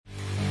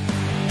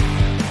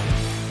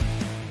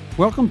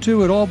Welcome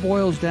to It All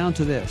Boils Down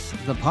to This,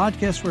 the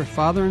podcast where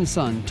father and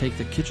son take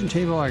the kitchen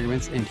table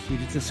arguments and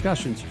heated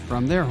discussions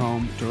from their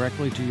home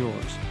directly to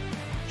yours.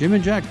 Jim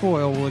and Jack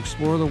Boyle will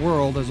explore the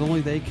world as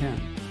only they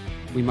can.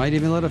 We might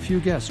even let a few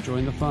guests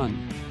join the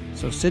fun.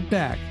 So sit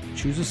back,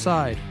 choose a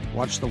side,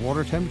 watch the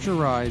water temperature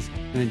rise,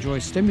 and enjoy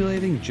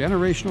stimulating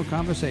generational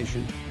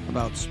conversation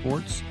about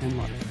sports and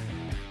life.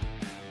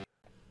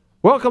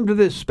 Welcome to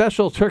this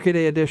special Turkey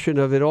Day edition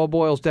of It All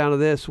Boils Down to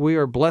This. We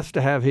are blessed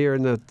to have here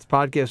in the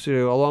podcast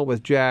studio, along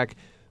with Jack,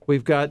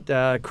 we've got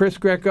Chris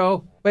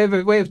Grecco.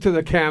 Wave to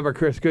the camera,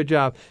 Chris. Good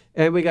job.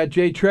 And we got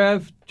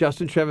JTrev,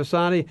 Justin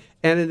Trevasani.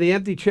 And in the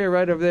empty chair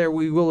right over there,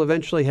 we will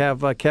eventually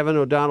have Kevin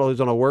O'Donnell, who's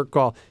on a work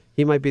call.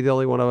 He might be the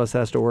only one of us that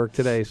has to work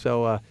today.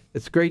 So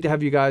it's great to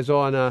have you guys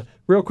on.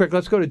 Real quick,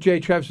 let's go to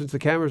JTrev since the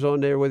camera's on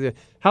there with you.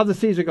 How'd the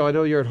season go? I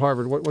know you're at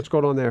Harvard. What's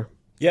going on there?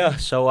 Yeah,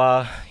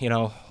 so,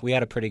 we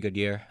had a pretty good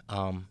year.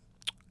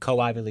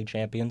 Co-Ivy League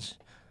champions,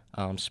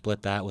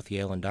 split that with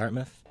Yale and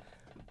Dartmouth.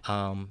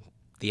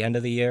 The end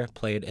of the year,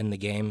 played in the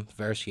game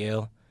versus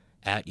Yale,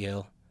 at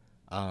Yale.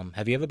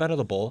 Have you ever been to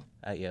the Bowl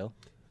at Yale?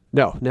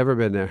 No, never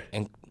been there.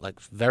 And,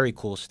 very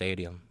cool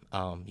stadium.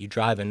 You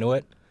drive into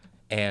it,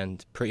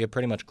 and you're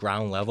pretty much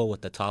ground level with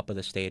the top of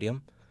the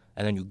stadium,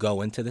 and then you go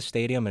into the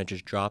stadium, and it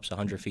just drops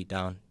 100 feet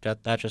down.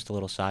 That's just a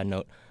little side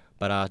note.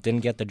 But didn't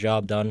get the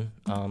job done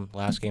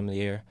last game of the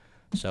year.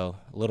 So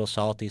a little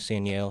salty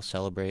seeing Yale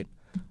celebrate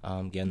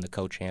getting the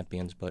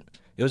co-champions. But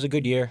it was a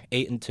good year,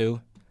 8-2.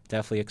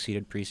 Definitely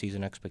exceeded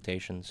preseason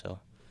expectations.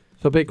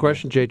 So big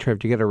question, JTrev,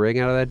 did you get a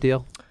ring out of that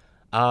deal?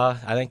 I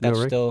think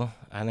that's still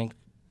 – I think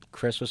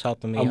Chris was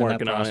helping me in that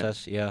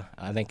process. On it. Yeah,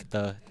 I think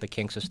the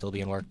kinks are still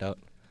being worked out.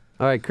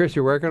 All right, Chris,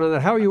 you're working on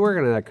that. How are you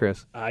working on that,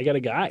 Chris? I got a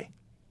guy.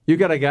 You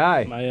got a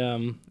guy? My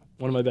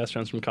one of my best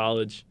friends from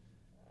college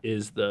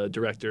is the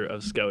director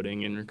of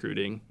scouting and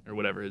recruiting, or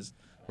whatever his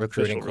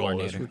recruiting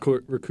coordinator.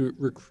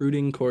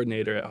 Recruiting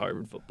coordinator at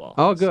Harvard football.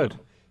 Oh, good.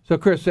 So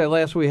Chris,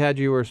 last we had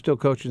you were still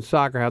coaching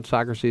soccer. How'd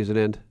soccer season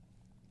end?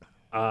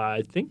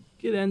 I think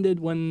it ended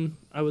when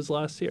I was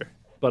last here.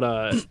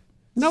 But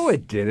no,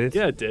 it didn't.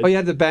 Yeah, it did. Oh, you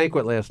had the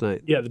banquet last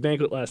night. Yeah, the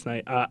banquet last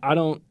night.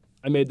 I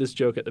made this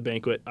joke at the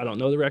banquet. I don't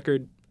know the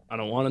record. I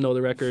don't want to know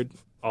the record.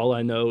 All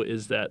I know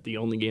is that the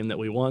only game that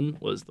we won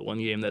was the one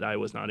game that I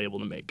was not able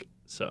to make.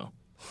 So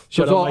it's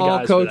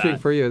all coaching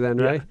for you then,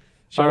 right?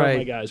 Shout out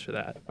my guys for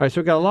that. All right,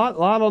 so we've got a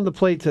lot on the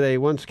plate today.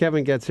 Once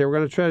Kevin gets here, we're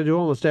going to try to do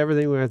almost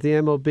everything. We're at the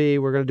MLB.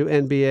 We're going to do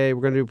NBA. We're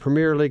going to do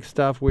Premier League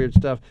stuff, weird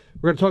stuff.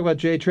 We're going to talk about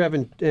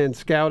JTrev and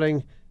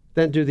scouting,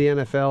 then do the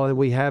NFL, and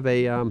we have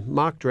a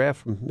mock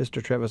draft from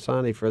Mr.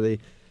 Trevasani for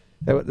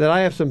that I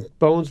have some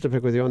bones to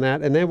pick with you on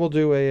that, and then we'll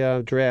do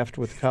a draft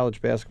with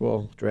college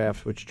basketball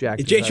draft, which Jack.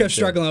 JTrev's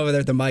struggling over there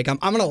at the mic. I'm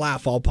going to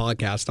laugh all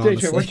podcast,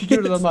 honestly. JTrev, what you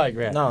do to the mic,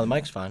 man? No, the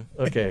mic's fine.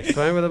 Okay,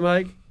 fine with the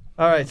mic?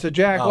 All right, so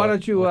Jack, why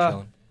don't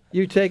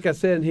you take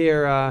us in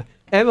here.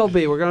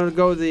 MLB, we're going to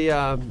go to the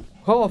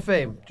Hall of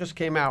Fame. Just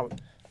came out.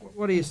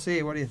 What do you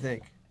see? What do you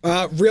think?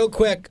 Real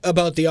quick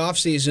about the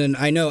offseason,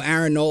 I know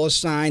Aaron Nola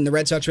signed. The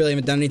Red Sox really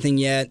haven't done anything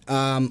yet.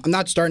 I'm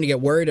not starting to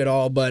get worried at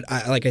all, but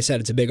like I said,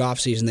 it's a big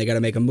offseason. They got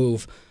to make a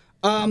move.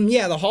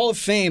 The Hall of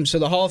Fame. So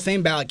the Hall of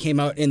Fame ballot came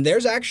out, and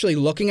there's actually,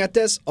 looking at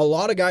this, a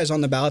lot of guys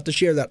on the ballot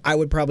this year that I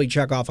would probably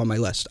check off on my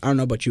list. I don't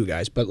know about you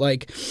guys, but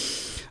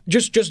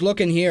just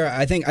looking here,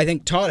 I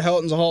think Todd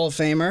Helton's a Hall of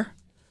Famer.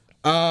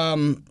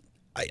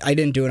 I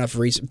didn't do enough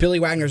research. Billy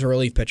Wagner's a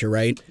relief pitcher,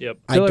 right? Yep.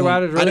 I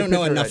don't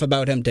know enough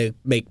about him to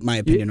make my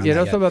opinion on that. You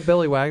know yet. something about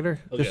Billy Wagner?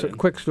 Okay. Just a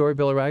quick story,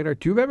 Billy Wagner.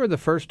 Do you remember the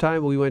first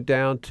time we went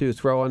down to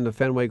throw on the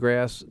Fenway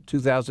grass,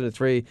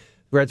 2003?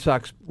 Red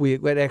Sox, we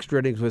went extra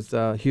innings with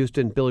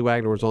Houston. Billy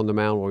Wagner was on the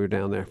mound while we were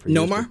down there. For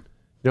Nomar?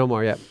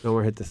 Nomar, yeah.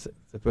 Nomar hit the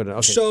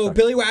okay, so sorry.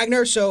 Billy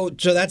Wagner, so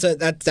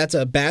that's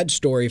a bad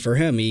story for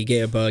him. He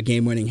gave a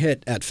game-winning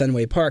hit at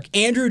Fenway Park.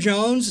 Andrew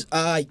Jones,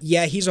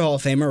 he's a Hall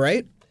of Famer,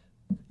 right?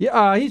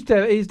 Yeah, he's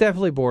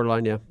definitely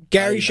borderline, yeah.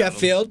 Gary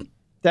Sheffield,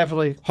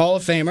 definitely Hall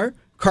of Famer.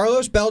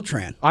 Carlos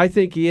Beltran. I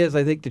think he is.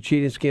 I think the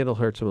cheating scandal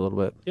hurts him a little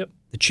bit. Yep.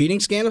 The cheating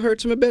scandal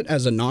hurts him a bit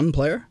as a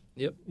non-player?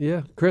 Yep.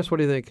 Yeah. Chris, what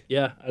do you think?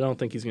 Yeah, I don't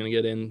think he's going to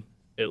get in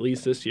at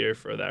least this year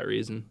for that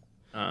reason.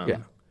 It I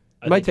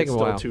might think take it's a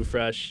still while. too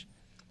fresh.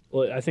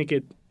 Well, I think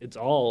it's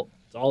all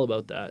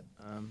about that.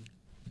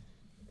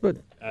 But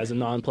as a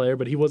non-player,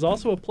 but he was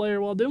also a player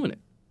while doing it.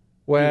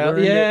 well,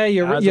 learned it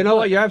you as know a what?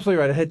 player. You're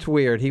absolutely right. It's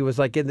weird. He was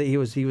like in the he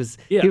was like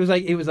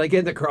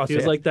in the crosshair. He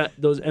was like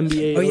those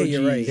NBA. Oh, yeah,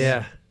 you're right. OGs.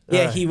 Yeah.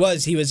 Yeah, he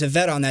was. He was a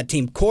vet on that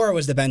team. Cora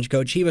was the bench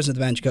coach. He wasn't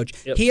the bench coach.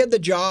 Yep. He had the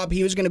job.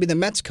 He was going to be the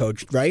Mets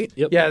coach, right?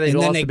 Yep. Yeah, they And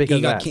lost then it because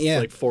of that. yeah.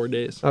 Like 4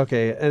 days.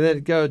 Okay, and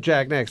then go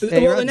Jack next. Well,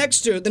 A-Rod?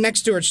 the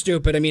next two are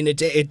stupid. I mean,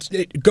 it's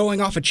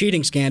going off a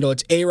cheating scandal.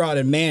 It's A-Rod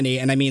and Manny,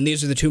 and I mean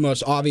these are the two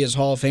most obvious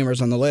Hall of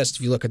Famers on the list.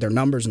 If you look at their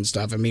numbers and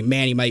stuff, I mean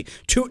Manny might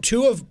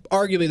two of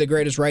arguably the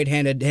greatest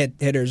right-handed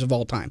hitters of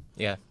all time.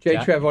 Yeah.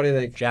 JTrev, what do you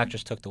think? Jack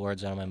just took the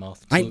words out of my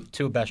mouth. I-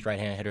 Two best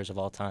right-hand hitters of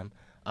all time.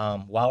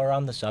 While we're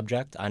on the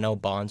subject, I know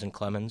Bonds and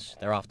Clemens,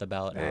 they're off the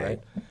ballot now, right?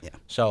 Yeah.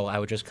 So I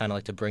would just kind of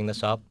like to bring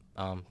this up.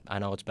 I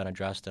know it's been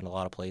addressed in a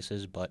lot of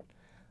places, but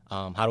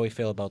How do we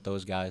feel about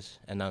those guys?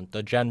 And then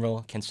the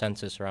general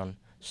consensus around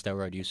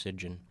steroid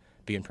usage and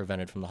being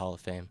prevented from the Hall of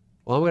Fame.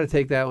 Well, I'm going to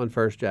take that one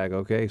first, Jack,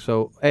 okay?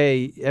 So,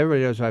 A,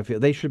 everybody knows how I feel.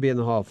 They should be in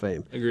the Hall of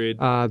Fame. Agreed.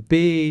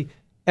 B,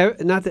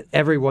 not that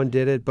everyone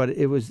did it, but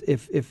it was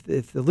if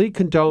the league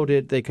condoned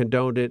it, they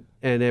condoned it,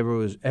 and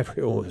everyone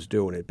was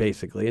doing it,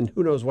 basically. And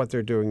who knows what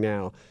they're doing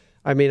now.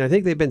 I mean, I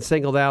think they've been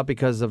singled out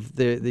because of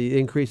the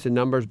increase in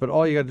numbers, but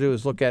all you got to do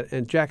is look at,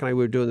 and Jack and I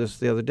were doing this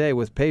the other day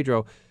with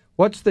Pedro,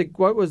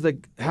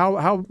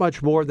 how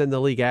much more than the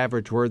league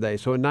average were they?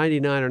 So in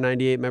 99 or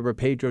 98, remember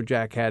Pedro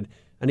Jack had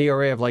an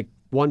ERA of like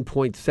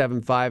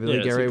 1.75, and the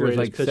league ERA was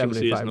like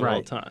 75. Right.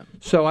 All time.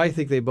 So I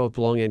think they both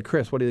belong in.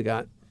 Chris, what do you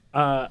got?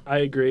 I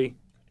agree.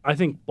 I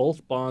think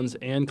both Bonds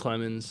and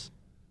Clemens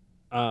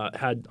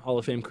had Hall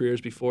of Fame careers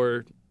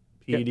before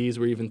PEDs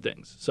were even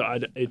things. So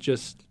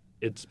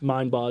it's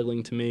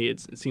mind-boggling to me.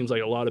 It seems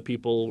like a lot of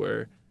people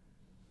were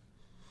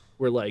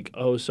like,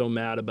 so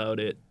mad about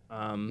it.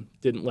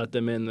 Didn't let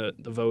them in, the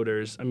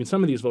voters. I mean,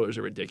 some of these voters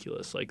are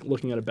ridiculous. Like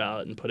looking at a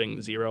ballot and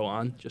putting 0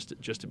 on just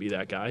to be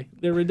that guy.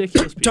 They're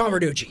ridiculous people. Tom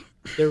Verducci.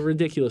 They're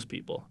ridantic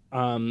people.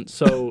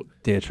 So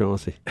Dan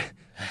Trelawney.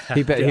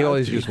 He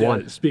always just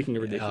won. Speaking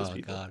of ridiculous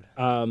people,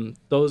 God.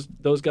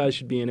 Those guys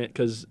should be in it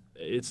because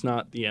it's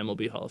not the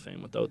MLB Hall of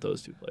Fame without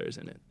those two players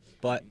in it.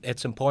 But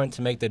it's important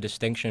to make the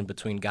distinction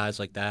between guys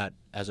like that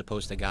as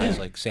opposed to guys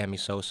like Sammy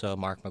Sosa,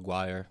 Mark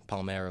McGwire,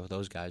 Palmeiro,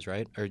 those guys,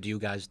 right? Or do you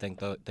guys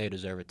think they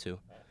deserve it too?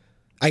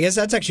 I guess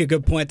that's actually a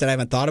good point that I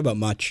haven't thought about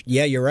much.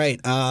 Yeah, you're right.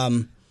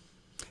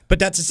 But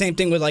that's the same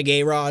thing with like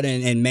A-Rod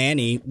and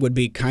Manny would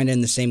be kind of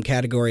in the same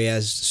category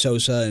as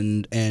Sosa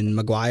and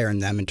McGwire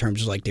and them in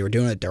terms of like they were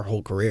doing it their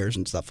whole careers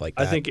and stuff like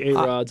that. I think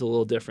A-Rod's a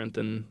little different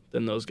than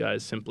those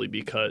guys simply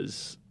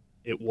because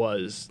it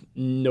was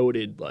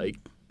noted like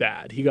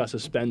bad. He got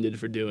suspended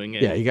for doing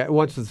it. Yeah, he got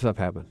once the stuff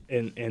happened.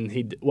 And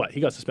he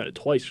got suspended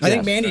twice. I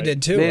think Manny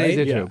did too, Manny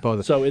right? did too,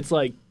 both. So it's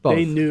like Both.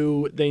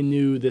 they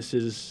knew this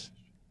is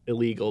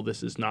illegal.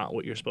 This is not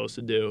what you're supposed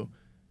to do.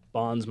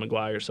 Bonds,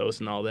 McGwire,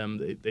 Sosa, and all them,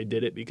 they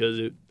did it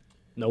because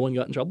no one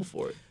got in trouble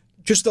for it.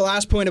 Just the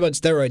last point about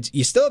steroids,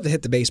 you still have to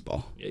hit the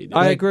baseball. Yeah, you do.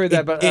 I agree with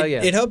that, but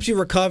it helps you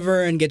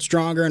recover and get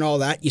stronger and all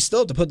that. You still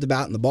have to put the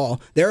bat in the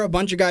ball. There are a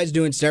bunch of guys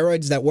doing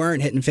steroids that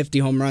weren't hitting 50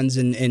 home runs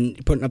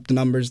and putting up the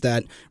numbers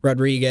that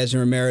Rodriguez and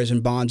Ramirez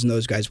and Bonds and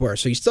those guys were.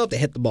 So you still have to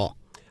hit the ball.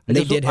 And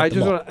they did hit the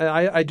ball.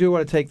 I do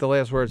want to take the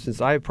last word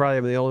since I probably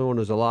am the only one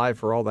who's alive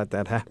for all that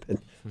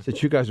happened,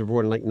 since you guys were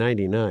born in like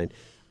 99.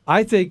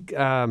 I think...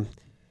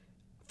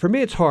 for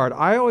me, it's hard.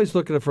 I always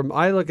look at it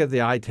I look at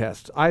the eye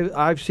test.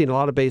 I've seen a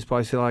lot of baseball.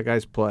 I've seen a lot of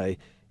guys play,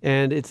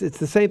 and it's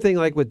the same thing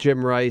like with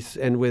Jim Rice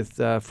and with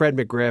Fred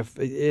McGriff,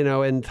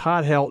 and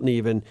Todd Helton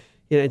even,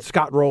 and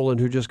Scott Rowland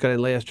who just got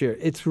in last year.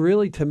 It's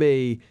really, to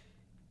me,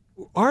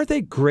 are they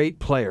great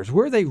players?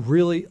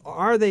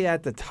 Are they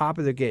at the top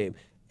of the game?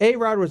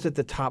 A-Rod was at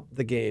the top of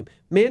the game.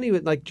 Manny,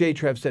 like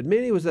JTrev said,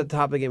 Manny was at the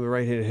top of the game with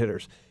right-handed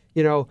hitters.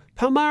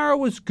 Palmeiro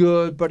was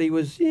good, but he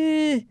was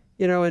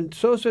and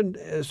Sosa and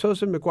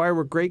McGwire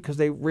were great because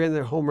they ran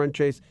their home run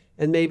chase,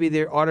 and maybe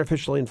they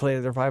artificially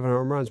inflated their 500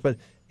 home runs. But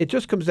it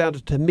just comes down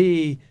to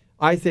me,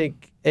 I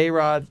think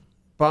A-Rod,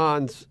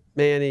 Bonds,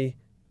 Manny,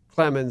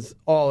 Clemens,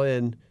 all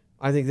in.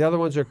 I think the other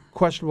ones are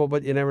questionable,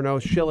 but you never know.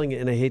 Schilling,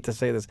 and I hate to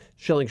say this,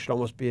 Schilling should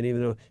almost be in,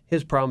 even though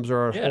his problems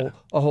are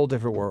a whole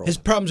different world. His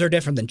problems are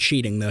different than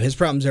cheating, though. His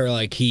problems are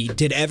like he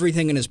did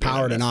everything in his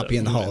power to not be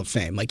in the Hall of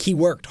Fame. Like he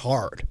worked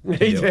hard.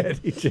 He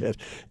did.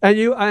 And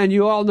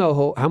you all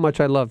know how much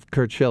I love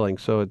Kurt Schilling,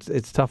 so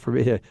it's tough for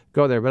me to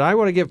go there. But I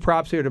want to give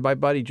props here to my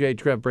buddy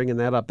JTrev bringing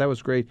that up. That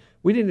was great.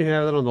 We didn't even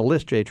have that on the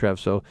list, JTrev.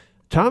 So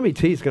Tommy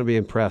T is going to be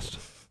impressed.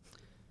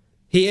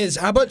 He is.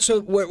 How about, so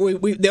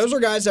those are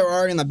guys that were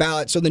already on the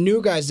ballot. So the new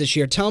guys this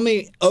year, tell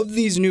me, of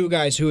these new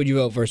guys, who would you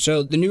vote for?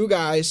 So the new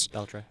guys,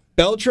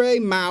 Beltre,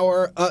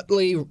 Mauer,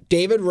 Utley,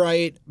 David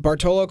Wright,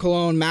 Bartolo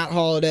Colon, Matt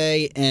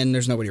Holliday, and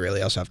there's nobody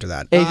really else after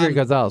that. Adrian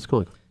Gonzalez, come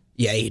on.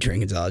 Yeah,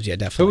 Adrian Gonzalez, yeah,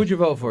 definitely. Who would you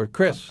vote for?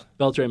 Chris?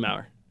 Beltre,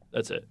 Mauer.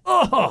 That's it.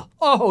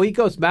 Oh, he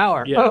goes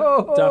Mauer. Yeah,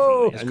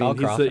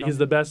 definitely. I mean, he's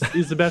the best.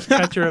 He's the best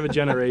catcher of a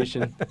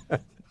generation.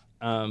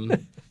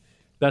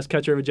 Best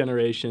catcher of a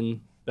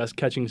generation. Best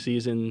catching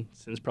season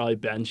since probably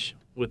Bench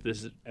with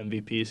this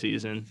MVP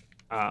season.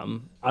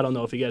 I don't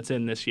know if he gets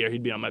in this year.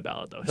 He'd be on my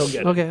ballot though. He'll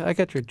get Okay, I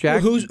got you.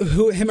 Jack?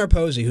 Who him or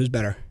Posey? Who's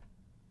better?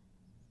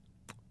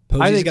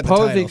 I think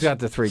Posey's got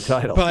the 3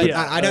 titles. But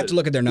I'd have to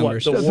look at their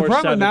numbers. The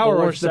problem with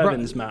Mauer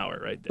was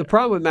Mauer right there. The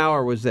problem with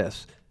Mauer was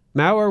this.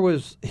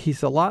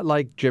 He's a lot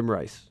like Jim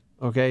Rice.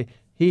 Okay,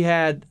 he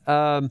had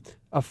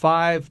a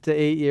 5 to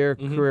 8 year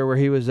career where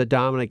he was a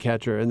dominant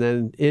catcher, and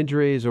then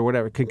injuries or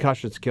whatever,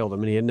 concussions killed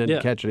him, and he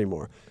didn't catch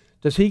anymore.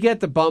 Does he get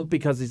the bump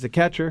because he's a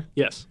catcher?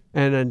 Yes.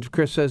 And then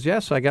Chris says,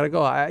 yes, I got to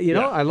go.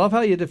 I love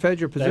how you defend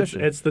your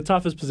position. It's the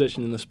toughest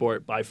position in the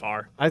sport by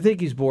far. I think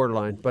he's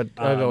borderline, but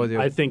I'll go with you.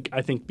 I think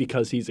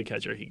because he's a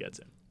catcher, he gets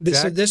in.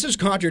 This is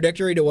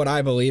contradictory to what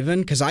I believe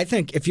in, because I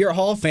think if you're a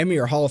Hall of Famer,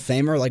 you're a Hall of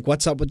Famer. Like,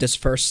 what's up with this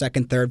first,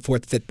 second, third,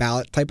 fourth, fifth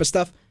ballot type of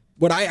stuff?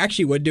 What I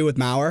actually would do with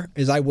Mauer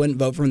is I wouldn't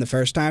vote for him the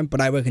first time, but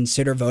I would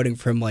consider voting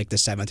for him like the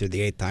 7th or the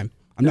 8th time.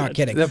 I'm not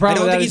kidding. The I problem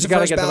don't with that think is he's you a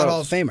gotta first get the ballot Hall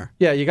votes. of Famer.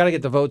 Yeah, you got to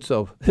get the votes,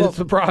 though. That's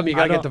the problem. You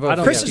got to get the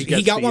votes. Chris, think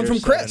he got to one year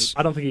from Chris. 7.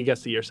 I don't think he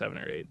gets to year 7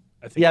 or 8.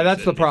 I think Yeah, he's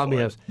that's the in problem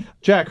he before. has.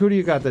 Jack, who do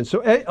you got then? So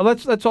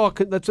let's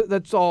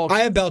all. I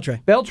have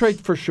Beltre. Beltre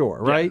for sure,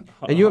 right?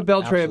 And you have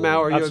Beltre and absolutely.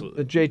 Mauer. You have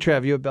Absolutely.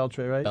 JTrev. You have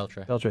Beltre, right?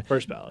 Beltre.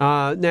 First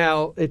ballot.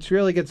 Now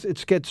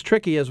it gets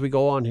tricky as we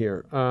go on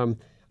here.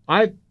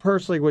 I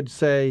personally would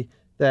say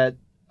that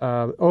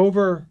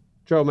over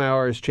Joe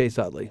Mauer is Chase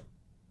Utley.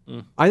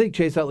 I think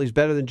Chase Utley's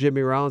better than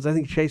Jimmy Rollins. I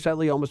think Chase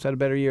Utley almost had a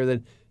better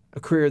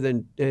career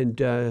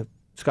than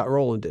Scott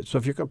Rowland did. So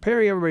if you're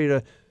comparing everybody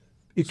to,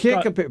 you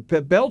can't compare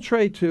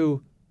Beltre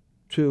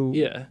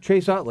to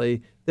Chase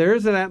Utley. There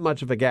isn't that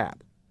much of a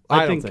gap.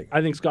 I don't think.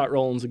 I think Scott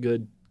Rowland's a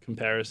good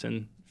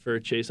comparison for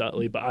Chase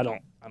Utley, but I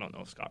don't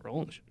know if Scott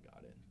Rowland should have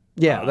got it.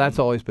 Yeah, that's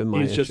always been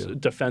my He's issue. just a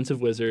defensive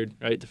wizard,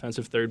 right?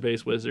 Defensive third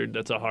base wizard.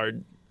 That's a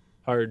hard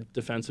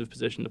defensive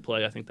position to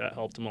play. I think that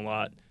helped him a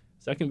lot.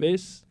 Second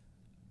base,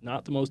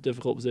 not the most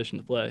difficult position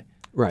to play.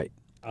 Right.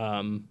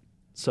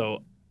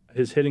 So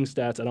his hitting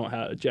stats, I don't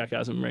have. Jack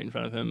has him right in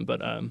front of him,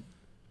 but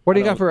What do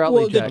you got for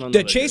Utley, Jack?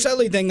 The Chase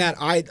Utley thing that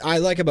I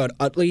like about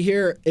Utley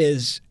here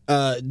is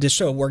just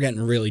so we're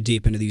getting really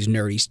deep into these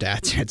nerdy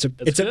stats.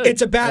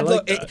 It's a bad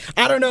look.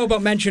 I don't know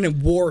about mentioning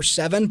WAR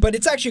 7, but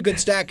it's actually a good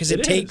stat because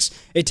it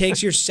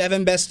takes your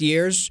 7 best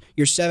years,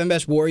 your 7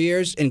 best WAR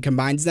years, and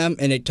combines them,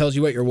 and it tells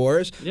you what your WAR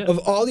is. Yeah. Of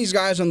all these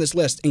guys on this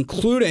list,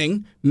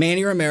 including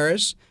Manny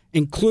Ramirez,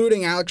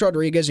 including Alex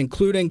Rodriguez,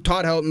 including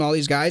Todd Helton, all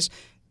these guys,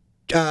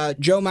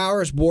 Joe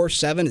Mauer's WAR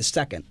 7 is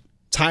second.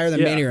 It's higher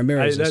than Manny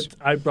Ramirez's.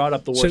 I brought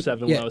up the WAR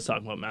 7 when I was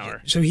talking about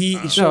Mauer.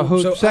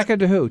 So second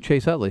to who?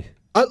 Chase Utley.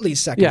 Utley's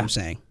second, Yeah. I'm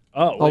saying.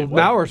 Oh,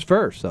 Mauer's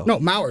first, though. No,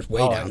 Mauer's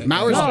way down.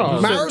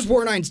 Mauer's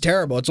WAR 9's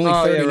terrible. It's only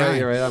Oh, 39. yeah,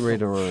 you're right. I'm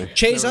reading it wrong.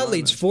 Chase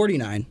Utley's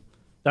 49.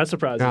 That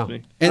surprises Yeah.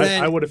 me. And I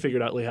then- would have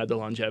figured Utley had the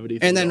longevity.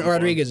 And then going for him.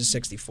 Rodriguez is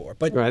 64.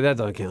 But Right, that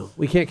doesn't count.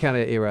 We can't count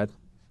A-Rod.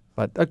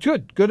 But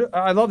good.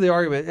 I love the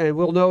argument, and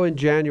we'll know in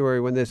January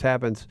when this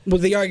happens. well,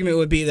 the argument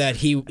would be that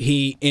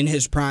he in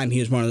his prime he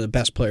was one of the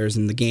best players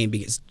in the game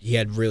because he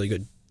had really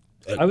good.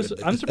 I'm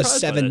surprised by a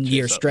that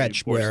 7-year Chase Utley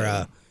stretch WAR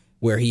 7.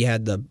 where he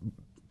had the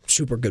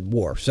super good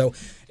WAR. So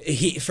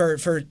he for a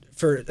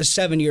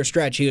 7-year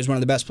stretch he was one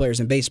of the best players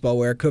in baseball.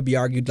 Where it could be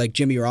argued like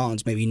Jimmy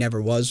Rollins maybe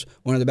never was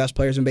one of the best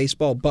players in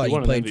baseball, but he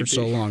won an played for MVP.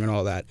 so long and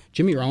all that.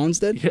 Jimmy Rollins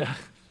did. Yeah.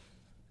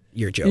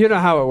 You're joking. You know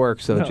how it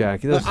works, though,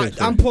 Jack.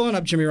 I'm pulling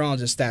up Jimmy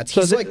Rollins' stats.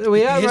 So He's like, we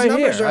have his right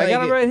numbers here. are I got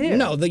like- him right here.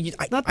 No,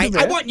 Not too I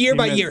bad. want year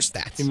by year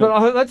stats.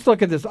 But let's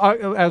look at this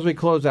as we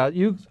close out.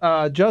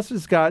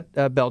 Justin's got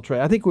Beltre.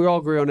 I think we all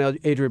agree on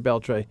Adrian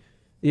Beltre.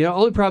 The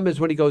only problem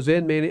is when he goes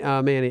in,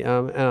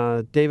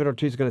 David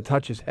Ortiz is going to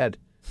touch his head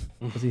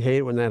because he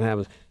hates when that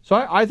happens. So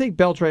I think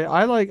Beltre.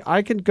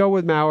 I can go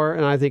with Mauer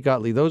and I think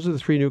Utley. Those are the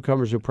 3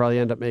 newcomers who probably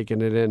end up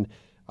making it in.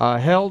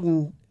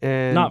 Helton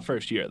and Not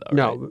first year though.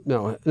 Right?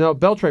 No.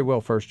 Beltre will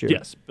first year.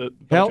 Yes, but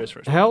Beltre's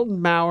first.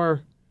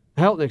 Helton,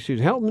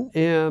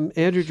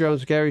 Andrew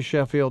Jones, Gary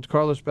Sheffield,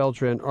 Carlos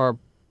Beltran are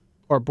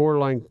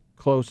borderline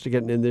close to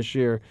getting in this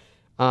year.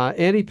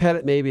 Andy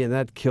Pettit maybe, and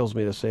that kills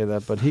me to say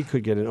that, but he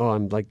could get in. Oh,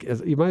 I'm like,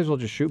 you might as well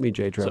just shoot me,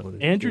 JTrev. So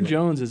Andrew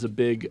Jones is a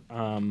big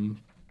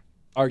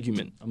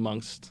argument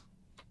amongst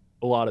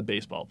a lot of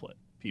baseball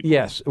people.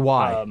 Yes,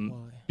 why?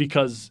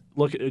 Because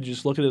look at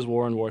his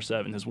WAR in WAR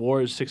 7. His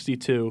WAR is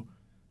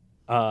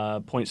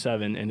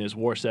 62.7, and his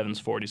WAR 7 is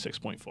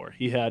 46.4.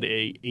 He had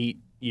a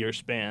 8-year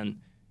span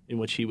in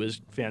which he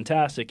was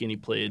fantastic, and he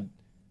played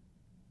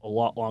a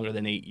lot longer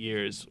than 8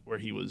 years where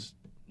he was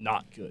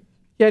not good.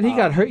 Yeah, and he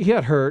got hurt. He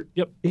got hurt.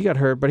 Yep. He got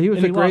hurt, but he was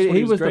And he lost what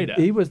he was great at.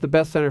 He was the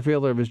best center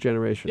fielder of his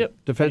generation. Yep.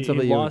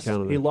 Defensively, he lost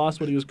counted he him. lost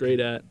what he was great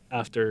at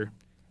after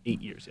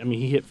 8 years. I mean,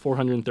 he hit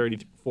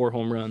 434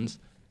 home runs,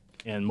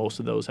 and most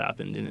of those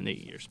happened in an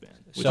 8-year span.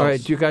 All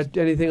right, do you got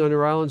anything on New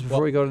Orleans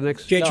before we go to the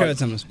next?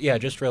 JTrev, Yeah,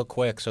 just real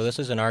quick. So this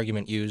is an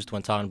argument used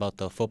when talking about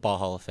the Football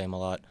Hall of Fame a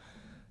lot.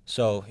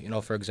 So,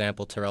 for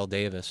example, Terrell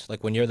Davis.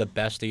 Like when you're the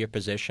best of your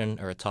position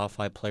or a top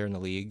 5 player in the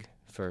league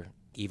for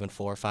even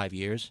 4 or 5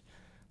 years,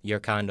 you're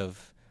kind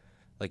of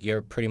like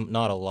you're pretty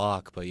not a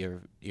lock, but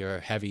you're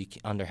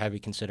under heavy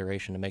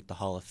consideration to make the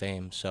Hall of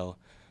Fame. So,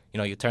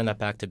 you turn that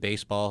back to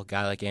baseball. A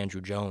guy like Andrew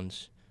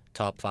Jones,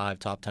 top 5,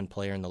 top 10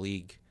 player in the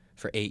league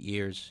for 8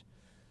 years.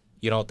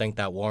 You don't think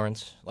that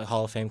warrants like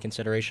Hall of Fame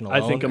consideration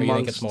alone? I think or you amongst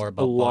think it's more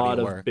about a lot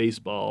body of work?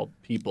 baseball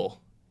people,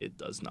 it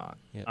does not.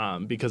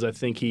 Yep. Because I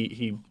think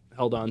he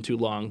held on too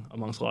long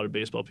amongst a lot of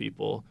baseball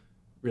people,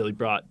 really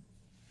brought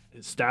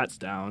his stats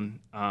down.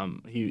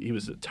 He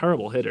was a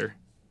terrible hitter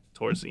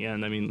towards the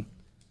end. I mean,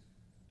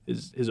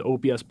 his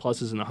OPS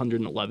plus is in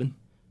 111.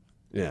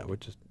 Yeah,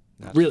 which is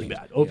Really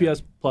bad.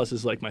 OPS plus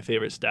is like my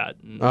favorite stat.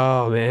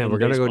 Oh man, we're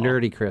gonna go baseball.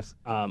 nerdy, Chris.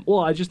 Well,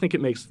 I just think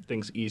it makes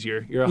things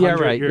easier. You're 100,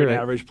 right, you're you're an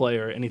right. average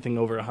player. Anything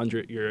over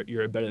 100,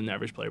 you're a better than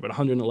average player. But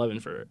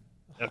 111 for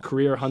a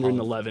career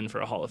 111 for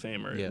a Hall of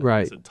Famer. Yeah.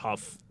 Right. It's a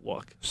tough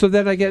look. So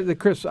then I get the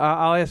Chris.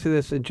 I'll ask you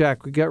this, and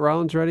Jack, we got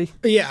Rollins ready?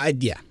 Yeah.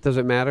 Does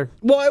it matter?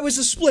 Well, it was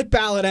a split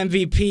ballot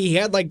MVP. He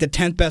had like the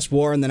 10th best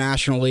WAR in the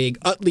National League.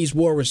 Utley's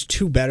WAR was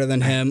 2 better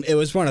than him. It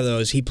was one of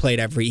those. He played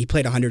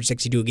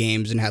 162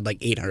 games and had like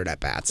 800 at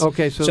bats.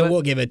 Okay, so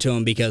we'll give it to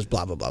him because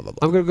blah blah blah blah blah.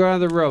 I'm going to go around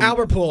the room.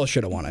 Albert Pujols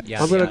should have won it.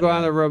 Yeah, I'm going to go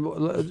around the room.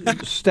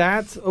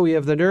 Stats. Oh, we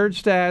have the nerd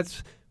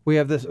stats. We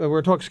have this.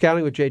 We're talking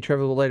scouting with JTrev a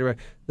little later.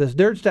 This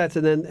nerd stats,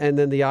 and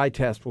then the eye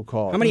test we'll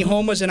call. How many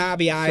homers and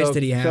RBIs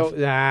did he have?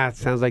 It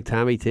sounds like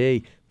Tommy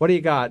T. What do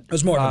you got? It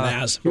was more than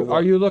Maz.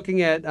 Are you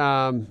looking at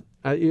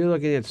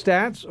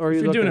stats, or are you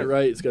If you're looking doing at it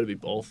right, it's got to be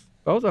both.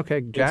 both?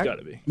 Okay, Jack. It's got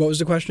to be. What was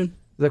the question?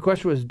 The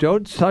question was,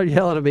 don't start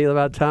yelling at me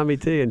about Tommy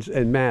T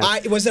and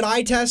Matt. Was it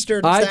eye test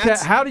or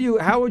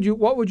stats?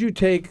 What would you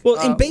take?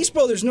 Well, in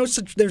baseball, there's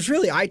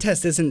really eye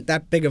test isn't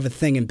that big of a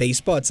thing in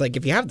baseball. It's like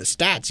if you have the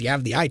stats, you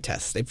have the eye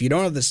test. If you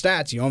don't have the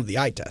stats, you don't have the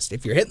eye test.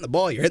 If you're hitting the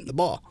ball, you're hitting the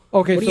ball.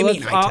 Okay, what do so you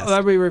mean eye test?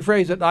 let me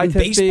rephrase it. Eye In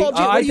test baseball, in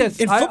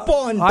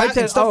football and eye bat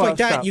and stuff like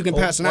that, stop. you can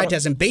pass an eye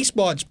test. In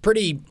baseball, it's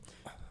pretty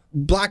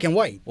black and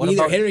white. You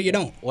either hit it or you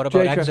don't. What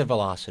about JTrev. exit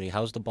velocity?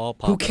 How's the ball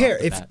pop? Who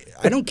cares?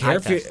 I don't care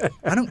if you.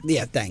 I don't.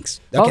 Yeah, thanks.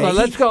 Okay. Hold on,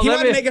 let's go. He Let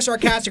wanted to me- make a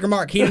sarcastic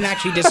remark. He didn't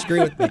actually disagree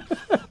with me.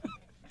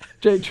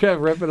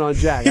 JTrev ripping on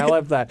Jack. I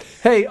love that.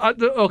 Hey,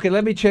 okay,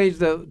 let me change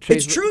the.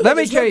 It's true. Let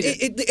me There's no-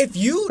 change it. If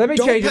you Let me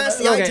don't change it. pass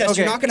the eye Okay, test,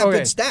 you're okay, not going to have okay.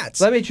 good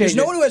stats. Let me change There's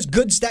no it. one who has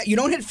good stats. You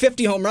don't hit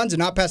 50 home runs and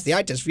not pass the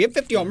eye test. If you hit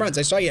 50 home runs,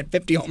 I saw you hit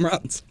 50 home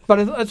runs.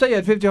 But let's say you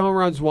had 50 home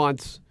runs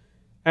once,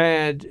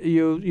 and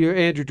you're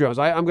Andrew Jones.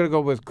 I'm going to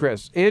go with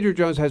Chris. Andrew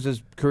Jones has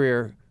his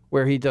career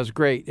where he does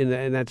great in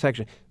that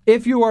section.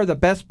 If you are the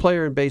best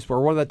player in baseball,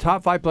 or one of the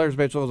top 5 players in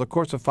baseball over the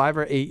course of 5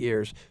 or 8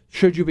 years,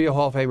 should you be a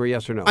Hall of Famer?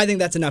 Yes or no? I think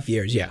that's enough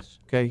years. Yeah.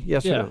 Okay.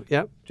 Yes Yeah. or no?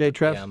 Yep.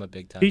 JTrev. Yeah, I'm a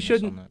big time. He yes on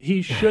shouldn't. that.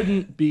 He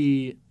shouldn't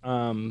be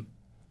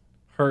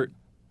hurt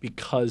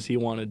because he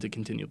wanted to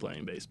continue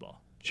playing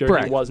baseball. Sure,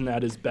 Correct. he wasn't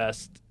at his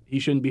best. He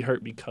shouldn't be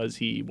hurt because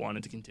he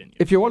wanted to continue.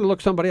 If you want to look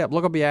somebody up,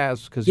 look up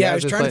Yaz. Because Yeah, I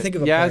was trying to think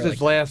of a player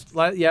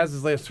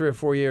Yaz's last 3 or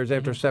 4 years Mm-hmm.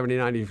 after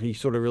 79, he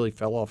sort of really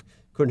fell off.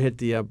 Couldn't hit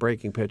the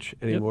breaking pitch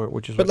anymore,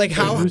 which is. But like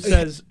how? Who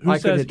says I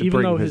couldn't hit the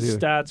even though breaking his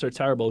pitch either. stats are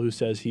terrible? Who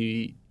says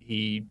he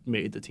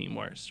made the team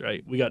worse?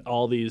 Right? We got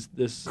all these.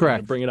 This Correct. I'm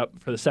gonna bring it up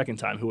for the second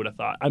time. Who would have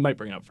thought? I might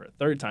bring it up for a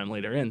third time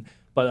later in.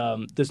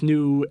 But this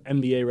new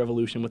NBA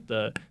revolution with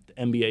the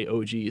NBA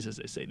OGs, as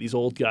they say, these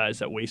old guys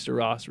that waste a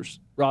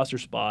roster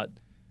spot.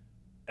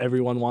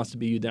 Everyone wants to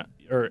be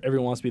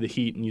everyone wants to be the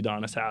Heat and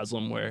Udonis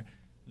Haslem, where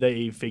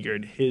they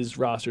figured his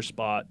roster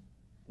spot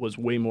was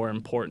way more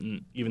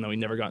important, even though he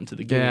never got into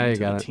the game Yeah, you to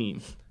got the it.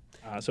 team.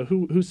 So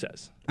who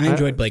says? I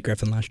enjoyed Blake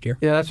Griffin last year.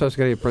 Yeah, that's what I was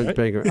going to get. Prince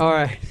Baker. All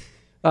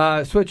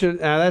right. Switching.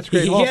 That's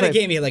great. He Hall of had a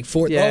Fame. game. He had like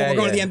 4. Yeah, we're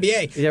going yeah. to the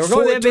NBA. Yeah, we're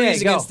going to the 4 NBA.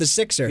 threes Go. against the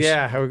Sixers.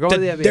 Yeah, we're going to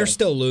the NBA. They're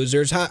still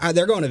losers.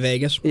 They're going to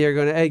Vegas. You're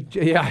going to. Hey,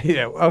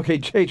 yeah. Okay,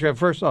 JTrev.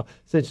 First off,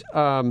 since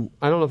I don't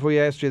know if we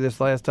asked you this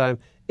last time,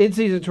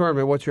 in-season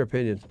tournament. What's your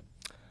opinion?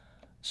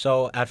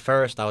 So at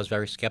first, I was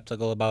very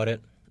skeptical about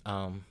it.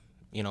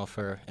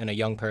 For in a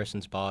young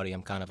person's body,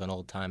 I'm kind of an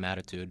old-time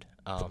attitude.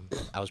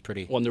 I was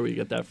pretty. Wonder where you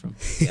get that from.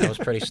 I was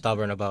pretty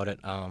stubborn about it.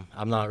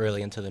 I'm not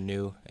really into the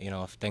new.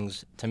 If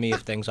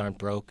things aren't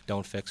broke,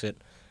 don't fix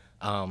it.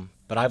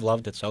 But I've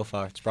loved it so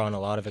far. It's brought a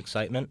lot of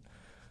excitement,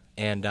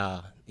 and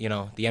the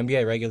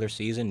NBA regular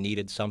season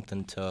needed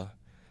something to.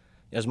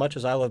 As much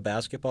as I love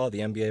basketball,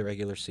 the NBA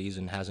regular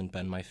season hasn't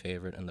been my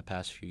favorite in the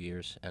past few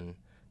years, and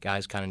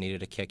guys kind of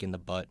needed a kick in the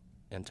butt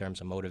in terms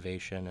of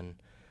motivation and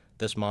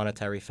this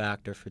monetary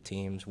factor for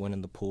teams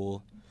winning the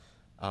pool.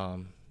 I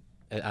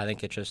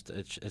think it's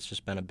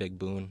just been a big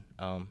boon.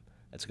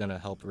 It's going to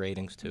help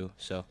ratings too,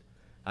 so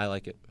I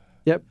like it.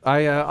 Yep,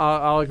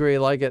 I'll agree.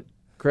 Like it,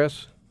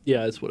 Chris,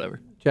 Yeah, it's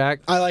whatever.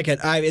 Jack. I like it.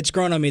 It's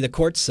grown on me. The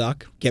courts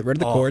suck. Get rid of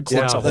the courts.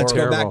 courts are Let's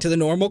go horrible. back to the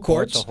normal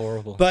courts. Courts are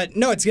horrible. But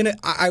no, it's gonna.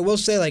 I will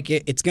say, like,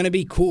 it's gonna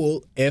be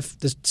cool if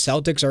the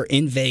Celtics are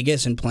in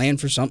Vegas and playing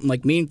for something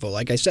like meaningful.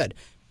 Like I said,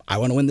 I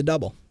want to win the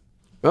double.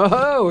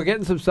 Oh, we're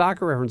getting some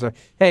soccer references.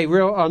 Hey,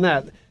 real on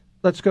that.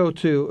 Let's go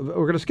to.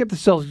 We're going to skip the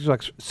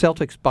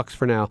Celtics Bucks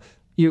for now.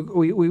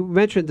 We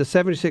mentioned the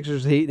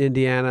 76ers, Heat, and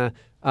Indiana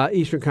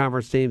Eastern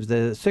Conference teams.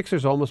 The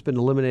Sixers almost been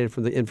eliminated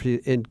from the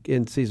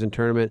in-season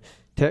tournament.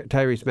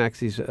 Tyrese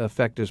Maxey's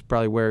effect is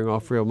probably wearing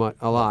off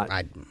a lot.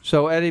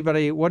 So,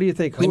 anybody, what do you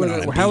think?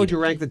 How would you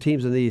rank the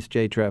teams in the East,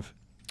 JTrev?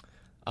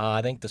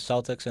 I think the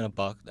Celtics and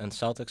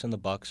the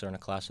Bucks are in a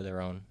class of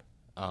their own.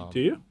 Do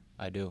you?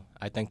 I do.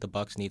 I think the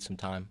Bucks need some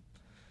time.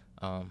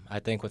 I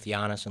think with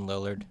Giannis and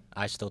Lillard,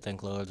 I still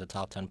think Lillard's a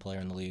top 10 player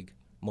in the league,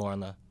 more on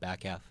the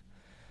back half.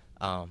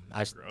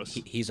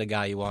 He's a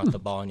guy you want the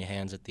ball in your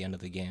hands at the end of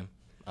the game.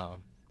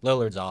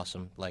 Lillard's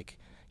awesome. Like,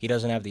 he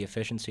doesn't have the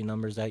efficiency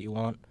numbers that you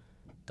want,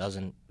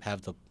 doesn't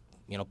have the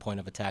point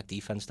of attack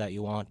defense that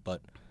you want,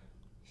 but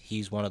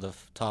he's one of the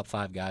top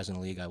 5 guys in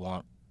the league I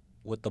want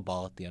with the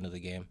ball at the end of the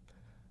game.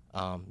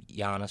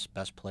 Giannis,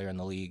 best player in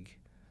the league.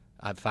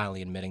 I'm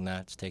finally admitting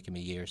that. It's taken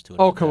me years to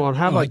admit Oh, come that. on.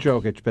 How about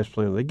Jokic, best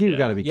player in the league? You've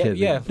got to be kidding me.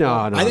 Yeah. No.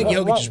 I think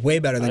Well, Jokic is way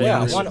better than Yeah,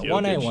 Giannis.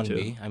 one A, Jokic, one too.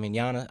 B. I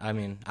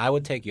mean, I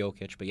would take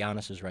Jokic, but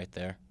Giannis is right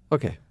there.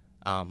 Okay.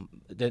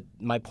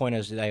 My point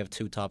is they have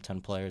 2 top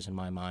 10 players in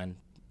my mind.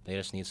 They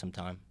just need some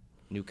time.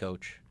 New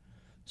coach.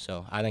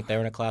 So I think they're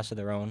in a class of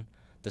their own.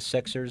 The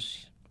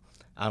Sixers,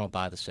 I don't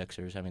buy the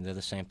Sixers. I mean, they're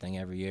the same thing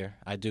every year.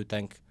 I do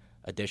think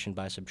addition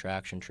by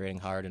subtraction, trading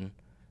Harden,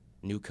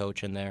 new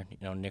coach in there,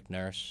 Nick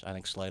Nurse. I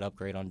think slight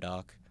upgrade on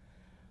Doc.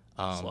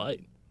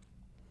 Slight.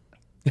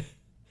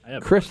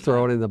 Chris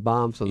throwing in the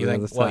bombs on You the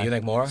think? other side. Well, you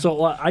think more?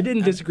 So I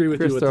didn't disagree with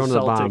Chris you with the throwing the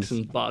Celtics bombs.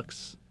 and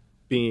Bucks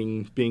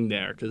being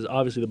there because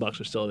obviously the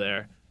Bucks are still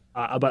there.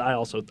 But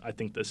I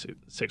think the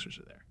Sixers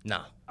are there.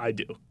 No. I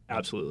do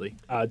absolutely.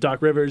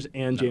 Doc Rivers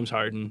and James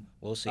Harden.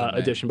 We'll see.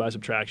 Addition by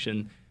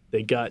subtraction.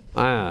 They got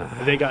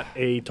Ah. they got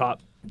a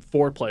top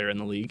 4 player in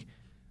the league.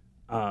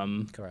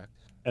 Correct.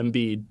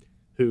 Embiid,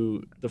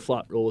 who the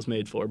flop rule was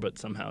made for, but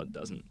somehow it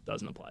doesn't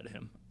apply to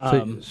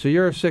him. So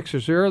you're a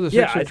Sixers. You're on the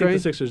Yeah, Sixers I think train? the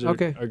Sixers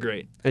Okay. are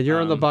great. And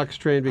you're on the Bucks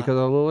train because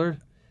of Lillard?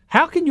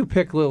 How can you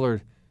pick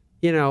Lillard?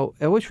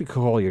 I wish we could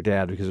call your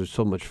dad because it's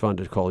so much fun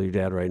to call your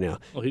dad right now.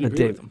 Well, he'd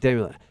agree with him.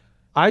 Damian Lillard.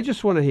 I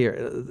just want to hear.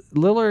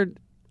 Lillard,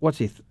 what's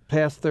he,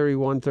 past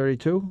 31,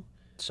 32?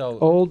 So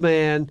Old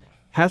man,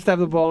 has to have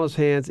the ball in his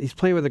hands. He's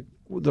playing with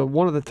the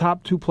one of the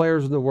top 2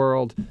 players in the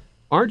world.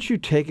 Aren't you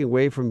taking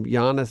away from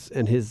Giannis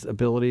and his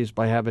abilities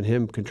by having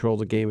him control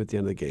the game at the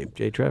end of the game?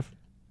 JTrev?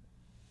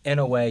 in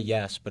a way,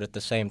 yes, but at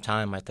the same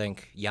time, I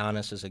think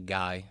Giannis is a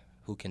guy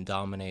who can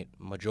dominate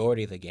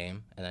majority of the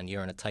game, and then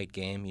you're in a tight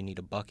game, you need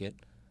a bucket,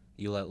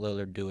 you let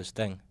Lillard do his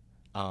thing.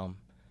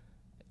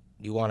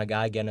 You want a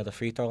guy getting to the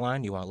free throw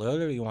line? You want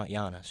Lillard or you want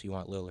Giannis? You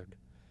want Lillard.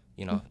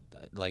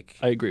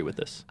 I agree with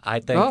this. I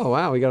think. Oh,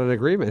 wow, we got an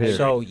agreement here.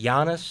 So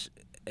Giannis,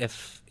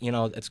 if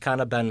it's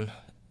kind of been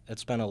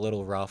a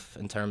little rough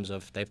in terms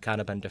of they've kind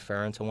of been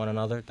deferring to one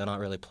another. They're not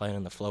really playing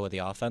in the flow of the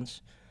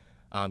offense.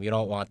 You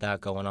don't want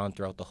that going on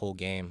throughout the whole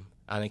game.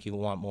 I think you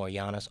want more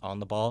Giannis on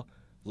the ball,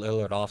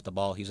 Lillard off the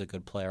ball. He's a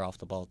good player off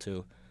the ball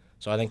too.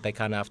 So I think they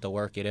kind of have to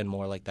work it in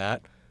more like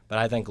that. But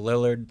I think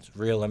Lillard's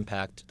real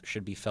impact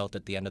should be felt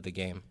at the end of the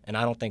game. And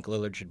I don't think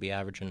Lillard should be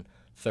averaging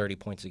 30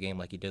 points a game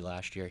like he did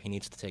last year. He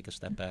needs to take a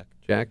step back.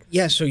 Jack?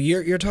 Yeah, so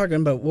you're talking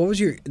about what was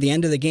the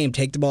end of the game?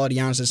 Take the ball out of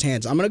Giannis's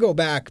hands. I'm going to go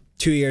back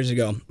 2 years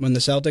ago when the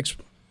Celtics.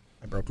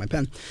 I broke my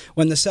pen.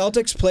 When the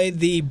Celtics played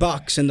the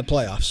Bucks in the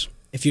playoffs,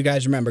 if you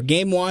guys remember,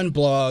 Game 1,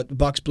 blowout. The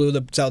Bucks blew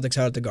the Celtics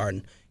out at the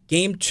Garden.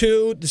 Game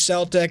 2, the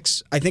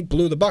Celtics, I think,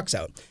 blew the Bucks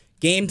out.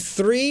 Game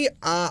 3,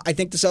 I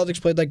think the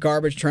Celtics played like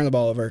garbage, turned the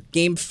ball over.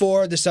 Game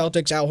 4, the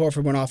Celtics, Al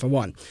Horford went off and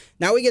won.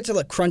 Now we get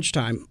to crunch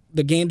time,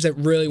 the games that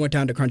really went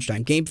down to crunch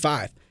time. Game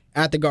 5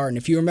 at the Garden.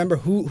 If you remember,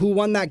 who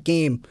won that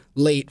game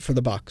late for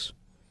the Bucks?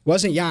 It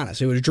wasn't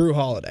Giannis. It was Drew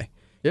Holiday.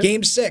 Yep.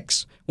 Game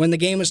 6, when the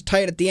game was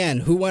tight at the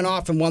end, who went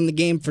off and won the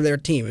game for their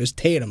team? It was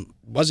Tatum.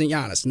 It wasn't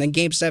Giannis. And then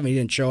Game 7, he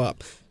didn't show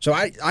up. So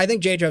I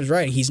think JTrev's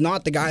right. He's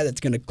not the guy that's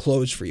going to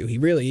close for you. He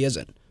really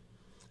isn't.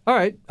 All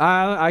right.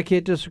 I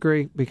can't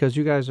disagree because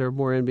you guys are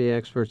more NBA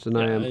experts than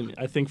I am.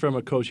 I think from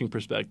a coaching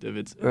perspective,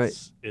 it's Right.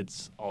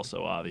 it's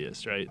also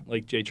obvious, right?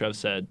 Like JTrev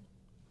said,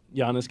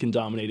 Giannis can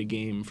dominate a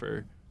game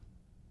for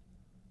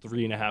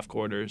 3.5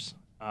 quarters,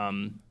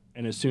 and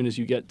as soon as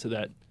you get to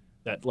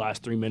that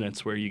last 3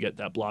 minutes where you get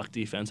that block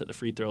defense at the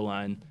free throw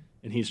line,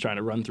 and he's trying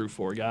to run through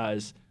 4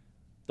 guys,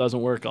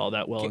 doesn't work all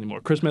that well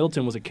anymore. Chris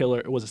Middleton was a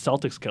killer, was a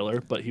Celtics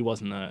killer, but he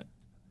wasn't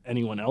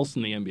anyone else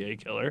in the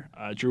NBA killer.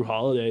 Drew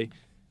Holiday,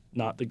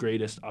 not the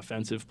greatest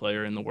offensive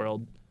player in the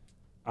world.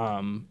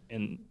 And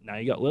now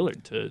you got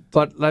Lillard to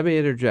But let me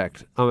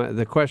interject.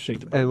 The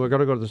question, and we're going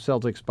to go to the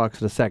Celtics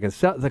Bucks in a second.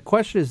 So the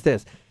question is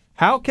this: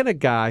 how can a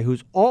guy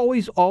who's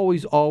always,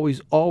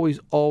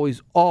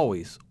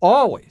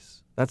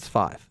 that's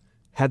 5,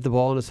 had the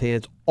ball in his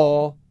hands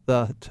all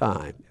the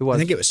time? I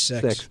think it was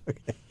 6.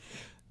 Okay.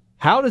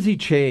 How does he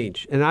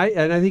change? And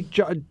I think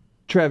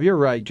Trev, you're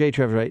right.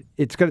 JTrev's right.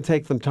 It's going to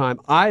take them time.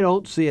 I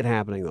don't see it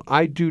happening though.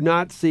 I do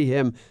not see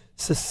him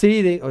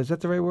seceding. Oh, is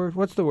that the right word?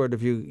 What's the word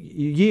if you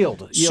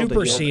yield?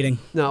 Superseding.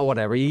 No,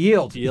 whatever. You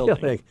yield.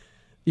 Yielding.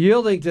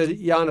 Yielding to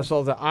Giannis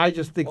all the time. I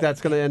just think that's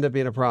going to end up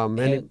being a problem.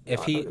 And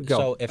if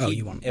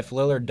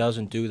Lillard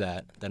doesn't do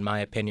that, then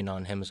my opinion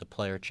on him as a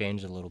player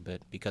changed a little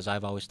bit because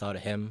I've always thought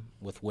of him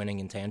with winning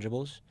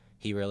intangibles.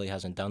 He really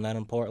hasn't done that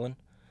in Portland.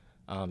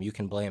 You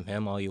can blame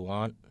him all you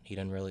want. He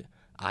didn't really.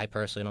 I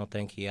personally don't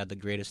think he had the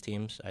greatest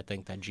teams. I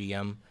think that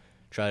GM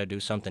tried to do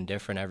something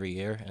different every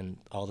year, and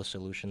all the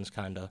solutions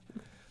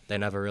they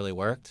never really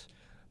worked.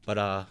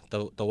 But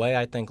the way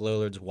I think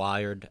Lillard's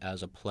wired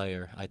as a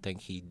player, I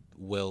think he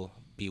will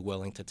be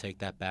willing to take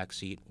that back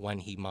seat when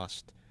he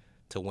must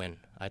to win.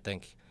 I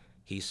think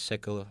he's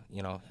sick of,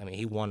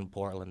 he won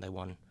Portland. They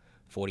won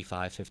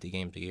 45, 50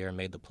 games a year and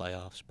made the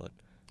playoffs, but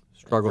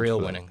Struggled real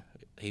for winning.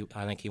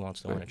 I think he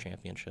wants to win a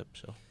championship.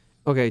 So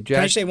Okay, Can I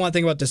Jack. say one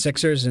thing about the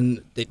Sixers?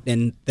 And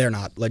they're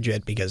not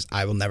legit because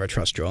I will never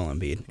trust Joel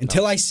Embiid.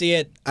 Until I see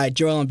it,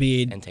 Joel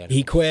Embiid, Intangible.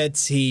 he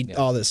quits,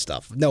 all this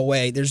stuff. No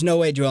way. There's no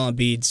way Joel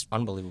Embiid's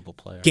Unbelievable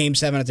player. Game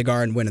 7 at the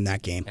Garden winning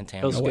that game. He'll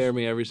Intangible. scare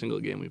me every single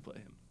game we play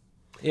him.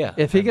 Yeah.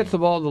 If he gets the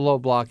ball in the low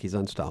block, he's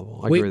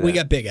unstoppable. I agree with We that.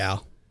 got Big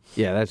Al.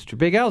 Yeah, that's true.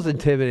 Big Al's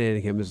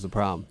intimidating him is the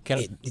problem.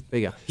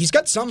 Big Al. He's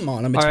got something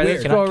on him. It's All right, weird.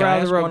 let's go Can I around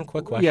ask the room. one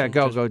quick question? Yeah,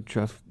 go, Just-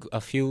 Trev.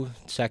 A few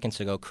seconds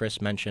ago,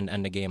 Chris mentioned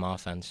end-of-game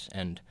offense,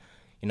 and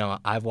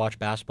I've watched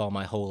basketball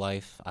my whole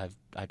life.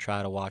 I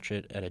try to watch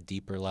it at a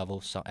deeper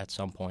level at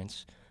some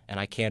points, and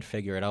I can't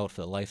figure it out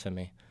for the life of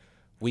me.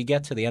 We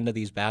get to the end of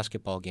these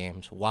basketball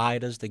games. Why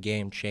does the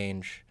game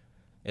change?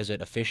 Is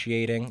it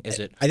officiating? Is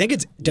it I think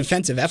it's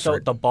defensive so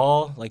effort. the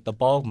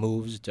ball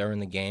moves during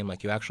the game,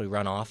 like you actually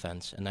run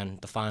offense, and then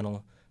the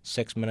final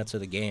 6 minutes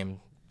of the game,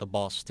 the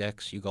ball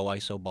sticks. You go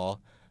iso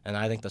ball, and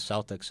I think the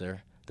Celtics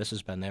this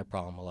has been their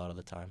problem a lot of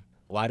the time.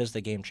 Why does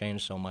the game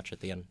change so much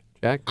at the end?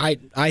 Jack?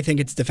 I think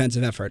it's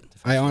defensive effort.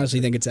 I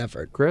honestly think it's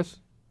effort. Chris?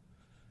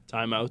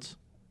 Timeouts.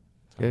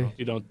 Okay.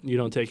 You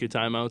don't take your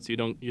timeouts. You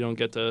don't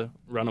get to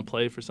run a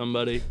play for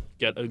somebody,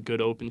 get a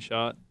good open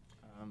shot.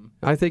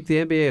 I think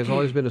the NBA has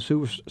always been a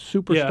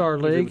superstar Yeah, I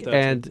agree league, with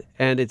that,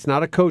 and it's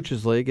not a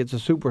coaches league; it's a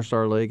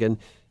superstar league. And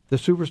the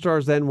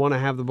superstars then want to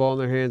have the ball in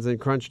their hands in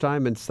crunch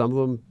time, and some of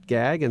them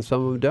gag, and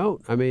some of them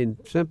don't. I mean,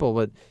 simple.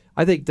 But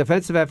I think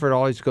defensive effort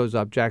always goes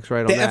up. Jack's right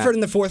on The that. effort in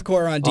the fourth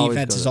quarter on Always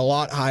defense goes is up. a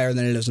lot higher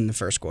than it is in the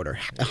first quarter.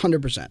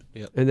 100%.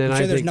 And then I'm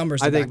sure I there's think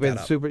numbers to I think back with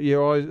that up. super,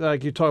 you always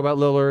like you talk about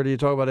Lillard, you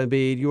talk about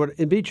Embiid.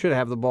 Embiid should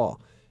have the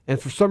ball, and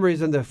for some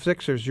reason the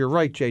Sixers. You're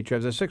right,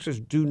 JTrev. The Sixers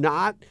do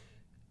not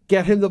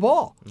get him the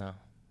ball. No.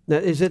 Now,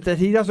 is it that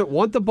he doesn't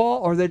want the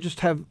ball, or they're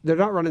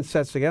not running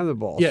sets to get him the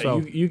ball? Yeah, So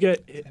you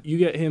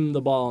get him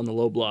the ball on the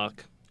low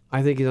block.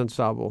 I think he's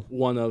unstoppable.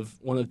 One of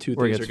two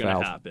Or he things are gets going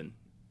fouled. to happen,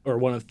 or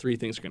one of three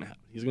things are going to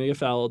happen. He's going to get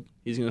fouled,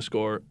 he's going to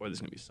score, or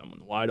there's going to be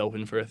someone wide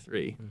open for a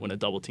three when a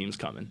double team's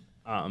coming.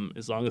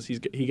 As long as he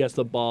gets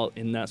the ball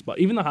in that spot,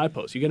 even the high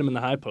post, you get him in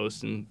the high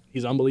post, and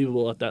he's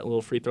unbelievable at that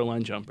little free throw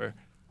line jumper.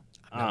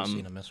 I've never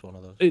seen him miss one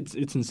of those.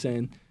 It's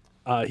insane.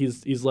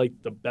 He's like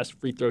the best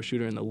free throw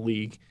shooter in the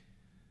league.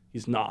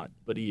 He's not,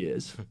 but he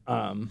is.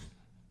 Pound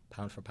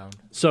for pound.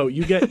 So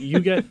you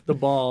get the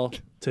ball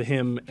to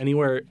him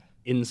anywhere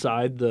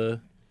inside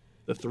the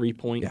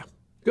 3-point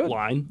Good.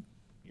 line,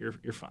 you're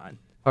fine.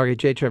 Okay,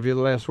 JTrev, you're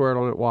the last word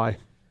on it. Why?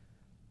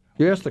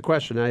 You asked the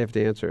question, now you have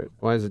to answer it.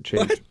 Why has it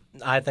changed?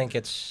 I think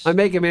it's. I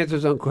make him answer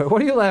his own question.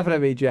 What are you laughing at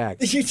me, Jack?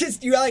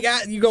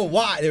 You go,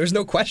 why? There was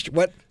no question.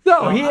 What?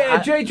 No,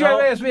 JTrev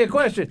no. asked me a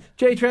question.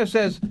 JTrev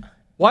says,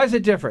 why is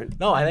it different?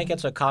 No, I think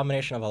it's a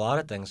combination of a lot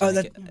of things. Oh, I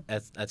think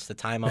it's the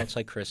timeouts,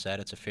 like Chris said.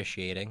 It's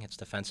officiating. It's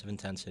defensive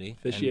intensity.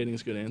 Officiating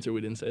is a good answer.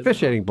 We didn't say that.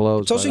 Officiating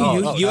blows. It's also by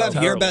the way. you have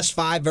your terrible. best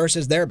five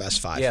versus their best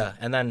five. Yeah,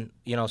 and then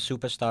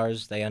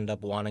superstars, they end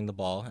up wanting the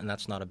ball, and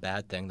that's not a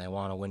bad thing. They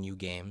want to win you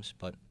games,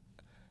 but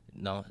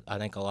no, I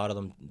think a lot of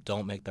them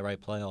don't make the right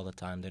play all the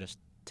time. They just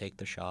take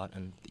the shot,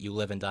 and you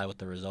live and die with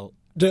the result.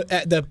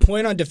 The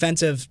point on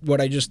defensive,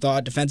 what I just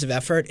thought, defensive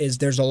effort is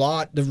there's a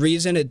lot. The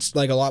reason it's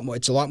like a lot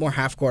more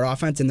half court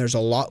offense, and there's a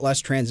lot less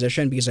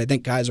transition because I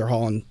think guys are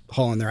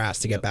hauling their ass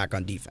to get back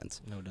on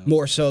defense. No doubt.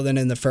 More so than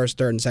in the first,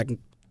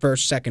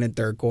 second, and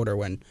third quarter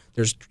when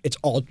it's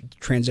all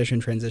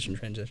transition.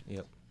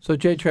 Yep. So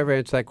JTrev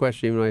answered that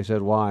question, even though he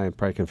said why. I'm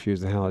probably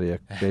confused the hell out of you,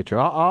 JTrev.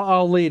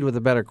 I'll lead with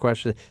a better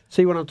question.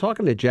 See, when I'm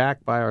talking to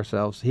Jack by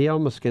ourselves, he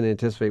almost can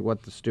anticipate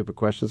what the stupid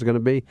question is going to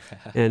be,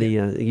 and he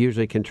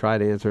usually can try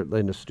to answer it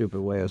in a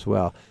stupid way as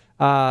well.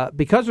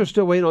 Because we're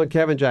still waiting on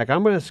Kevin, Jack,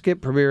 I'm going to skip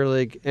Premier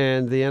League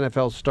and the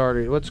NFL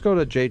starting. Let's go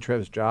to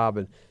JTrev's job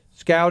and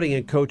scouting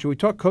and coaching. We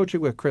talked coaching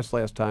with Chris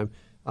last time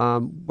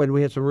when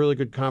we had some really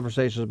good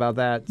conversations about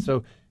that.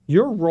 So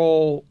your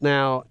role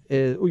now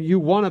is you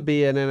want to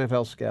be an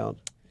NFL scout.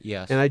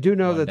 Yes. And I do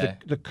know one that day.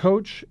 the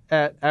coach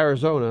at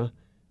Arizona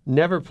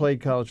never played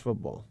college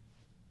football.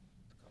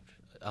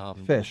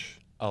 Fish.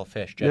 Oh,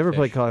 Fish. Jet Never Fish.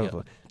 played college Yep.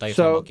 football. I thought you were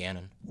So- talking about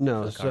Gannon. No,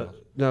 for the so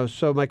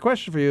Cardinals. my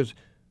question for you is,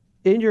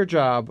 in your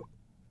job,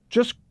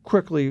 just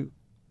quickly,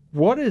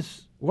 what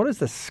is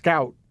the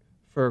scout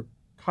for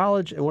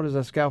college and what is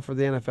a scout for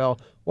the NFL?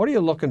 What are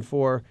you looking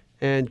for?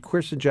 And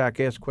Chris and Jack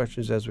ask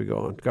questions as we go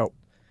on. Go.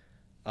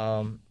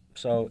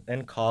 So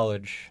in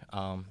college,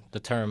 the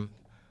term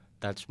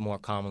that's more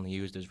commonly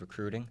used is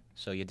recruiting.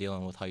 So you're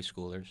dealing with high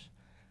schoolers.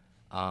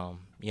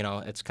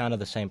 It's kind of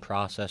the same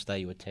process that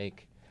you would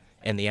take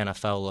in the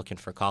NFL looking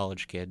for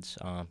college kids.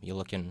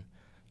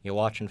 You're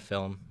watching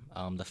film.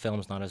 The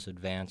film's not as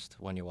advanced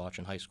when you're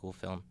watching high school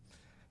film.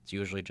 It's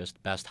usually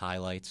just best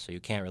highlights, so you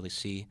can't really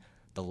see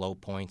the low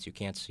points. You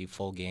can't see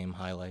full game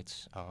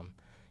highlights.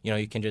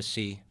 You can just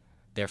see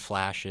their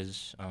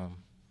flashes,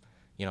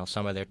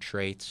 some of their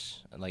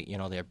traits,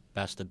 their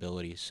best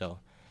abilities. So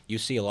you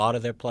see a lot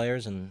of their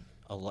players, and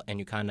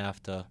you kind of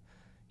have to,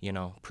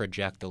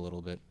 project a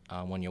little bit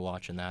when you're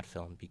watching that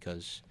film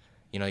because,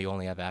 you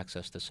only have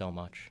access to so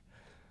much.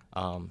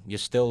 You're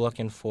still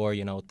looking for,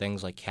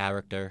 things like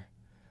character,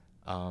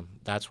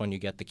 That's when you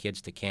get the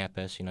kids to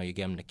campus. You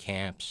get them to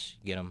camps,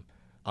 you get them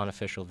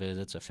unofficial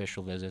visits,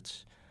 official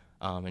visits,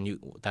 and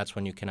that's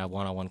when you can have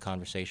one-on-one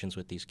conversations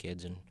with these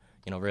kids and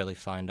really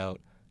find out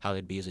how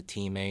they'd be as a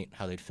teammate,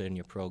 how they'd fit in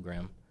your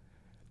program.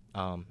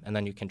 And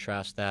then you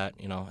contrast that,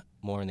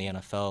 more in the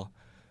NFL,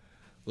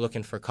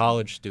 looking for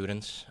college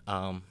students.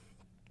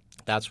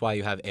 That's why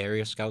you have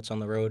area scouts on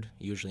the road.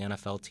 Usually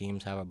NFL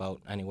teams have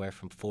about anywhere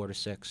from 4 to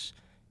 6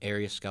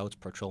 area scouts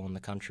patrolling the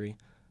country,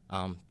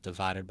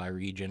 divided by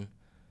region.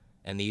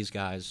 And these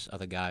guys are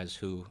the guys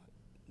who,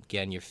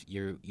 again,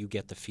 you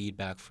get the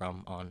feedback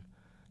from on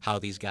how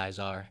these guys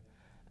are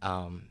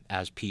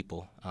as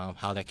people,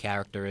 how their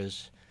character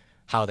is,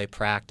 how they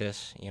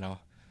practice,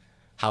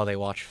 how they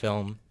watch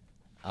film.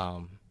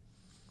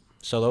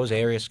 So those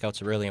area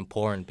scouts are really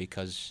important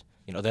because,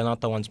 they're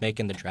not the ones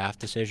making the draft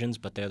decisions,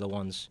 but they're the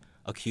ones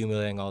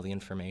accumulating all the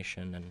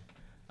information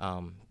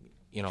and,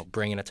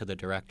 bringing it to the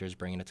directors,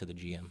 bringing it to the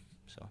GM.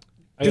 So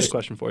I got a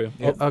question for you.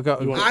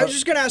 I was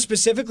just going to ask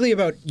specifically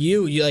about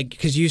you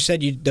because you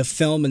said the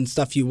film and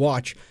stuff you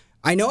watch.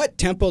 I know at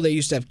Temple they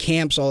used to have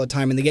camps all the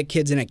time, and they get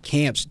kids in at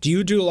camps. Do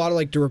you do a lot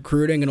of the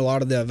recruiting and a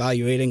lot of the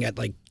evaluating at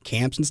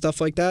camps and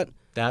stuff like that?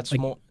 That's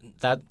more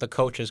that the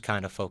coaches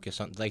kind of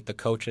focus on. The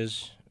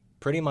coaches,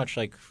 pretty much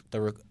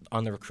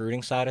on the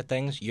recruiting side of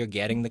things, you're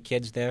getting the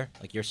kids there.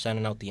 You're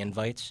sending out the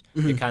invites.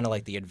 Mm-hmm. You're kind of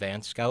like the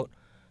advanced scout.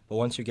 But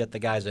once you get the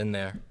guys in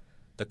there,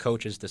 the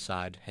coaches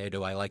decide, hey,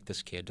 do I like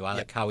this kid? Do I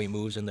like how he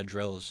moves in the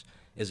drills?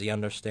 Is he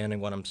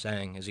understanding what I'm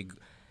saying? Is he,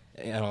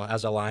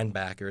 as a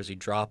linebacker, is he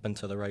dropping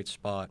to the right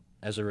spot?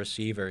 As a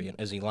receiver,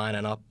 is he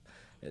lining up?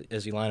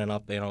 Is he lining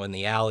up, in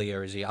the alley,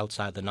 or is he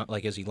outside the?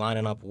 Is he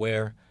lining up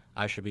where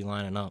I should be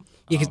lining up?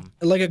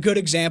 A good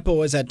example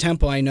was at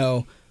Temple. I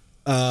know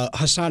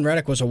Hassan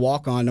Reddick was a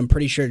walk-on. I'm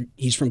pretty sure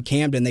he's from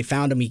Camden. They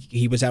found him.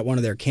 He was at one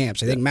of their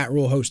camps. I think Matt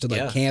Rule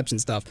hosted camps and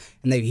stuff,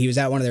 and he was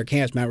at one of their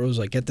camps. Matt Rule was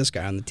like, "Get this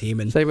guy on the team."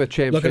 And same with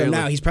Champ. Look at him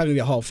now. He's probably gonna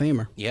be a Hall of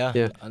Famer.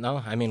 Yeah.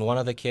 No, one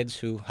of the kids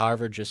who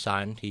Harvard just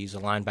signed. He's a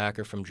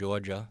linebacker from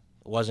Georgia.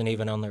 Wasn't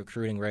even on the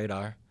recruiting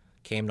radar.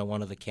 Came to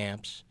one of the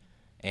camps.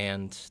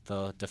 And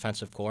the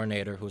defensive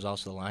coordinator, who's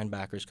also the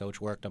linebackers coach,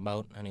 worked him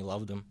out, and he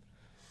loved him,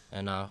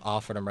 and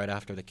offered him right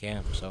after the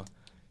camp. So,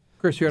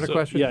 Chris, you had a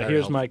question? Yeah,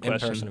 here's my question.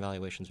 In-person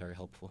evaluation is very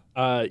helpful.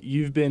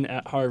 You've been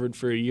at Harvard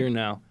for a year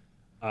now.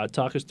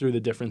 Talk us through the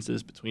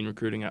differences between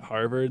recruiting at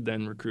Harvard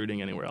than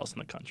recruiting anywhere else in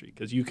the country.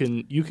 Because you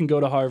can go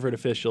to Harvard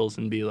officials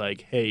and be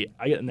like, hey,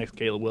 I got the next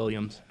Caleb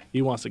Williams.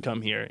 He wants to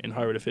come here. And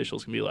Harvard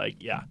officials can be like,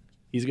 yeah,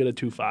 he's got a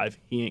 2.5.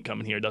 He ain't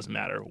coming here. It doesn't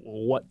matter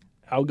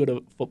how good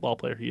a football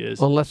player he is.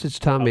 Unless it's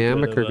Tommy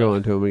Amaker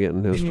going to him and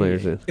getting those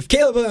players in. If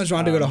Caleb Williams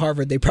wanted to go to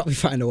Harvard, they'd probably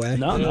find a way.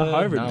 No, not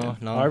Harvard.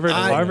 No.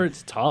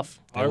 Harvard's tough.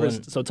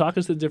 So talk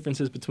us the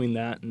differences between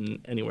that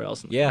and anywhere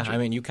else in the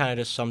country. You kind of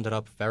just summed it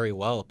up very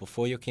well.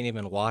 Before you can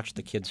even watch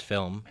the kid's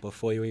film,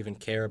 before you even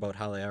care about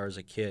how they are as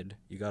a kid,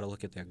 you got to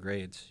look at their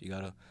grades. You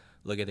got to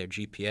look at their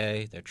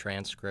GPA, their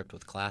transcript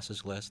with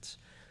classes lists.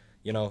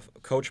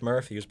 Coach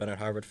Murphy, who's been at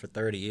Harvard for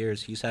 30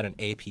 years, he's had an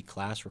AP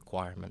class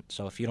requirement.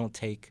 So if you don't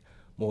take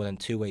more than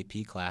 2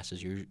 AP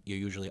classes, you're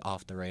usually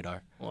off the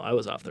radar. Well, I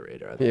was off the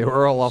radar. Yeah,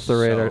 we're all off the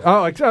radar.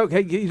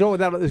 Okay.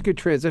 That is a good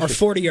transition. Our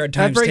 40-yard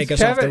times take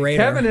us off the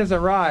radar. Kevin has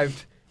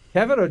arrived.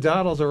 Kevin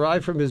O'Donnell's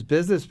arrived from his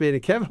business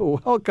meeting. Kevin,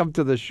 welcome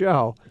to the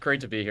show.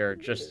 Great to be here.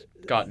 Just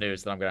got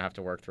news that I'm going to have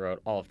to work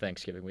throughout all of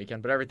Thanksgiving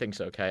weekend, but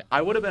everything's okay.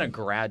 I would have been a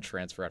grad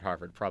transfer at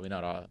Harvard, probably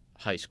not a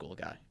high school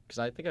guy, because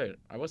I think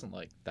I wasn't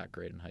that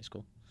great in high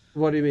school.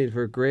 What do you mean,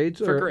 for grades?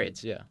 For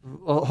grades, yeah.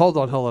 Well, hold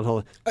on.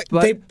 But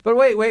wait. What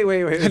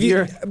about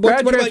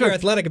your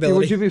athletic ability?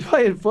 Would you be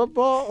playing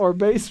football or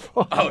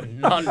baseball? Oh,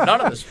 none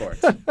of the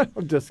sports.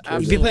 I'm just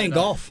kidding. You'd be playing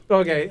golf.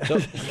 Okay. So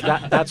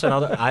that's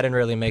another. I didn't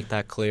really make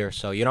that clear.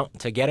 So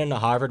to get into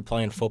Harvard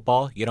playing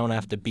football, you don't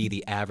have to be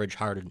the average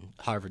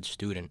Harvard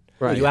student.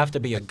 Right. You have to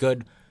be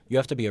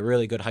a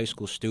really good high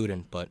school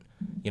student. But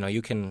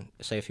you can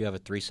say if you have a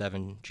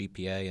 3.7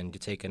 GPA and you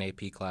take an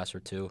AP class or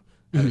two.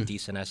 Have a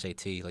decent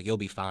SAT, you'll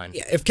be fine.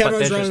 Yeah, if Kevin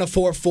was running a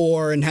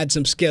 4.4 and had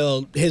some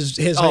skill, his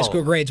high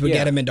school grades would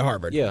get him into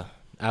Harvard. Yeah,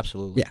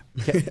 absolutely.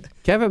 Yeah.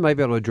 Kevin might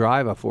be able to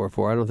drive a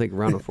 4.4. I don't think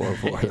run a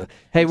 4.4.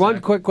 Hey,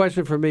 one quick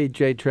question for me,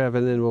 JTrev,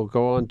 and then we'll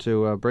go on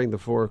to bring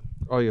the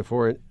all your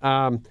four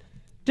in.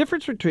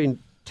 Difference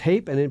between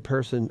tape and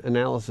in-person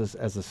analysis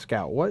as a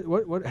scout.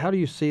 What? How do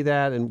you see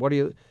that, and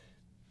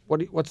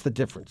what's the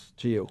difference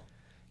to you?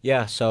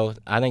 Yeah, so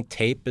I think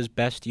tape is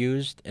best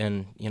used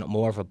and,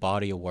 more of a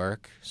body of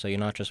work. So you're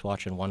not just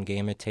watching one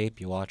game of tape,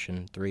 you're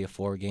watching 3 or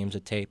 4 games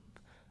of tape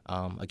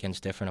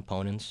against different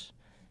opponents.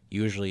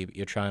 Usually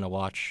you're trying to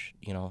watch,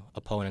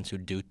 opponents who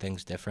do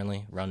things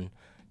differently, run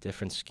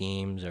different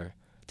schemes or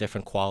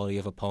different quality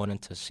of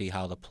opponent to see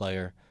how the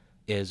player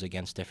is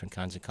against different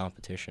kinds of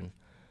competition.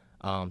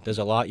 There's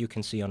a lot you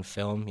can see on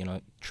film,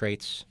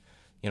 traits,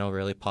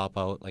 really pop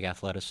out like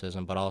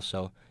athleticism, but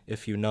also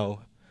if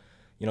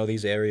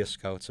these area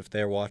scouts, if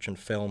they're watching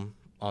film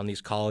on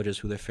these colleges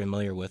who they're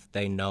familiar with,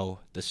 they know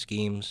the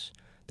schemes,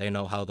 they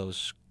know how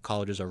those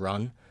colleges are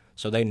run,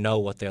 so they know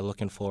what they're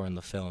looking for in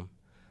the film.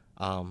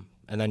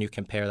 And then you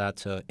compare that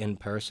to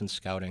in-person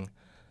scouting.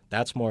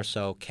 That's more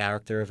so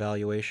character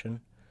evaluation.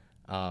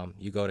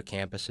 You go to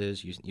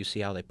campuses, you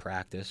see how they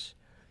practice.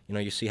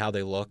 You see how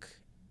they look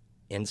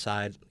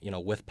inside,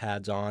 with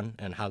pads on,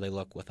 and how they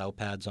look without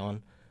pads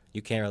on.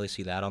 You can't really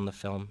see that on the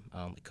film.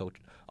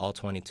 Coach all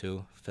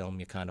 22 film,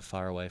 you're kind of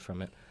far away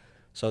from it.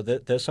 So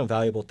there's some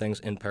valuable things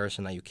in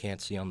person that you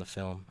can't see on the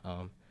film.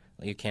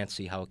 You can't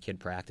see how a kid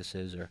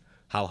practices, or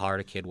how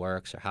hard a kid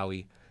works, or how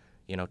he,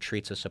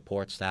 treats a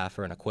support staff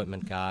or an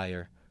equipment guy,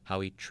 or how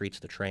he treats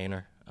the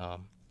trainer.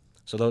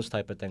 So those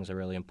type of things are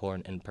really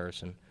important in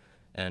person.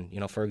 And,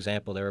 for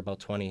example, there were about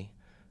 20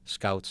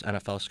 scouts,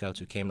 NFL scouts,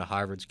 who came to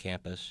Harvard's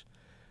campus,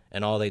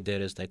 and all they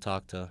did is they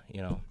talked to,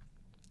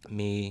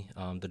 me,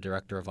 the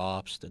director of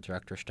ops, the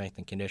director of strength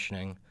and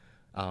conditioning,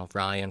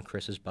 Ryan,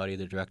 Chris's buddy,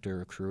 the director of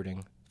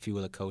recruiting, a few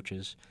of the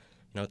coaches,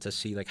 to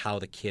see like how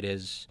the kid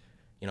is,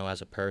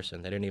 as a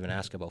person. They didn't even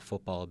ask about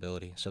football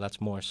ability. So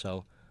that's more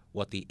so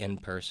what the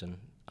in-person,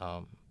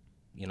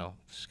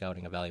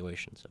 scouting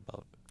evaluation's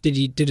about.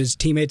 Did his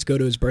teammates go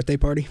to his birthday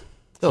party?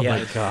 Oh, Yeah.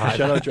 my God.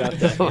 Shout out draft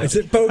day. Is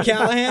it Bo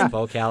Callahan?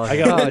 Bo I Callahan.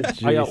 got,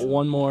 Oh, I got jeez.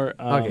 one more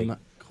Okay.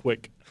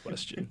 quick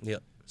question.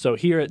 Yep. So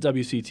here at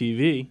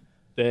WCTV,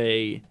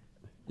 they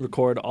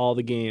record all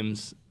the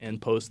games and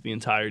post the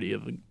entirety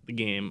of the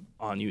game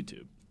on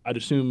YouTube. I'd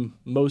assume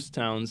most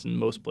towns and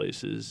most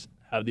places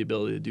have the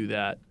ability to do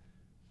that.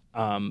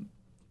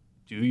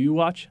 Do you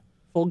watch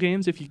full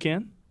games if you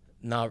can?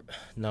 No,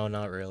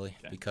 not really.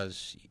 Okay.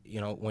 Because,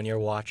 when you're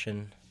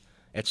watching,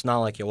 it's not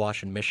like you're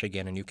watching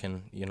Michigan and you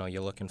can,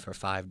 you're looking for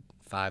five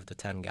to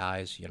 10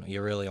 guys.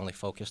 You're really only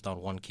focused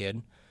on one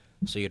kid,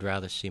 so you'd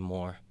rather see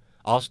more.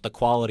 Also, the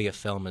quality of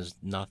film is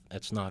not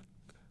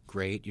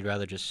great. You'd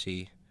rather just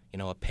see,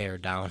 a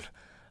pared down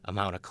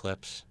amount of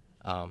clips.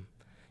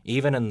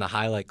 Even in the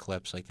highlight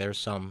clips, like there's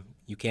some,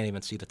 you can't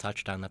even see the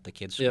touchdown that the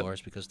kid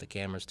scores because the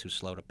camera's too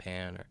slow to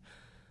pan.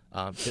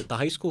 Or the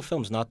high school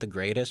film's not the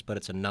greatest, but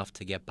it's enough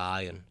to get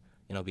by and,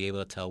 be able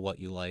to tell what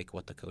you like,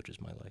 what the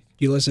coaches might like.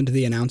 Do you listen to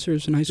the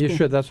announcers in high school? You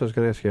should. That's what I was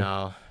going to ask you.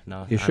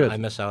 No. You should. I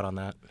miss out on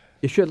that.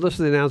 You should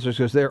listen to the announcers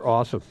because they're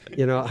awesome.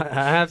 I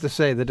have to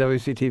say the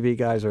WCTV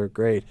guys are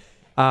great.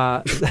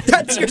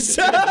 That's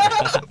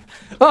yourself.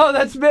 Oh,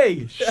 that's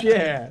me.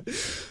 Shit.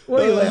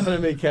 What are you laughing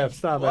at me, Kev?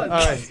 Stop it. All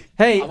right.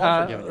 Hey,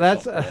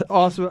 that's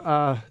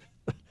awesome.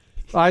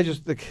 I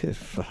just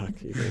fuck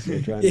you guys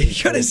are trying You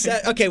should have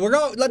said. Okay,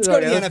 let's go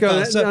to the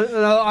NFL.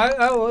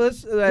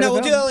 No,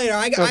 we'll do that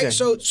later.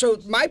 So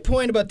my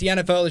point about the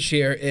NFL this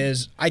year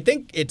is I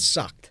think it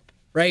sucked.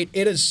 Right?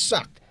 It has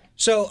sucked.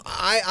 So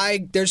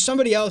there's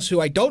somebody else who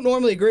I don't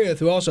normally agree with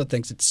who also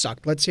thinks it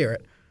sucked. Let's hear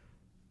it.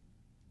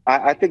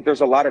 I think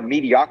there's a lot of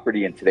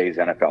mediocrity in today's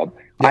NFL.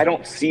 Yeah. I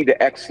don't see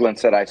the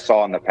excellence that I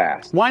saw in the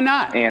past. Why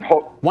not?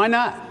 Why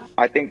not?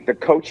 I think the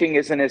coaching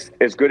isn't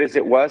as good as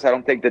it was. I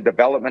don't think the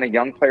development of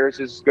young players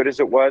is as good as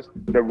it was.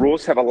 The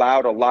rules have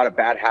allowed a lot of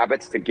bad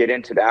habits to get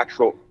into the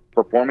actual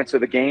performance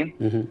of the game.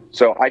 Mm-hmm.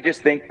 So I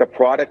just think the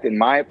product, in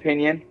my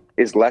opinion,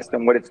 is less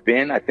than what it's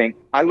been.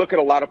 I look at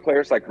a lot of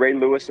players like Ray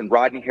Lewis and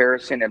Rodney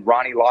Harrison and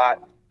Ronnie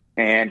Lott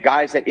and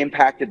guys that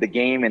impacted the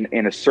game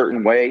in a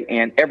certain way,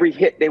 and every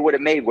hit they would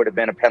have made would have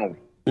been a penalty.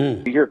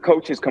 You hear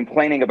coaches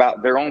complaining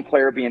about their own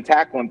player being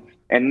tackled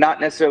and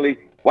not necessarily,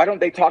 why don't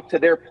they talk to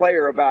their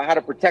player about how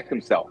to protect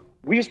himself?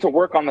 We used to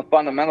work on the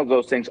fundamentals of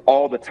those things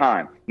all the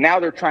time. Now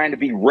they're trying to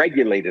be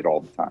regulated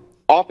all the time.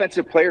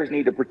 Offensive players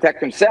need to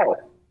protect themselves.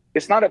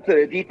 It's not up to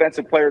the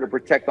defensive player to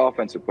protect the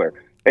offensive player.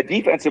 A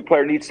defensive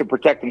player needs to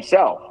protect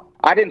himself.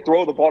 I didn't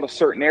throw the ball to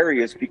certain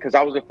areas because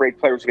I was afraid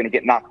players were going to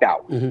get knocked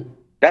out. Mm-hmm.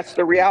 That's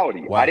the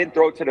reality. Wow. I didn't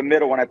throw it to the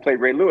middle when I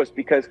played Ray Lewis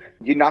because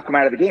you knock him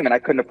out of the game, and I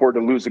couldn't afford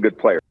to lose a good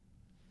player.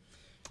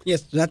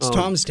 Yes, that's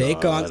Tom's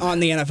take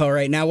on the NFL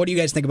right now. What do you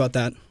guys think about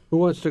that? Who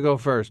wants to go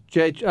first?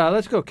 Jay,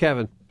 let's go,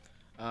 Kevin.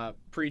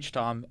 Preach,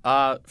 Tom.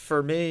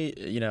 For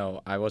me,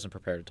 I wasn't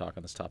prepared to talk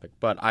on this topic,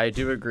 but I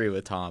do agree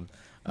with Tom.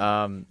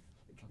 The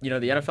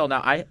NFL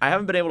now, I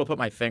haven't been able to put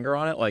my finger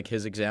on it, like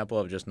his example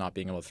of just not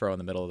being able to throw in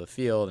the middle of the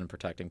field and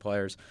protecting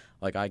players.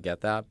 Like, I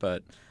get that,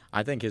 but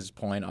I think his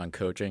point on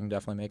coaching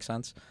definitely makes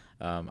sense.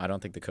 I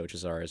don't think the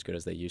coaches are as good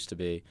as they used to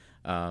be.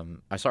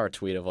 I saw a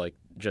tweet of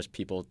just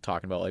people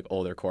talking about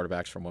older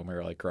quarterbacks from when we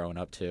were growing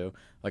up too.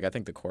 I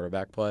think the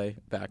quarterback play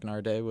back in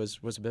our day was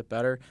a bit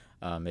better.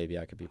 Maybe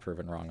I could be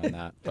proven wrong on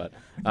that, but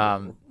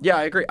yeah,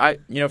 I agree.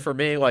 For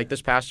me,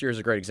 this past year is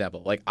a great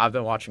example. I've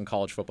been watching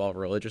college football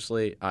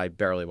religiously. I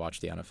barely watch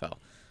the NFL,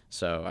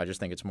 so I just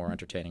think it's more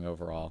entertaining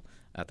overall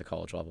at the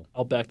college level.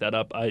 I'll back that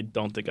up. I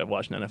don't think I've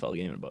watched an NFL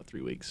game in about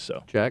 3 weeks.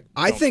 So Jack,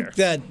 I think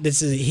that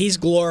he's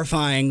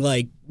glorifying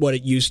what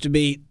it used to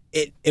be.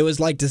 It was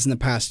like this in the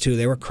past too.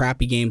 There were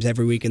crappy games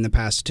every week in the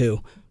past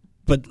too,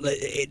 but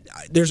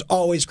there's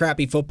always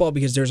crappy football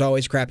because there's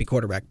always crappy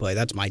quarterback play.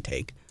 That's my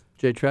take.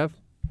 JTrev?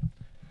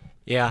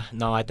 Yeah,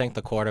 no, I think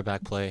the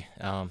quarterback play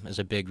is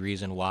a big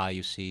reason why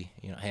you see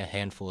a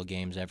handful of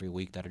games every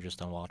week that are just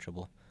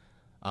unwatchable.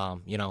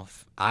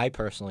 I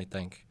personally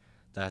think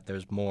that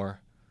there's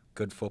more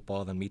good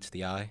football than meets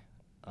the eye.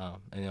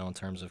 In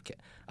terms of,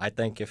 I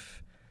think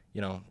if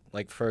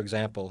like for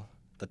example,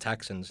 the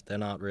Texans, they're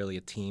not really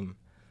a team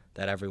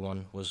that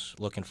everyone was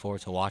looking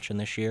forward to watching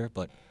this year,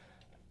 but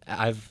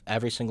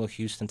every single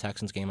Houston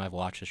Texans game I've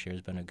watched this year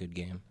has been a good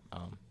game.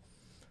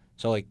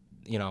 So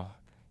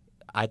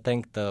I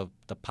think the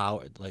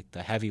power, like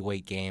the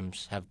heavyweight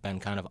games, have been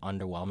kind of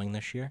underwhelming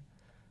this year.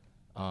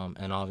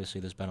 And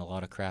obviously there's been a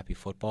lot of crappy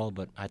football,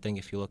 but I think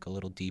if you look a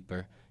little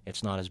deeper,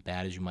 it's not as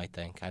bad as you might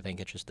think. I think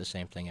it's just the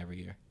same thing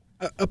every year.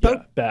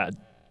 Bad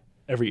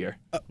every year.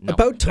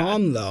 About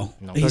Tom, though.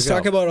 No. He's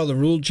talking about all the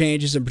rule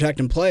changes and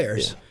protecting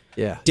players.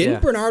 Yeah.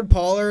 Didn't Bernard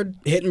Pollard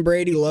hitting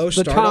Brady low the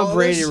start Tom all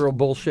Brady this? rule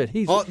bullshit?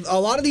 A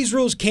lot of these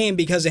rules came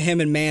because of him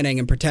and Manning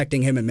and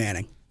protecting him and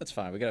Manning. That's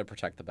fine. We got to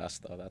protect the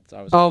best,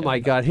 though. Oh, my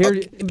God. Here,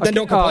 then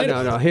don't complain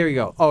about no. it. Here you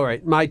go. All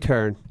right, my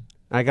turn.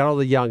 I got all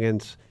the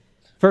youngins.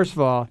 First of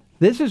all,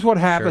 this is what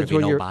happens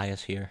when you're...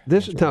 bias here.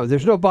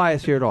 There's no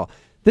bias here at all.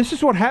 This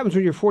is what happens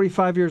when you're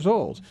 45 years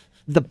old.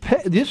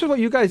 This is what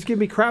you guys give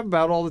me crap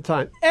about all the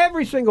time.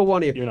 Every single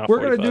one of you. You're not we're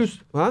going to 45.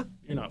 do... Huh?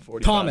 You're not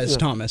 45.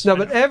 Thomas. No,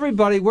 but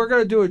everybody, we're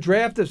going to do a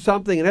draft of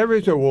something, and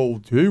everybody's saying,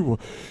 well,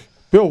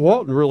 Bill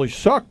Walton really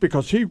sucked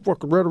because he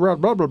fucking ran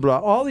around, blah, blah, blah.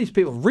 All these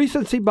people,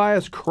 recency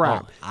bias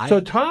crap. So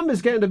Tom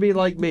is getting to be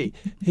like me.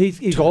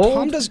 He's old.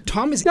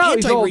 Tom is No,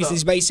 he's old,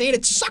 anti-recency bias. He's saying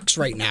it sucks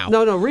right now.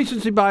 No,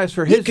 recency bias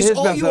for his Because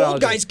all you old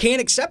methodology. guys can't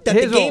accept that.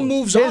 The game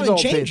moves on and old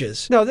team.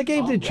 changes. No, the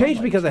game didn't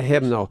change because of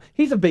him, though.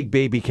 He's a big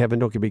baby, Kevin.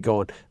 Don't get me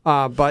going.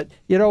 But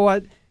you know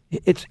what?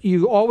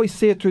 You always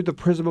see it through the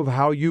prism of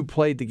how you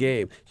played the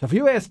game. So if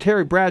you ask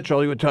Terry Bradshaw,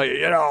 he would tell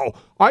you,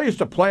 I used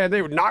to play and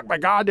they would knock my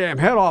goddamn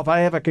head off. I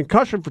have a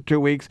concussion for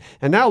 2 weeks,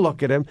 and now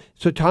look at him.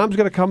 So Tom's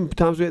going to come.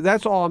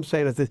 That's all I'm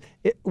saying. Is this,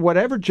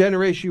 whatever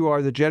generation you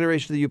are, the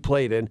generation that you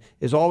played in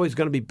is always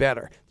going to be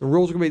better. The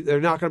rules are going to be. They're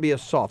not going to be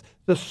as soft.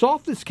 The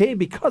softness came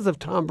because of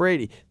Tom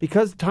Brady,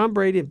 because Tom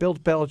Brady and Bill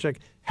Belichick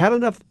had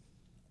enough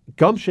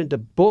gumption to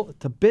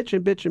bitch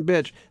and bitch and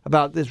bitch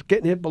about this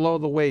getting hit below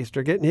the waist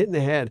or getting hit in the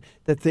head,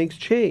 that things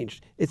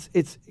changed.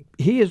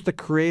 He is the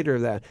creator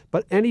of that.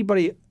 But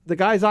anybody, the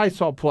guys I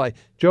saw play,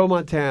 Joe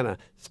Montana,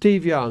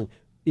 Steve Young,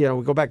 we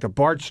go back to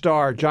Bart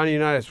Starr, Johnny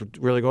Unitas would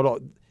really go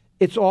to.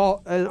 It's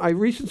all, and I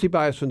recency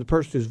bias from the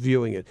person who's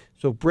viewing it.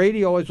 So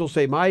Brady always will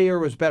say, my era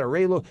was better.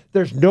 Ray Lewis,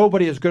 there's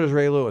nobody as good as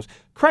Ray Lewis.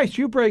 Christ,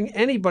 you bring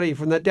anybody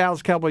from that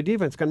Dallas Cowboy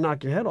defense, going to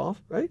knock your head off,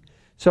 right?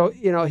 So,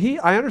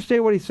 I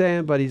understand what he's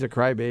saying, but he's a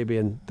crybaby,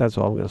 and that's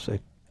all I'm going to say.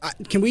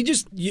 Can we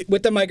just,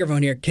 with the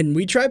microphone here, can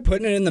we try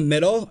putting it in the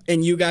middle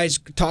and you guys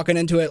talking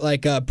into it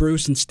like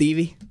Bruce and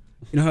Stevie?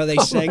 You know how they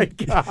sing? My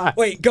God.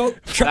 Wait, go.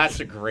 That's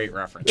a great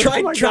reference.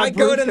 Try God,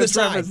 going Bruce in the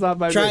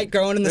side. Try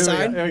going in the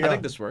side. Here we I go.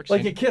 think this works.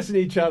 Like you're kissing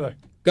each other.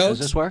 Go. Does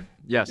this work?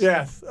 Yes.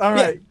 Yes. All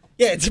right.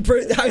 Yeah,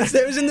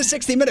 it was in the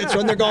 60 Minutes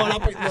when they're going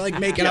up, like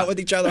making out with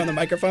each other on the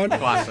microphone.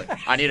 Classic.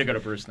 I need to go to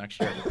Bruce next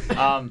year.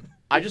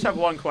 I just have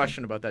one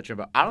question about that,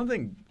 Jimbo. I don't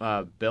think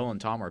Bill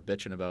and Tom were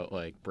bitching about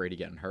Brady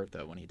getting hurt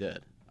though when he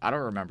did. I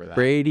don't remember that.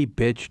 Brady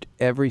bitched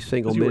every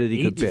single minute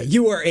he could bitch.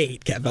 You were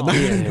 8,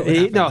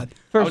 Kevin. No,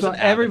 first of all, an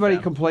avid everybody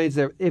fan. complains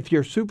that if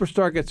your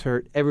superstar gets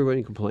hurt,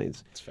 everybody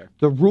complains. That's fair.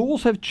 The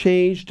rules have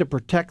changed to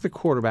protect the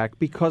quarterback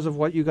because of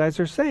what you guys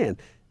are saying.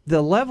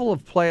 The level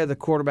of play of the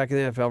quarterback in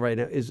the NFL right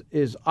now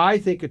is I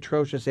think,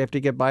 atrocious after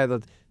you get by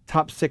the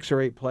top 6 or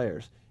 8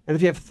 players. And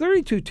if you have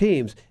 32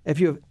 teams, if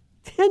you have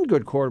 10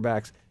 good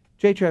quarterbacks,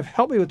 JTrev,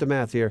 help me with the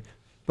math here,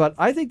 but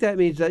I think that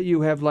means that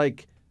you have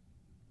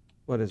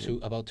what is it?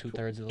 About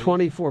 2/3 of the league.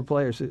 24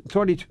 players,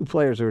 22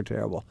 players who are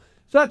terrible.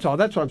 So that's all.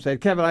 That's what I'm saying.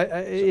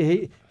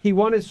 Kevin, he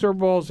won his Super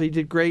Bowls. He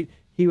did great.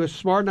 He was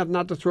smart enough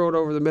not to throw it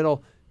over the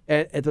middle.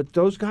 And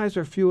those guys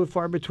are few and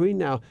far between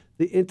now.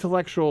 The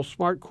intellectual,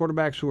 smart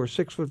quarterbacks who are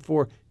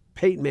 6'4",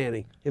 Peyton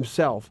Manning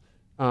himself,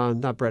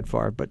 not Brett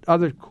Favre, but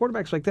other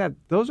quarterbacks like that,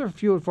 those are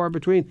few and far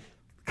between.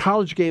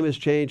 College game has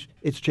changed.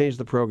 It's changed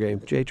the pro game.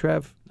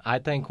 JTrev? I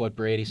think what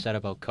Brady said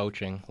about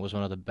coaching was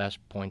one of the best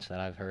points that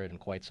I've heard in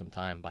quite some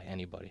time by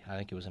anybody. I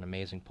think it was an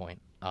amazing point.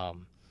 I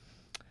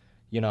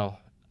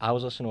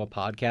was listening to a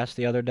podcast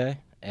the other day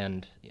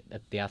and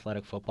at the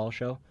Athletic Football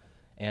Show,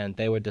 and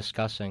they were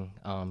discussing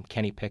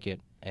Kenny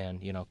Pickett and,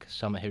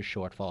 some of his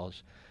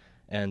shortfalls.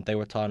 And they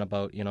were talking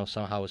about,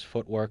 how his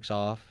footwork's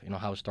off,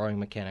 how his throwing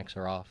mechanics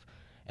are off.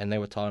 And they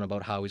were talking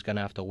about how he's going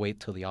to have to wait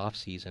till the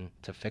offseason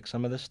to fix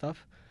some of this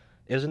stuff.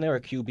 Isn't there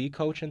a QB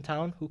coach in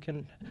town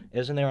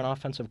isn't there an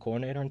offensive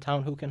coordinator in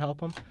town who can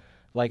help him?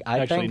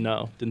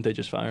 No. Didn't they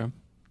just fire him?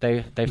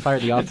 They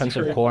fired the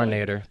offensive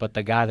coordinator, but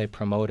the guy they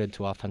promoted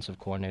to offensive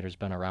coordinator has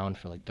been around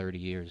for 30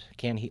 years.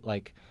 Can't he,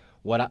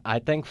 I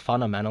think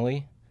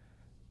fundamentally,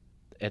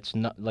 it's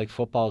not,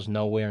 football's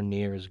nowhere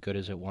near as good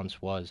as it once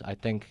was. I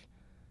think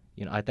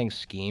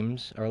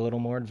schemes are a little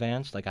more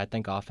advanced. I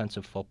think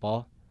offensive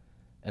football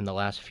in the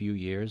last few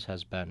years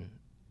has been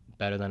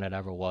better than it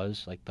ever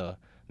was. The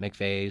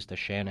McVays, the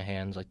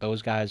Shanahans,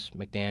 those guys,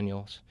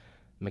 McDaniel,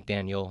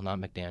 not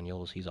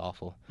McDaniels, he's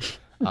awful.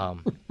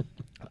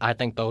 I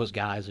think those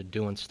guys are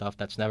doing stuff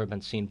that's never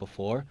been seen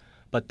before.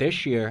 But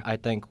this year, I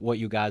think what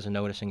you guys are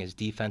noticing is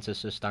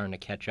defenses are starting to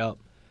catch up.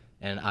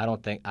 And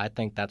I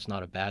think that's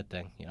not a bad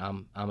thing. You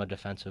know, I'm a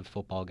defensive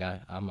football guy.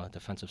 I'm a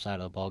defensive side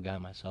of the ball guy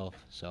myself.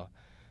 So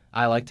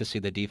I like to see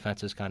the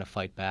defenses kind of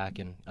fight back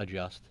and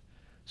adjust.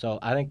 So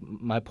I think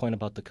my point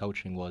about the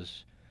coaching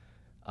was,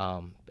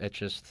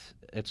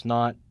 it's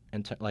not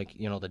like,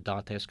 you know, the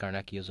Dante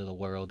Scarnecchias of the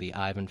world, the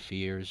Ivan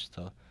Fears,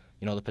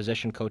 the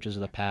position coaches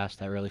of the past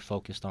that really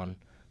focused on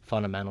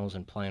fundamentals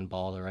and playing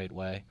ball the right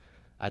way.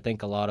 I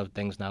think a lot of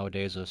things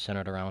nowadays are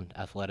centered around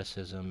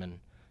athleticism and,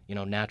 you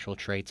know, natural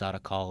traits out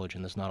of college,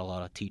 and there's not a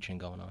lot of teaching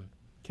going on.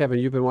 Kevin,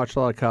 you've been watching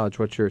a lot of college.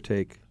 What's your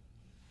take?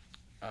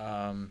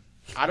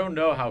 I don't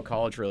know how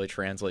college really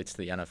translates to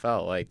the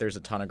NFL. Like, there's a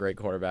ton of great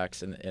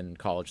quarterbacks in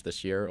college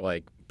this year.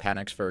 Like,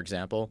 Penix, for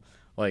example.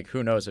 Like,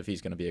 who knows if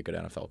he's going to be a good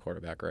NFL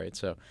quarterback, right?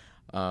 So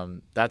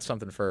that's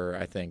something for,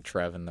 I think,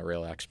 Trev and the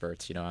real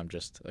experts. You know, I'm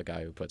just a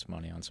guy who puts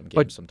money on some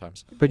games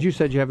sometimes. But you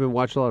said you haven't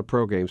watched a lot of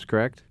pro games,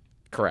 correct?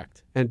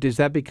 Correct. And is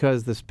that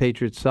because the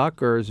Patriots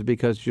suck, or is it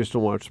because you just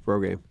don't watch the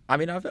pro game? I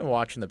mean, I've been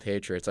watching the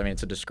Patriots. I mean,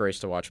 it's a disgrace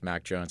to watch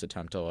Mac Jones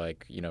attempt to,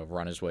 like, you know,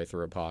 run his way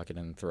through a pocket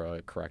and throw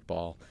a correct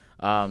ball.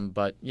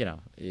 But, you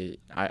know,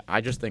 I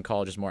just think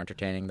college is more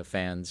entertaining. The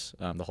fans,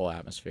 the whole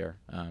atmosphere.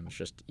 It's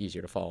just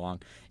easier to follow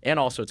along. And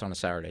also it's on a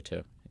Saturday,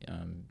 too.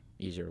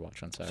 Easier to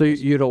watch on Saturdays.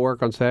 So you don't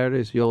work on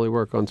Saturdays? You only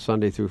work on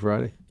Sunday through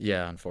Friday?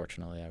 Yeah,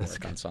 unfortunately. I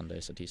work on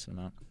Sundays a decent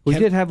amount. We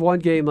did have one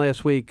game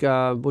last week,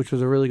 which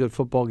was a really good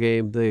football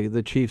game,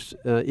 the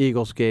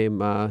Chiefs-Eagles game.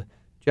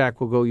 Jack,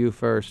 we'll go you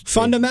first.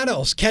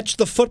 Fundamentals. Catch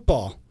the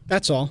football.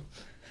 That's all.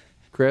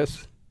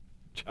 Chris?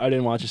 I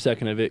didn't watch a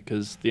second of it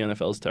because the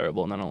NFL is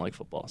terrible and I don't like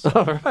football. So.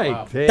 All right.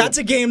 Wow. That's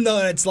a game, though,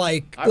 that's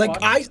like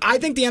I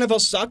think the NFL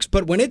sucks,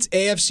 but when it's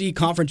AFC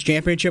Conference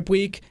Championship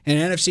week and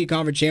NFC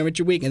Conference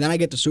Championship week, and then I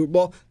get the Super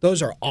Bowl,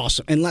 those are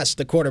awesome. Unless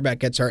the quarterback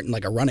gets hurt and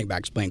like a running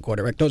back's playing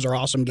quarterback. Those are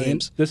awesome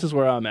games. This is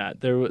where I'm at.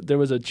 There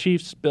was a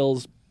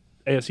Chiefs-Bills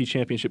AFC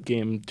Championship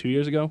game 2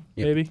 years ago,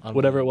 maybe,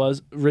 whatever it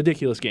was.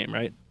 Ridiculous game,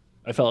 right?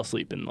 I fell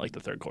asleep in like the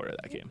third quarter of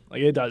that game.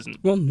 Like it doesn't.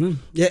 Well,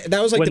 yeah,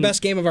 that was like the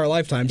best game of our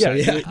lifetime. So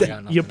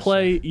yeah, you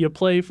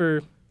play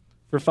for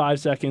 5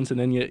 seconds and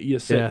then you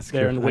sit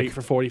there and wait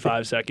for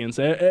 45 seconds.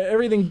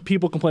 Everything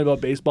people complain about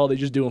baseball, they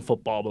just do in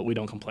football, but we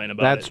don't complain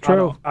about it. That's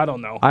true. I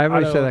don't know. I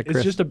already said that, Chris.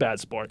 It's just a bad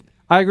sport.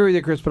 I agree with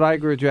you, Chris, but I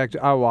agree with Jack.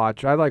 I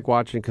watch. I like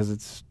watching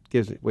because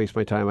waste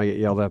my time. I get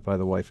yelled at by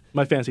the wife.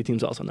 My fantasy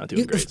team's also not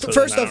doing great.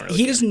 First off,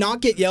 he does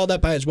not get yelled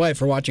at by his wife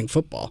for watching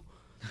football.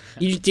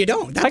 You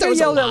don't. I got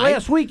yelled at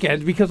last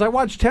weekend because I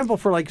watched Temple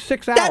for like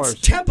 6 hours.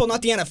 That's Temple,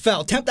 not the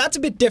NFL. That's a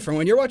bit different.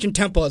 When you're watching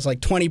Temple, it's like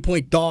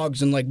 20-point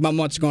dogs and like mom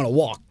wants to go on a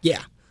walk.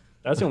 Yeah.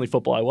 That's the only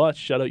football I watch.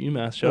 Shout out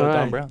UMass. Shout out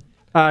Don Brown.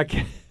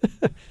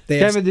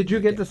 Kevin, did you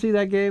get to see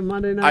that game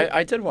Monday night?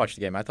 I did watch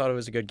the game. I thought it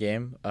was a good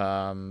game.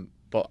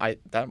 But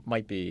that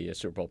might be a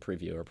Super Bowl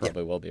preview, or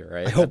probably will be,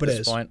 right? I hope At it this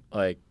is. Point,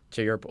 like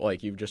to your,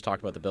 like you've just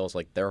talked about the Bills,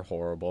 like they're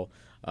horrible.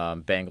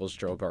 Bengals,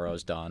 Joe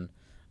Burrow's done.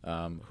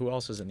 Who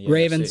else is in the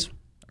Ravens, NFC?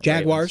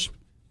 Jaguars,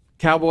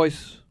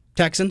 Cowboys,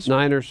 Texans,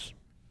 Niners.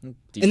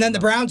 And then the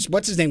Browns.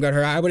 What's his name got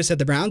hurt? I would have said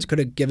the Browns could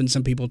have given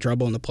some people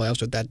trouble in the playoffs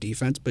with that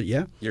defense, but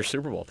yeah. Your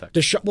Super Bowl pick.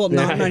 Well,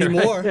 not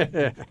anymore.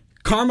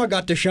 Karma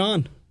got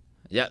Deshaun.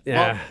 Yeah.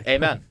 Well,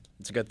 amen.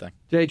 It's a good thing.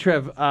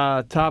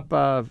 JTrev,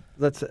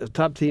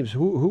 top teams.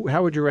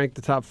 How would you rank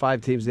the top 5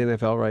 teams in the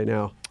NFL right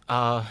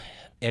now?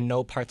 In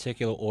no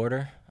particular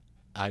order,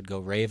 I'd go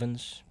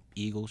Ravens,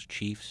 Eagles,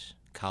 Chiefs,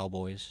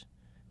 Cowboys,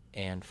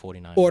 and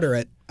 49ers. Order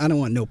it. I don't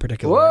want no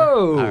particular order.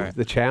 Whoa! All right.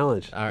 The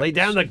challenge. All right. Lay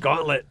down the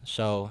gauntlet.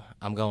 So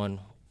I'm going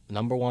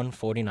number 1,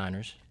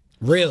 49ers.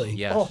 Really?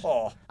 Yes.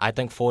 I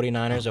think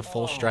 49ers are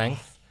full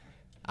strength.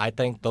 I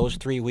think those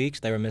 3 weeks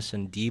they were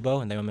missing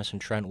Debo and they were missing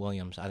Trent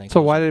Williams. I think.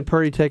 So why didn't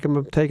Purdy take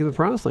the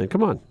promised land?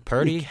 Come on.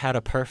 Purdy had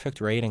a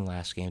perfect rating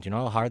last game. Do you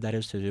know how hard that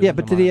is to do? Yeah,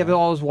 but did he have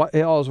all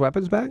his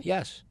weapons back?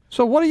 Yes.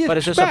 So what do you But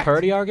expect? is this a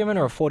Purdy argument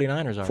or a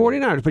 49ers argument?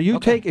 49ers. But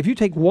if you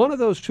take one of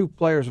those two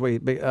players away,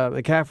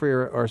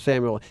 McCaffrey or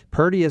Samuel,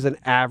 Purdy is an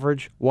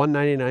average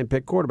 199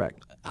 pick quarterback.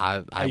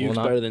 I will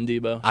not, better than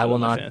Debo. I will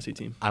not. Fantasy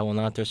team. I will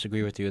not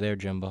disagree with you there,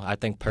 Jimbo. I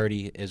think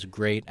Purdy is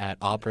great at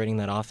operating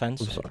that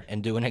offense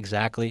and doing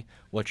exactly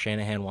what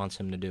Shanahan wants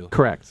him to do.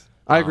 Correct.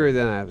 I agree with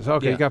that. So,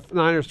 okay, yeah. You got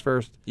Niners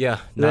first. Yeah,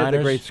 They have Niners.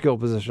 the great skill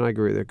position. I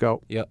agree with it.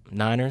 Go. Yep,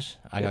 Niners.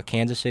 I got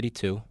Kansas City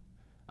too.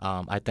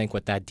 I think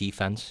with that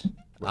defense,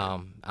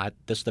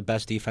 this is the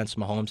best defense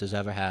Mahomes has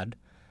ever had.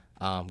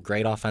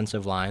 Great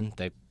offensive line.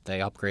 They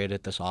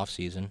upgraded this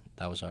offseason.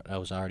 That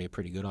was already a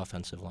pretty good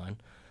offensive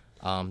line.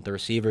 The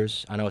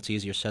receivers, I know it's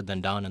easier said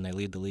than done, and they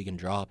lead the league in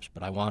drops,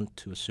 but I want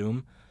to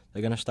assume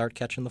they're going to start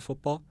catching the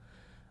football.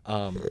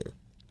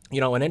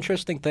 An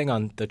interesting thing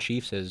on the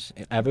Chiefs is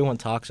everyone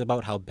talks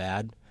about how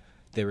bad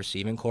their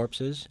receiving corps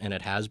is, and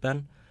it has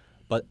been.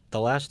 But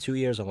the last 2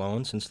 years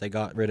alone, since they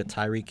got rid of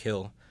Tyreek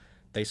Hill,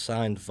 they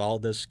signed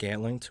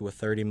Valdez-Scantling to a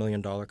 $30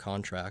 million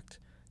contract.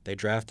 They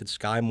drafted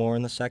Sky Moore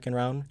in the second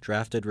round,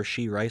 drafted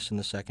Rashee Rice in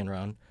the second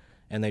round,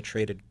 and they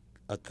traded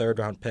a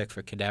third-round pick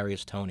for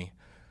Kadarius Toney.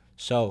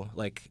 So,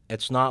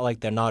 it's not like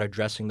they're not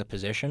addressing the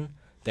position.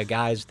 the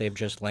guys they've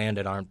just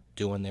landed aren't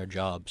doing their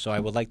job. So I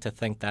would like to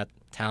think that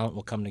talent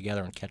will come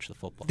together and catch the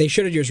football. They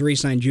should have just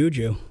re-signed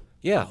Juju.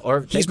 Yeah,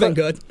 or he's been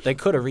good. They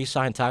could have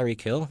re-signed Tyreek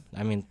Hill.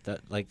 I mean,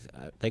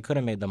 they could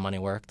have made the money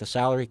work. The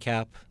salary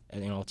cap,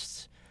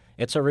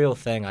 it's a real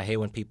thing. I hate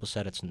when people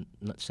say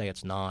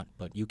it's not,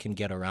 but you can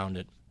get around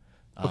it.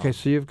 Okay,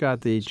 so you've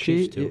got the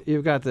Chiefs.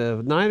 You've got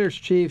the Niners,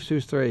 Chiefs.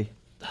 Who's 3?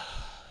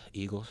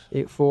 Eagles.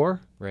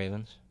 4.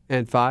 Ravens.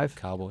 And 5.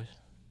 Cowboys.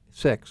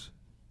 6.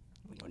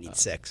 We don't need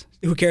 6.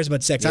 Who cares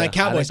about 6? Yeah,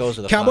 Cowboys. I think those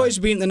are the Cowboys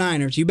 5. beating the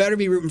Niners. You better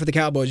be rooting for the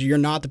Cowboys, or you're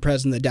not the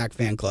president of the Dak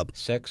fan club.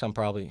 6, I'm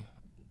probably.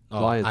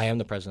 Lions. I am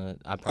the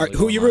president.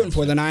 Who are you rooting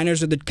for, the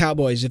Niners or the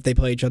Cowboys, if they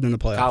play each other in the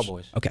playoffs?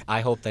 Cowboys. Okay.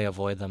 I hope they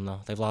avoid them, though.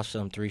 They've lost to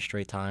them 3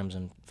 straight times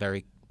in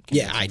very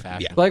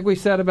fashion. Like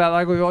we've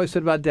always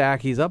said about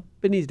Dak, he's up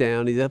and he's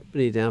down. He's up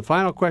and he's down.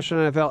 Final question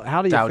on NFL: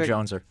 how do you Dow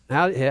Joneser?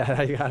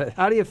 You got it.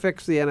 How do you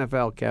fix the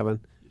NFL,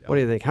 Kevin? What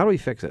do you think? How do we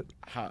fix it?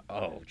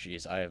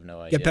 Geez, I have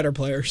no idea. Get better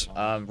players.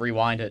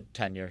 Rewind it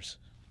 10 years.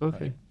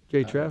 Okay.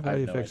 JTrev, how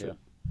do you fix it?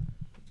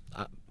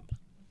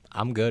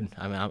 I'm good.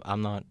 I mean,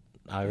 I'm not.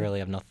 I really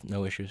have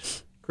no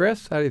issues.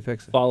 Chris, how do you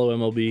fix it? Follow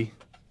MLB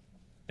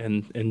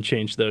and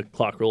change the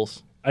clock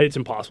rules. It's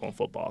impossible in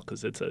football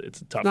because it's a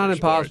tough. Not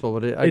impossible,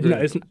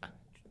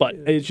 but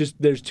it's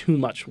just there's too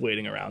much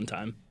waiting around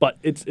time. But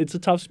it's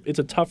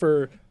a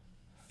tougher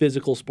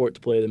physical sport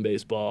to play than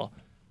baseball.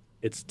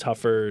 It's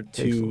tougher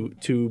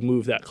to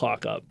move that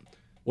clock up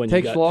when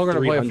takes you got longer to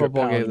play a 300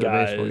 football game pound than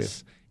a baseball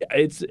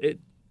guys.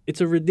 It's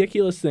a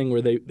ridiculous thing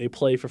where they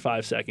play for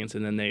 5 seconds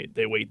and then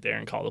they wait there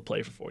and call the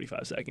play for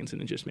 45 seconds,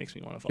 and it just makes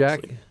me want to fall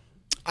asleep.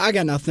 I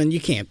got nothing. You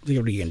can't. What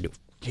are you gonna do?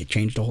 You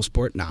change the whole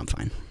sport? No, I'm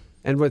fine.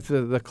 And with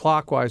the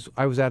clockwise,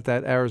 I was at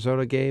that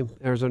Arizona game,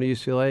 Arizona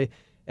UCLA.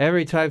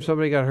 Every time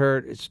somebody got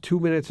hurt, it's 2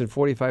 minutes and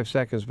 45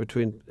 seconds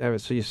between.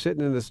 So you're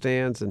sitting in the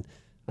stands, and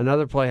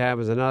another play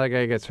happens, another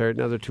guy gets hurt,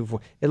 another 2-4.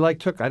 It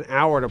took an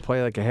hour to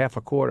play like a half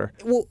a quarter.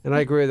 Well, and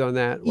I agree with on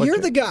that. You're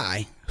the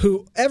guy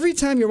who every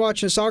time you're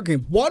watching a soccer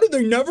game, why do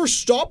they never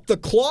stop the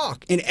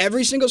clock in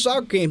every single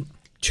soccer game?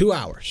 2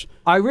 hours.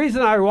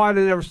 Reason I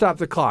wanted to never stop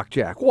the clock,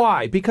 Jack.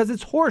 Why? Because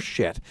it's horse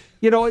shit.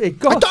 It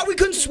goes. I thought we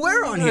couldn't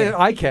swear on here.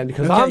 I can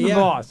because I'm the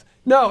boss.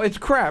 No, it's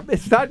crap.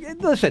 It's not.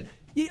 Listen,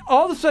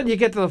 all of a sudden you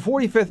get to the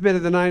 45th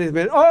minute, the 90th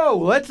minute. Oh,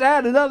 let's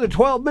add another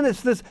 12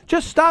 minutes.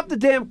 Just stop the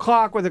damn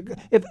clock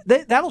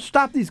that'll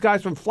stop these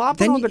guys from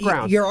flopping on the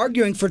ground. You're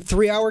arguing for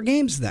 3-hour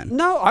games then.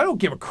 No, I don't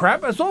give a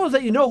crap as long as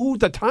that you know who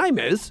the time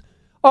is.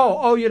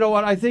 Oh, you know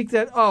what? I think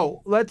that.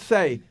 Let's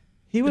say.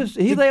 He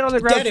laid on the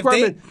ground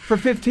scrubbing for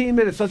 15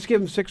 minutes. Let's give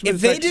him 6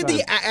 minutes.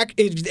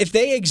 If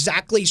they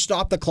exactly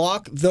stopped the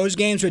clock, those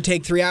games would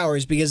take 3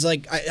 hours because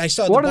I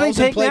saw the Boyles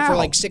play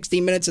for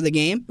 60 minutes of the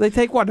game. They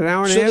take what, an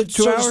hour and a half, 2 hours?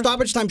 So the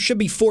stoppage time should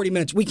be 40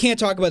 minutes. We can't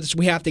talk about this.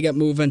 We have to get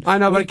moving. I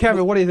know, but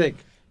Kevin, what do you think?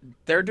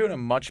 They're doing a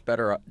much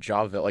better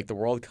job of it. Like the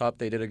World Cup,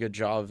 they did a good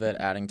job of it,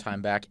 adding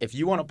time back. If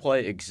you want to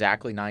play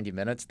exactly 90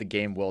 minutes, the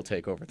game will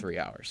take over 3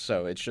 hours.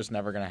 So it's just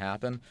never going to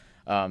happen.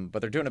 But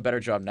they're doing a better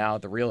job now.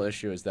 The real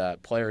issue is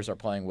that players are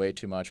playing way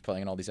too much,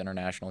 playing in all these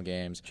international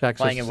games,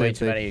 playing in way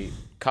too many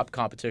cup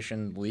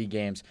competition, league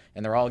games,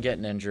 and they're all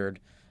getting injured.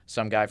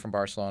 Some guy from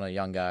Barcelona, a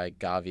young guy,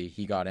 Gavi,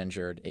 he got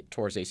injured,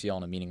 tore his ACL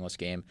in a meaningless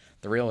game.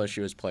 The real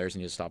issue is players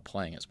need to stop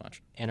playing as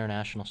much.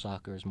 International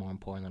soccer is more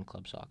important than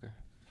club soccer.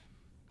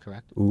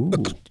 Correct? Ooh.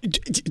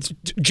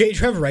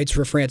 JTrev writes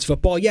for France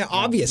Football. Yeah,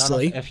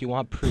 obviously. If you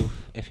want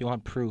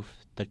proof,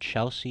 the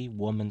Chelsea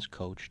women's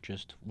coach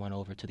just went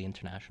over to the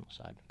international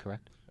side,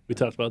 correct? We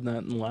talked about that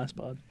in the last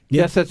pod.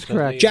 Yes, that's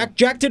correct.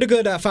 Jack did a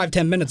good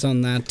 5-10 minutes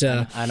on that.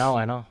 I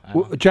know.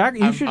 Well, Jack,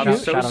 you should. I'm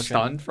so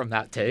stunned from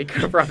that take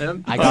from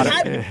him. I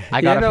got it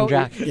from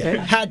Jack.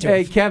 Had to.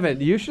 Hey, Kevin,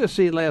 you should have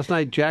seen last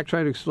night Jack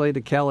trying to explain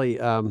to Kelly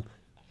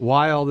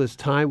why all this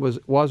time was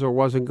or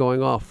wasn't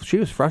going off. She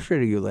was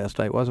frustrated with you last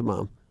night, wasn't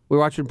Mom? We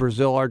were watching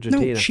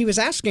Brazil-Argentina. No, she was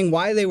asking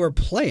why they were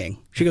playing.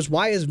 She goes,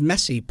 why is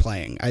Messi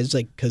playing? I was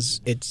like,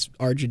 because it's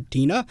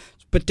Argentina.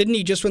 But didn't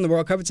he just win the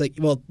World Cup? It's like,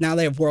 well, now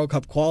they have World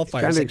Cup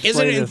qualifiers. Like,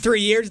 isn't it in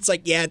 3 years? It's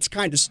like, yeah, it's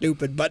kind of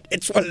stupid, but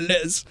it's what it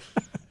is.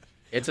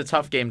 It's a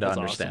tough game to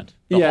understand.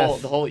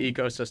 Awesome. The whole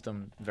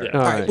ecosystem. Yeah.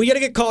 All right, we got to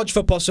get college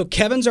football. So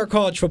Kevin's our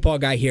college football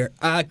guy here.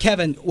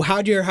 Kevin,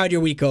 how'd your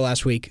week go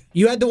last week?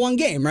 You had the one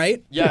game,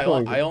 right? Yeah,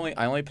 I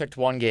only picked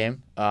one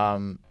game.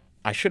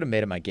 I should have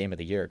made it my game of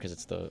the year because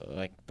it's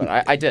but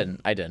I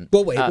didn't.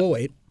 We'll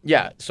wait.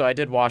 Yeah, so I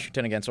did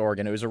Washington against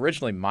Oregon. It was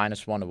originally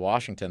 -1 to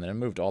Washington, then it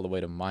moved all the way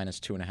to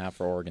 -2.5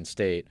 for Oregon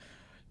State.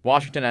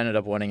 Washington ended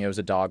up winning. It was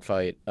a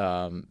dogfight.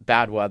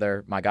 Bad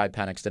weather. My guy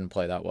Penix didn't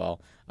play that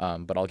well,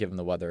 but I'll give him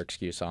the weather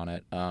excuse on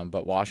it.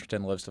 But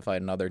Washington lives to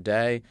fight another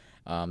day.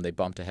 They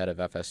bumped ahead of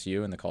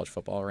FSU in the college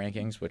football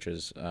rankings, which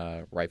is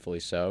rightfully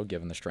so,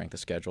 given the strength of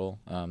schedule,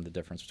 the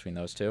difference between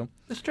those two.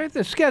 The strength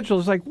of schedule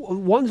is like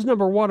one's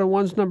number 1 and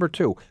one's number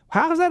 2.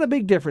 How is that a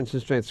big difference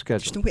in strength of schedule?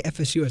 There's no way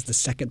FSU has the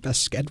second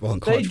best schedule in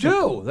college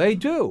football. They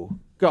do.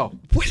 Go.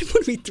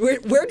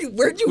 Where'd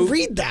you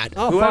read that?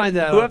 I'll find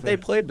that. Who have they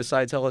played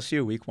besides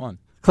LSU week 1?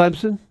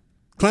 Clemson.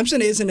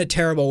 Clemson isn't a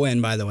terrible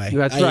win, by the way.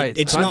 That's right.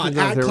 It's Clemson's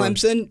not. At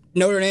Clemson,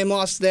 Notre Dame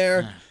lost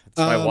there. It's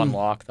by one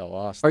lock they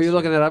lost. Are you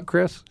looking that up,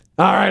 Chris?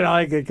 All right,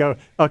 I can go.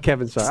 Oh,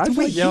 Kevin, sorry.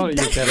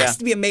 That has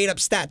to be a made-up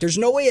stat. There's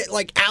no way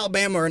like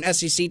Alabama or an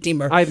SEC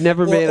team. I've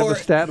never made up a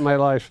stat in my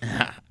life.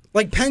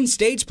 Like Penn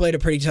State's played a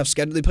pretty tough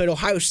schedule. They played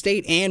Ohio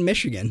State and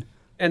Michigan.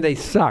 And they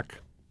suck.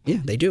 Yeah,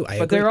 they do.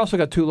 But they've also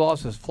got 2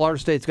 losses. Florida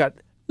State's got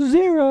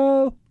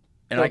 0.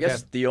 And I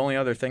guess the only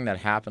other thing that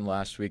happened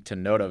last week to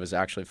note of is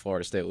actually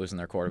Florida State losing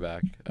their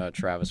quarterback,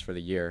 Travis, for the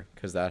year,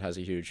 because that has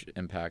a huge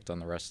impact on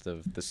the rest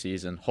of the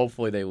season.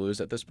 Hopefully they lose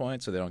at this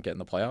point so they don't get in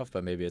the playoff,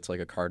 but maybe it's like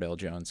a Cardale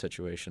Jones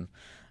situation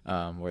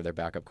where their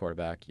backup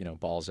quarterback,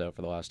 balls out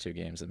for the last 2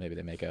 games and maybe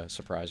they make a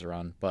surprise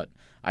run. But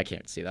I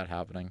can't see that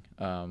happening.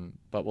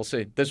 But we'll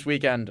see. This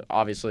weekend,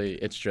 obviously,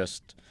 it's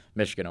just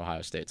Michigan,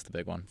 Ohio State's the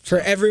big one. For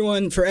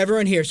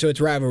everyone here, so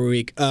it's rivalry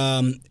week.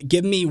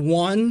 Give me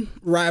one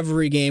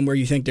rivalry game where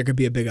you think there could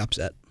be a big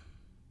upset.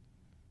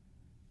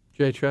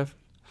 JTrev?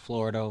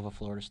 Florida over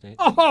Florida State.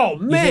 Oh,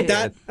 man.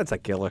 That's a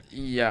killer.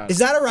 Yeah. Is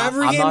that a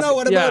rivalry game, though?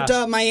 What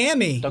about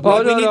Miami?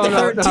 Oh, we need the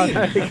 13.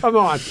 No. Hey, come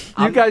on.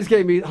 You guys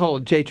gave me...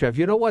 Hold on, JTrev.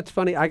 You know what's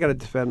funny? I got to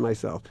defend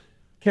myself.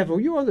 Kevin, were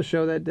you on the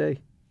show that day?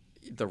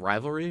 The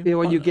rivalry? Yeah,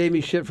 when you gave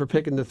me shit for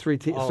picking the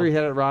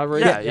three-headed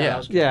rivalry?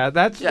 Yeah.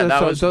 That's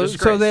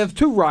so they have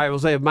 2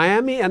 rivals. They have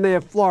Miami and they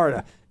have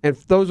Florida. And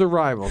those are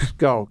rivals.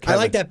 Go, Kevin. I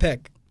like that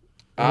pick.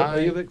 Are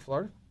you a big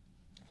Florida?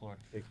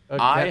 Florida. Okay.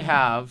 I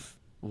have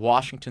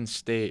Washington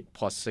State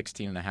plus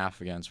 16.5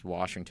 against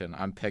Washington.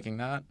 I'm picking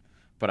that,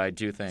 but I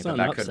do think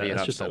that could be an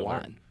upset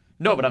line.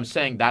 No, but I'm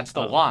saying that's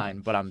the line,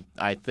 but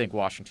I think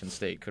Washington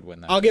State could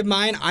win that. I'll give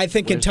mine. I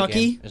think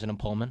Kentucky. Is it in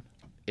Pullman?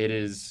 It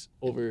is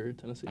over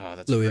Tennessee. Oh,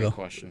 that's Louisville. a great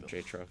question,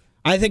 JTrev.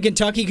 I think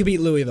Kentucky could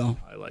beat Louisville.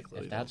 I like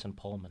Louisville. If that's in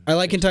Pullman. I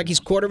like Kentucky's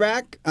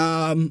quarterback.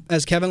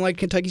 As Kevin liked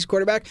Kentucky's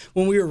quarterback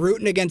when we were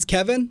rooting against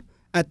Kevin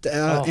at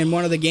in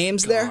one of the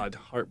games there.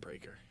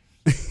 Heartbreaker.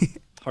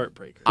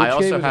 Heartbreaker. I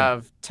also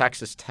have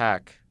Texas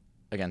Tech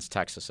against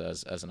Texas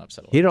as an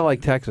upset. You don't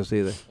like Texas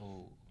either.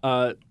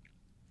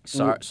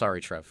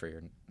 Sorry, Trev, for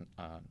your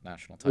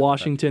national title.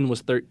 Washington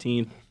was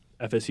 13th.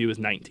 FSU was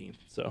 19th.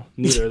 So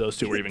neither of those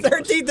 2 were even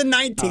 13th and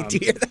 19th. Do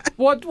you hear that?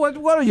 What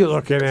are you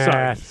looking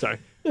at? Sorry.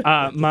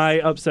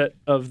 My upset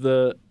of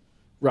the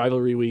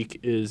rivalry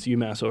week is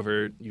UMass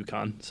over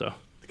UConn. So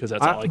because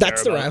that's all I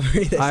that's care the about.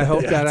 rivalry. I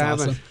hope that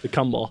happens. Awesome. The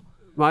cum ball.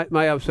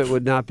 My upset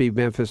would not be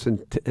Memphis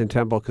and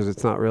Temple because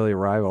it's not really a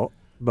rival.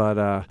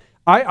 But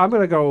I'm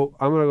gonna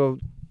go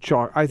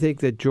chalk. I think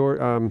that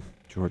Georgia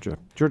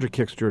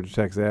kicks Georgia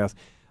Tech's ass.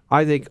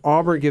 I think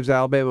Auburn gives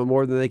Alabama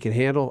more than they can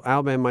handle.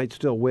 Alabama might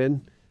still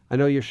win. I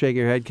know you're shaking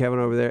your head, Kevin,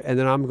 over there. And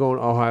then I'm going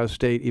Ohio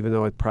State, even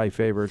though it's probably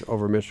favored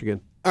over Michigan.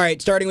 All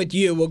right, starting with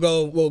you, we'll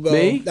go.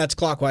 Me? That's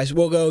clockwise.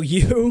 We'll go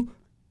you.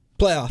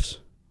 Playoffs.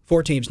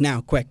 4 teams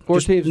now, quick.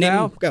 4 teams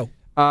now. Go.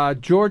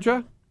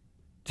 Georgia,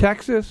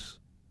 Texas,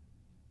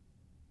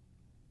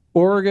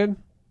 Oregon,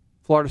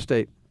 Florida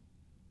State.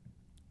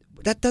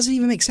 That doesn't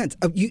even make sense.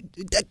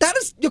 That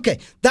is okay.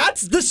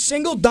 That's the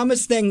single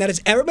dumbest thing that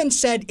has ever been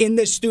said in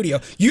this studio.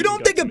 You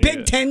don't think a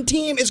Big Ten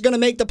team is going to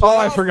make the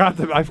playoffs?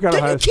 Oh, I forgot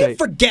Ohio State. You can't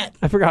forget.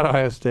 I forgot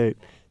Ohio State.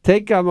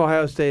 Take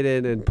Ohio State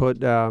in and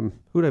put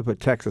who did I put?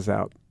 Texas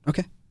out.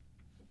 Okay.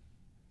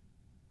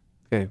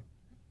 Okay.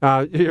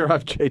 You're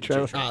up,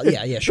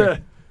 JTrev. Yeah, sure.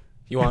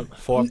 You want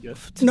 4?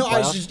 No, I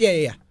was just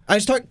I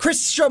was talking.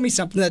 Chris showed me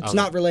something that's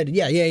not related.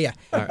 Yeah.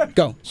 All right.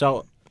 Go.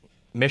 So,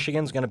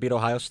 Michigan's going to beat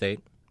Ohio State.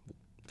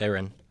 They're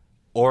in.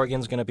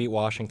 Oregon's going to beat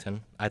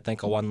Washington. I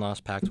think a 1-loss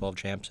Pac-12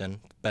 champs in.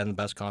 Been the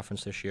best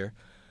conference this year.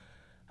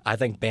 I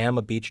think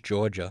Bama beats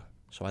Georgia,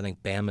 so I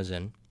think Bama's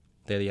in.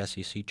 They're the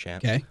SEC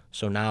champ. Okay.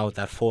 So now at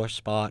that 4th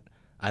spot,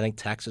 I think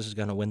Texas is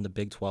going to win the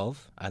Big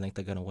 12. I think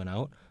they're going to win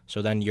out.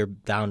 So then you're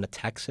down to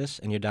Texas,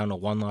 and you're down to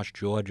 1-loss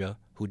Georgia,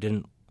 who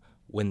didn't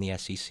win the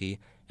SEC.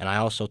 And I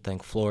also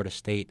think Florida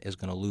State is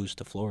going to lose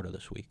to Florida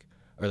this week,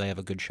 or they have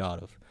a good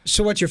shot of.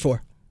 So what's your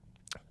 4?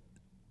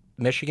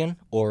 Michigan,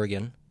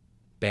 Oregon,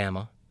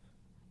 Bama,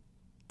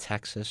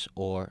 Texas,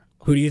 or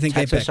who do you think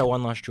Texas they pick? or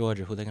 1-loss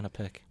Georgia? Who are they going to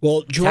pick?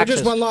 Well, Georgia's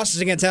Texas. 1 loss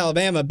is against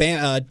Alabama.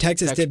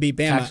 Texas did beat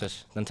Bama.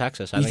 Texas. Then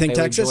Texas. I You think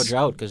they Texas? leave Georgia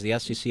out because the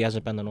SEC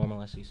hasn't been the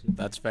normal SEC.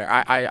 That's fair.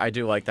 I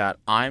do like that.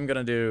 I'm going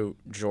to do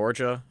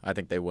Georgia. I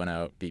think they win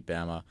out, beat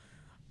Bama.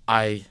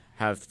 I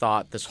have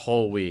thought this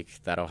whole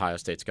week that Ohio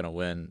State's going to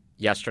win.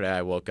 Yesterday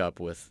I woke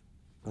up with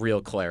real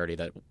clarity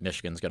that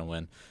Michigan's going to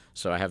win.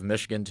 So I have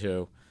Michigan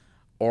 2,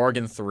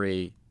 Oregon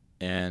 3,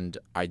 and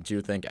I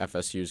do think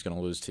FSU is going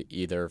to lose to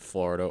either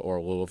Florida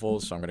or Louisville,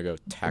 so I'm going to go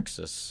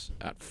Texas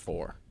at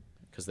 4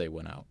 because they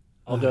win out.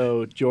 I'll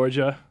go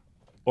Georgia,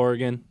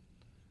 Oregon,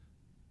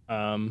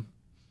 Ohio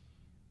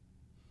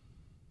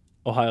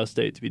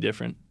State to be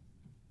different.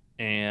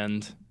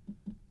 And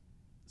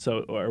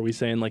so are we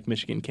saying like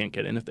Michigan can't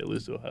get in if they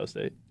lose to Ohio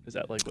State? Is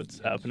that like what's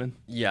happening?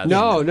 Yeah.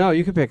 No,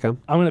 you can pick them.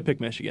 I'm going to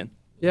pick Michigan.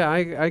 Yeah, I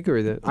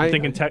agree with that. I'm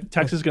thinking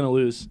Texas is going to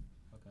lose.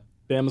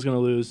 Bama's going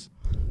to lose.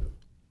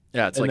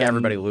 Yeah, it's like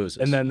everybody loses.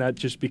 And then that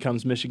just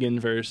becomes Michigan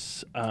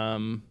versus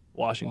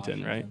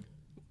Washington, right?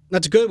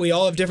 That's good. We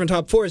all have different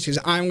top fours because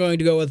I'm going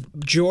to go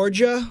with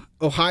Georgia,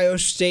 Ohio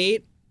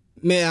State,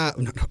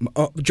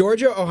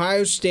 Georgia,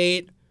 Ohio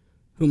State.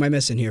 Who am I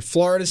missing here?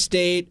 Florida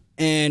State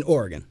and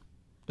Oregon.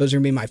 Those are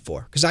going to be my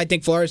 4 because I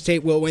think Florida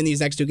State will win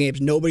these next 2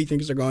 games. Nobody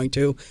thinks they're going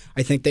to.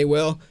 I think they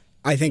will.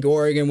 I think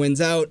Oregon wins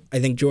out. I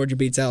think Georgia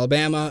beats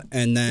Alabama.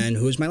 And then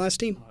who's my last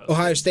team?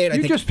 Ohio State.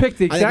 You just picked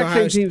the exact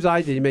same teams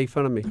I did. You make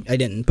fun of me. I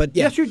didn't, but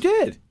yeah. Yes, you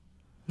did.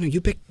 No,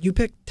 you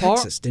picked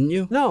Texas, didn't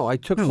you? No, I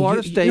took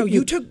Florida State. No,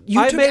 you took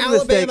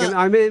Alabama.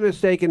 I made a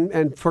mistake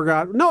and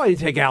forgot. No, I didn't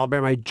take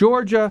Alabama.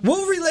 Georgia.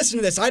 We'll re-listen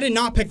to this. I did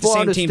not pick the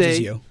Florida same teams State. as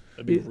you.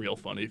 That'd be real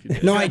funny if you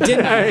did. No, I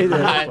didn't.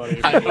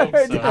 I hope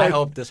so. I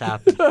hope this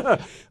happens.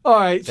 All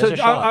right, There's a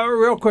shot.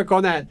 real quick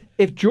on that.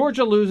 If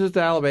Georgia loses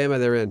to Alabama,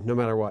 they're in, no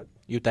matter what.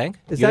 You think?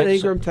 Is You that think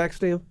Ingram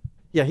texting him?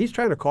 Yeah, he's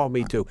trying to call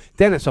me too.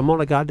 Dennis, I'm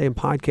on a goddamn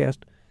podcast.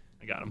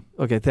 I got him.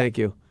 Okay, thank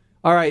you.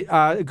 All right,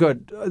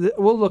 good.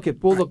 We'll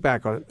look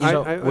back on it.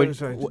 So,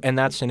 Sorry. in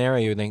that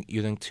scenario,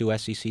 you think 2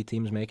 SEC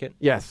teams make it?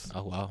 Yes.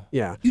 Oh wow.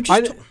 Yeah. You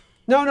just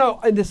No.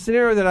 In the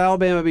scenario that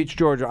Alabama beats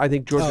Georgia, I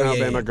think Georgia and yeah,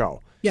 Alabama yeah.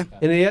 go. Yeah.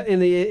 In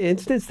the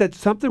instance that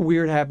something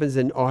weird happens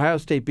and Ohio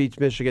State beats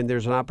Michigan,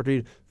 there's an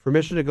opportunity for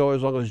Michigan to go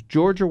as long as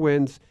Georgia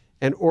wins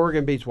and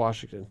Oregon beats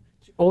Washington.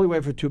 It's the only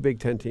way for 2 Big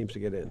Ten teams to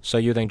get in. So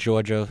you think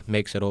Georgia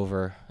makes it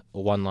over a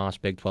 1-loss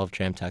Big 12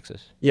 champ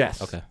Texas?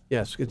 Yes. Okay.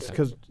 Yes, it's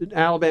because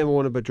Alabama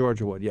won it, but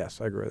Georgia would. Yes,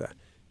 I agree with that.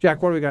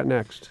 Jack, what do we got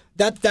next?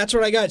 That's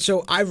what I got.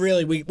 So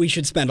we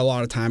should spend a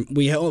lot of time.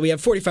 We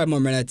have 45 more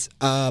minutes.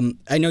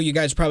 I know you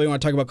guys probably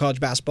want to talk about college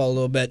basketball a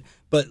little bit,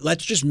 but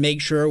let's just make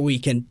sure we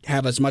can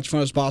have as much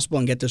fun as possible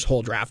and get this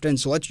whole draft in.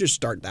 So let's just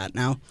start that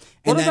now.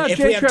 And What then about if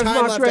we have JTrev's time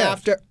mock left draft?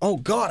 after, oh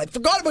God, I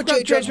forgot about What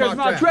about JTrev's JTrev's mock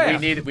mock draft.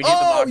 draft? We need the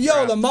Oh, mock yo,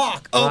 draft. the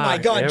mock. Oh my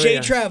right, God, here we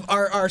go. JTrev,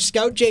 our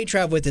scout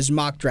JTrev with his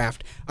mock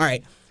draft. All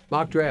right,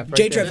 Mock draft.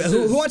 JTrev, there.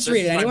 who wants to read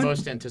it? This is Anyone? my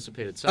most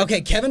anticipated segment.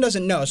 Okay, Kevin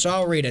doesn't know, so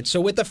I'll read it.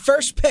 So with the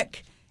first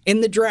pick in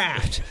the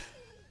draft,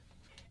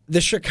 the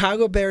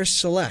Chicago Bears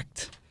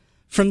select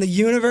from the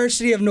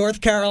University of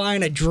North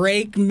Carolina,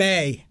 Drake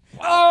May.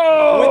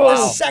 Oh, With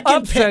the second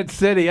upset pick,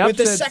 city. with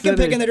the Upset second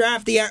city. pick in the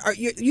draft,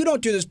 you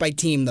don't do this by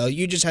team though.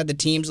 You just had the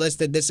teams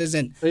listed. This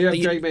isn't. You have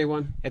you- Drake May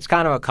one. It's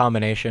kind of a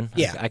combination.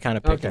 Yeah. I kind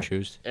of pick Okay. and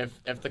choose.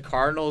 If the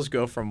Cardinals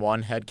go from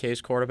one head case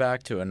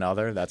quarterback to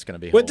another, that's going to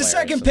be with the hilarious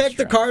second in this pick,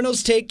 the draft.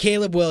 Cardinals take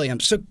Caleb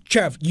Williams. So,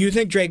 Trev, you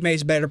think Drake May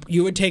is better?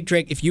 You would take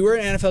Drake if you were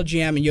an NFL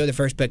GM and you were the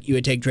first pick. You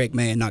would take Drake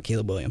May and not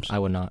Caleb Williams. I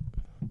would not.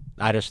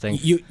 I just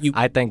think You-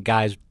 I think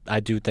guys. I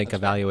do think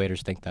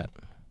evaluators think that,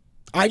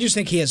 I just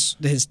think his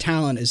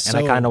talent is and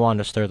so. I kind of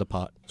wanted to stir the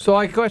pot. So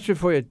I question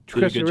for you,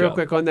 Christian, good real job.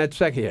 quick on that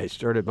second. Yeah, he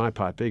stirred it my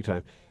pot big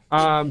time.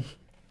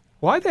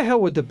 Why the hell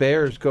would the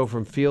Bears go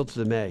from Fields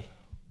to May?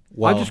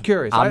 Well, I'm just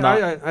curious. I'm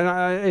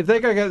not- If they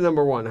could get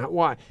number one,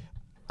 why?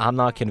 I'm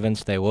not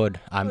convinced they would.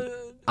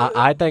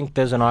 I think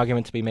there's an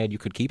argument to be made. You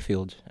could keep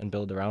Fields and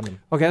build around him.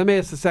 Okay, let me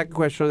ask the second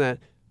question on that.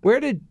 Where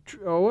did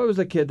what was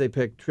the kid they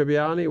picked?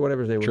 Tribbiani,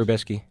 whatever his name was.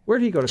 Trubisky. Where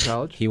did he go to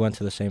college? He went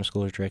to the same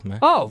school as Drake May.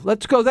 Oh,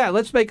 let's go that.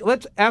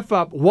 Let's F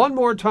up one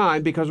more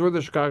time because we're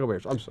the Chicago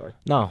Bears. I'm sorry.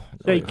 No,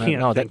 They can't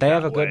No, think they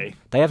have that a good. way.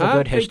 They have a Huh?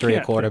 good They history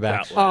of can't think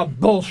quarterbacks. that way. Oh,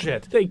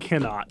 bullshit. They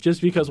cannot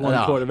just because one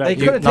No. quarterback. They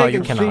could have No,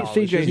 taken you cannot.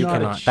 CJ You Stroud.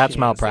 cannot. That's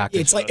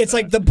malpractice. It's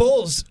like the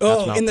Bulls.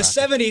 Oh, in the malpractice.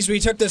 70s, we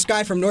took this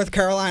guy from North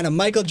Carolina,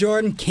 Michael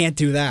Jordan. Can't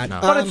do that.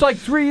 No. But it's like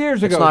 3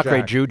 years ago. It's not Jack.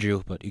 great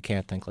juju, but you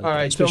can't think like All that.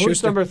 right, so who's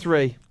Schuster. number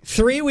 3?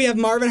 3, we have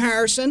Marvin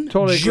Harrison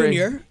Totally agree.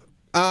 Jr.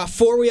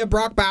 4, we have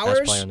Brock Best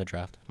Bowers. player in the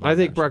draft. I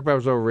think Brock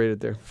Bowers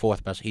overrated there.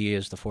 Fourth best. He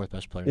is the fourth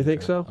best player. You in the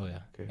think draft. so? Oh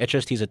yeah. It's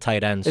just he's a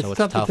tight end, so It's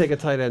tough to take a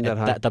tight end that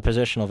high. The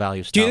positional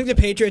value is Do you tough. think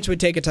the Patriots would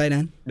take a tight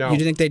end? No. You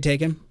think they'd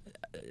take him?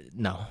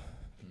 No.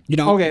 You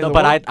don't? Okay, No, the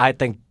but one- I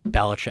think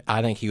Belichick.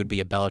 I think he would be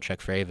a Belichick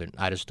favorite.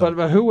 I just don't.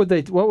 But who would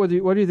they? What do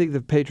you think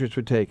the Patriots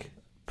would take?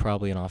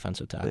 Probably an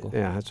offensive tackle.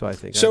 Yeah, that's what I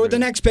think. I So with the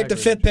agree. next pick, I the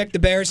agree. 5th pick, the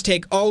Bears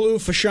take Olu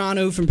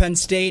Fashanu from Penn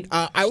State.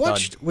 I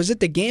watched, was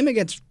it the game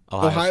against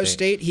Ohio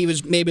State? He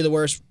was maybe the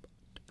worst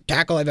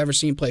tackle I've ever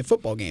seen play a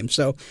football game.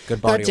 So Good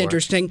body that's work.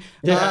 interesting.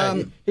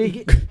 Yeah,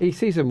 he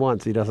sees him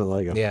once. He doesn't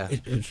like him. Yeah.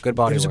 Good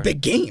body It was a work.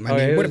 big game. I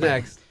Okay, mean, what who's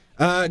about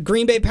next?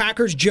 Green Bay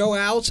Packers, Joe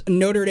Alt,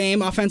 Notre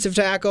Dame offensive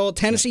tackle,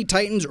 Tennessee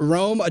Titans,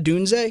 Rome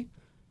Odunze. Did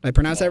I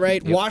pronounce that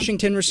right?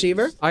 Washington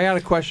receiver. I got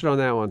a question on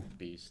that one.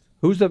 Beast.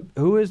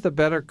 Who is the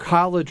better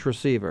college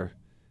receiver,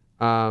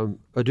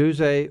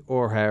 Odunze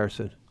or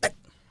Harrison?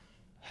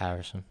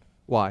 Harrison.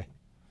 Why?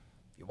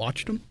 You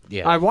watched him?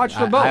 Yeah. I watched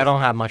them both. I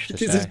don't have much to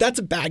say. That's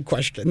a bad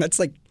question. That's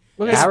like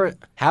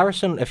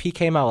Harrison, if he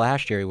came out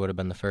last year, he would have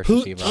been the first who,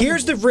 receiver.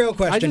 here's the real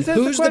question. just asked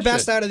Who's the the question.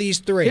 best out of these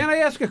 3? Can't I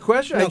ask a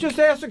question? No. I just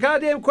asked a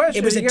goddamn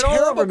question. It was You a get all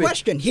over terrible me.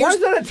 question. Why is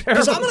that a terrible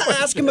Because I'm going to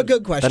ask him a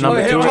good question.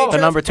 number two- J. the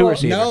number Trev- 2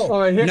 receiver. No, All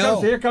right,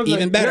 here comes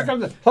even better.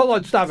 Hold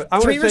on, stop it. I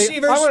want 3 to say,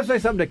 receivers. I want to say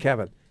something to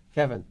Kevin.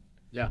 Kevin,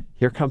 Yeah.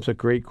 here comes a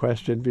great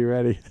question. Be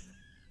ready.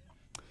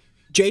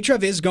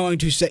 JTrev is going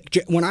to say,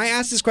 when I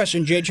ask this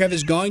question, JTrev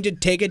is going to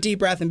take a deep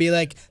breath and be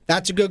like,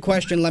 that's a good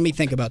question. Let me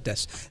think about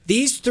this.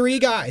 These 3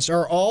 guys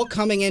are all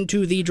coming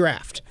into the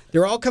draft.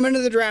 They're all coming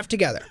into the draft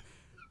together.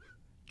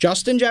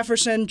 Justin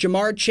Jefferson,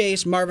 Jamar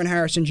Chase, Marvin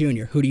Harrison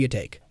Jr. Who do you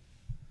take?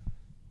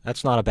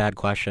 That's not a bad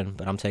question,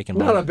 but I'm taking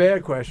Not Marvin. a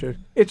bad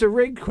question. It's a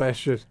rigged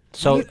question.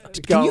 So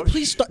Can you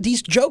please stop?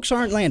 These jokes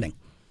aren't landing.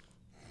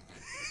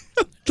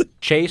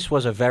 Chase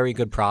was a very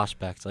good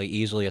prospect, like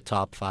easily a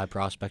top 5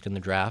 prospect in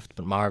the draft.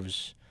 But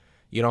Marv's,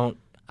 you don't.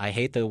 I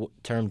hate the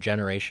term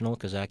generational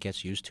because that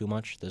gets used too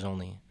much. There's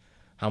only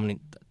how many.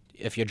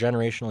 If you're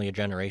generational, you're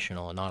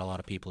generational, and not a lot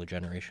of people are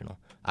generational.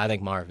 I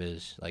think Marv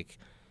is like,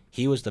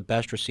 he was the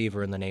best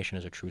receiver in the nation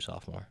as a true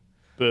sophomore.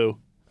 Boo.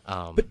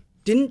 But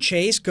didn't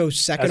Chase go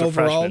second As a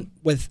overall freshman.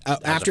 with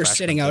after freshman,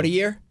 sitting out too. a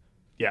year?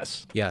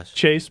 Yes. Yes.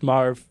 Chase,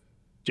 Marv,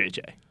 JJ.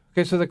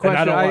 Okay, so the And question.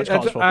 I don't watch college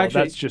that's- football.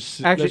 actually- That's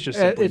just actually,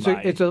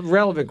 simply it's a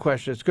relevant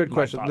question. It's a good my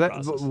question. thought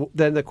process.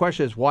 Then the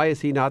question is, why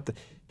is he not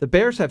the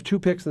Bears have 2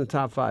 picks in the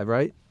top 5,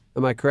 right?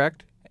 Am I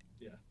correct?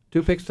 Yeah.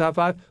 2 picks in the top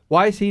 5.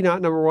 Why is he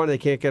not number 1? They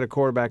can't get a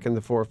quarterback in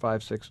the 4,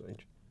 5, 6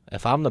 range.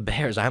 If I'm the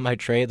Bears, I might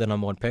trade the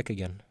number 1 pick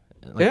again.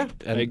 Yeah,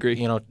 and, I agree.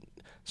 You know,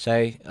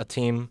 say a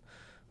team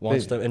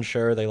wants to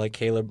ensure they like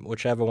Caleb,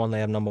 whichever one they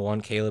have number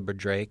 1, Caleb or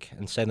Drake,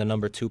 and say the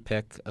number 2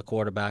 pick, a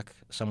quarterback,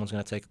 someone's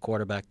going to take a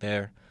quarterback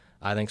there.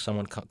 I think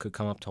someone could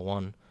come up to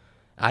 1.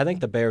 I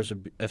think the Bears,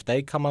 if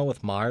they come out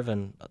with Marv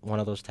and one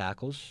of those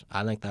tackles,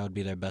 I think that would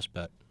be their best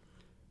bet.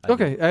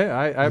 Okay,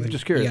 I'm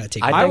just curious. gotta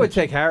take I would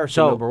take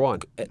Harrison number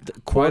 1.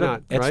 Why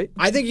not? Right?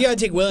 I think you got to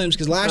take Williams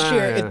because last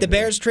year, if the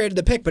Bears traded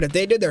the pick, but if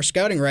they did their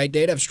scouting right,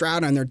 they'd have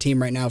Stroud on their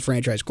team right now,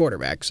 franchise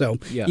quarterback. So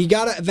you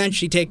got to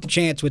eventually take the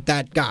chance with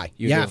that guy.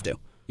 You have to.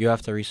 You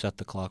have to reset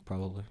the clock,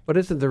 probably. But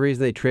isn't the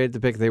reason they traded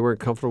the pick they weren't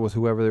comfortable with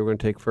whoever they were going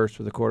to take first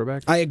for the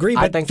quarterback? I agree,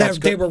 I but think that's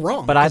they good. were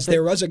wrong. But I because think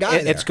there was a guy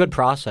there. It's good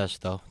process,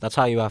 though. That's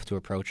how you have to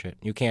approach it.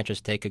 You can't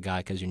just take a guy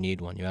because you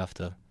need one. You have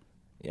to,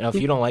 if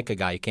you don't like a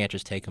guy, you can't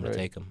just take him to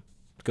take him.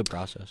 Good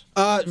process.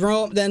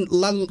 Then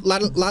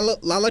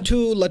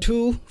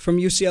Latu from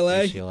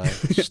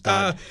UCLA.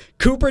 Stud.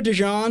 Cooper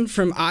DeJean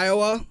from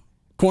Iowa,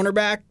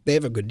 cornerback. They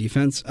have a good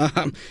defense.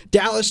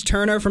 Dallas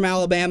Turner from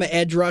Alabama,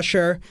 edge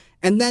rusher.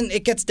 And then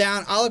it gets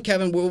down. I'll let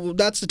Kevin. Well,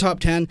 that's the top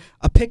 10.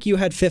 A pick you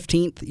had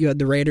 15th. You had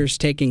the Raiders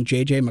taking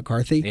J.J.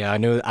 McCarthy. Yeah, I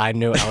knew. I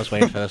was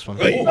waiting for this one.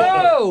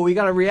 Whoa! We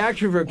got a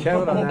reaction from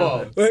Kevin on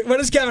that one. What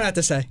does Kevin have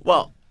to say?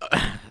 Well,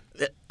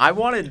 I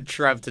wanted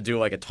Trev to do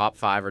like a top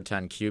 5 or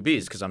 10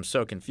 QBs because I'm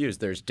so confused.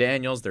 There's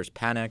Daniels, there's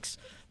Penix,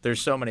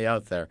 there's so many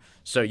out there.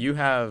 So you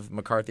have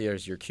McCarthy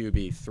as your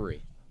QB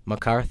 3.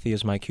 McCarthy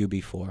is my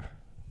QB 4.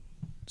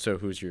 So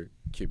who's your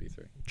QB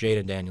 3?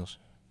 Jaden Daniels.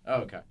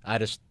 Oh, okay.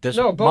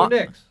 Bo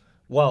Nix.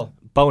 Well,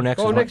 Bo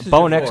Nix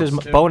Bo Nix is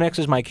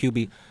my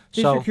QB.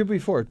 He's So your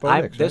QB 4.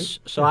 Bo Nix, right?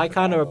 So I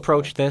kind of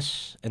approach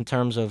this in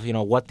terms of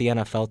what the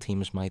NFL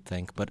teams might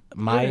think, but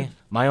my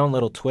own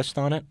little twist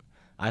on it.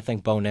 I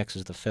think Bo Nix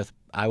is the 5th.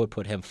 I would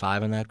put him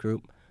 5 in that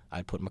group.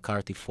 I'd put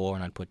McCarthy 4,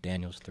 and I'd put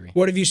Daniels 3.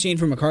 What have you seen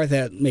from McCarthy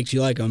that makes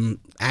you like him?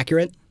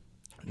 Accurate?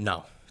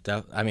 No,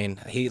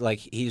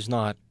 he's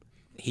not.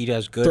 He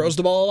does good. Throws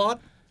the ball a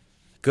lot?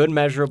 Good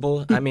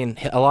measurables. I mean,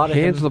 a lot of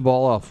Hands him, the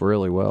ball off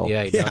really well.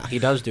 Yeah, he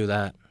does do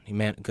that.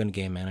 Good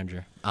game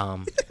manager.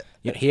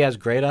 He has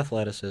great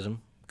athleticism,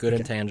 good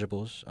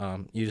intangibles.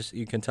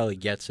 You can tell he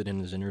gets it in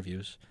his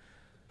interviews.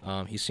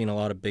 He's seen a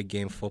lot of big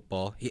game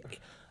football.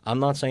 I'm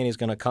not saying he's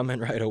going to come in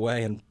right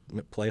away and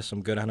play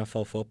some good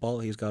NFL football.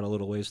 He's got a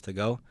little ways to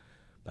go.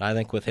 But I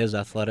think with his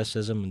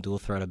athleticism and dual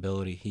threat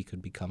ability, he could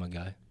become a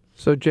guy.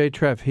 So,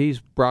 JTrev, he's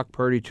Brock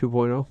Purdy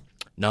 2.0?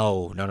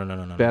 No.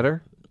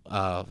 Better?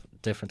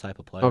 Different type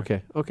of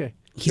player. Okay.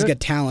 He's got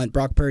talent.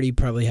 Brock Purdy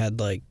probably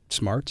had,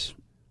 smarts.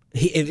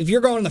 If you're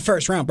going in the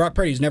first round, Brock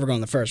Purdy's never going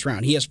in the first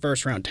round. He has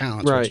first-round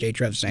talent, right. which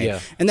JTrev's saying. Yeah.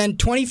 And then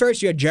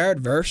 21st, you had Jared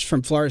Verse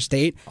from Florida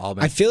State.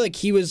 Auburn. I feel like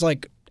he was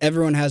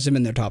everyone has him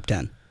in their top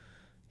 10.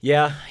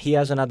 Yeah, he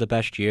hasn't had the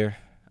best year.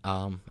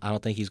 I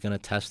don't think he's going to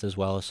test as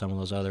well as some of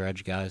those other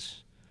edge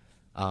guys.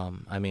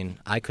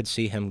 I could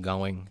see him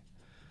going.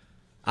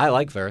 I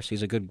like Verse.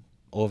 He's a good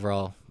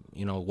overall,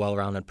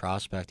 well-rounded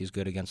prospect. He's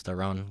good against the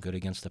run, good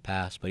against the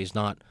pass, but he's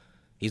not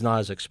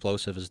as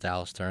explosive as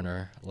Dallas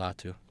Turner or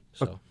Latu.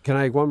 So Can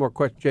I one more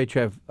question,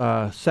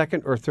 JTrev?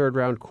 Second or third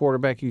round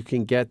quarterback you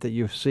can get that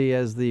you see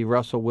as the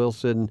Russell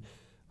Wilson,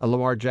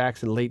 Lamar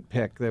Jackson late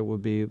pick that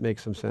would make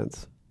some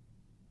sense.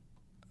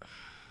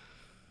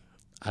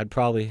 I'd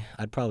probably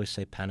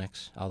say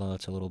Penix, although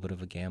that's a little bit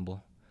of a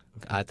gamble.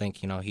 Okay. I think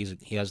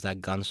he has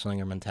that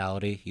gunslinger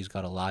mentality. He's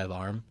got a live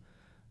arm.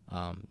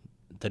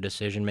 The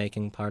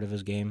decision-making part of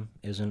his game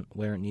isn't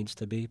where it needs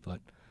to be,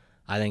 but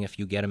I think if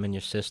you get him in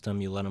your system,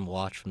 you let him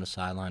watch from the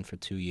sideline for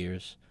 2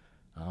 years,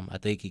 I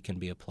think he can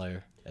be a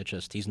player. It's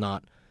just he's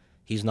not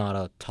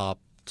a top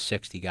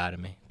 60 guy to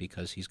me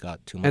because he's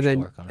got too much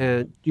work on him.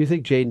 And do you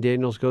think Jaden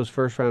Daniels goes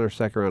first round or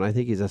second round? I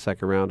think he's a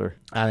second rounder.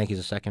 I think he's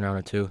a second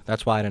rounder too.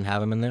 That's why I didn't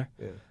have him in there.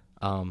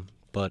 Yeah.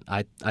 But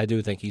I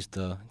do think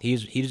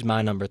he's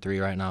my number 3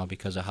 right now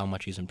because of how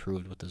much he's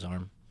improved with his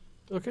arm.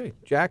 Okay,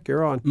 Jack,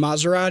 you're on.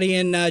 Maserati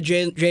and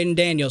Jaden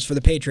Daniels for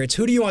the Patriots.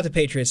 Who do you want the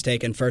Patriots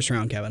taking first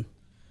round, Kevin?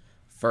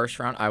 First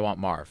round, I want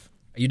Marv.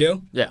 You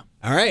do? Yeah.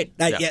 All right.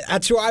 Yeah,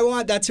 that's who I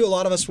want. That's who a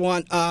lot of us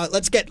want.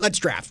 Let's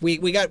draft.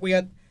 We got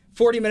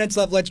 40 minutes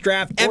left. Let's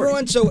draft. 40.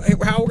 Everyone, so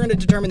how we're going to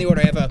determine the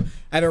order? I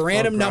have a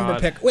random number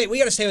pick. Wait, we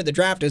got to say what the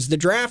draft is. The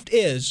draft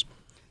is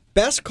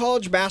best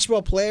college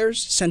basketball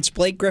players since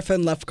Blake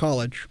Griffin left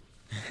college.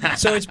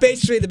 So it's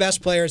basically the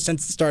best players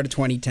since the start of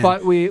 2010.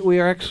 But we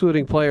are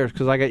excluding players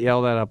because I got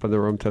yelled at up in the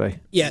room today.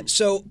 Yeah,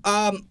 so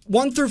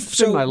 1 through...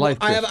 So my life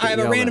I have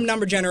a random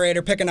number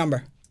generator. Pick a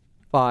number.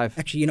 5.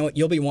 Actually, you know what?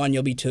 You'll be 1,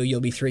 you'll be 2,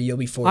 you'll be 3, you'll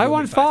be 4. I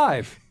want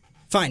 5.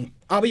 Fine.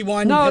 I'll be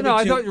 1. No, you'll be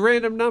I 2. thought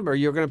random number.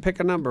 You were going to pick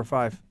a number,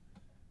 5.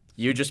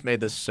 You just made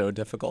this so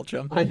difficult,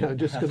 Jim. I know,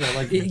 just because I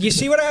like You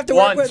see what I have to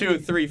work 1, with? 2,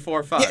 3,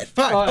 4, 5. Yeah,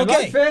 5. Am I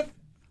Okay. 5th?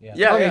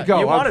 Yeah, Okay, go.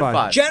 You I'm wanted fine.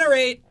 5.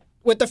 Generate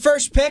with the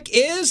first pick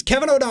is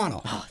Kevin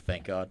O'Donnell. Oh,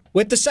 thank God.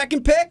 With the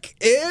second pick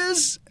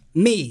is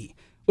me.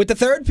 With the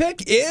third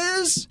pick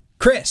is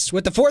Chris.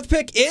 With the fourth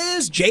pick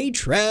is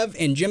JTrev,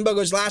 and Jimbo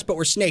goes last, but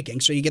we're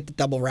snaking, so you get the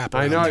double wrap.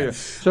 I know there. you.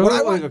 So what I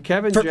I want want to go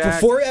Kevin, Jack.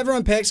 before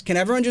everyone picks, can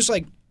everyone just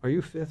Are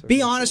you 5th?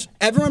 be honest?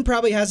 Everyone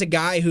probably has a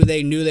guy who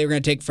they knew they were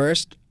going to take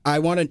first. I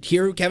want to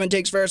hear who Kevin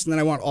takes first, and then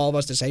I want all of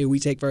us to say who we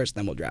take first,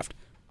 then we'll draft.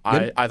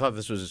 I thought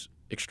this was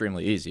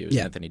extremely easy. It was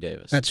Anthony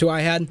Davis. That's who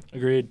I had.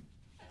 Agreed.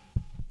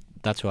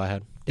 That's who I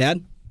had.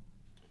 Dad?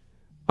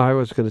 I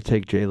was going to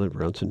take Jalen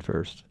Brunson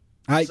first.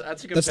 That's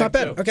a good That's not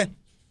pick, bad. too. Okay.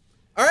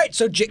 All right,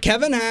 so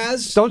Kevin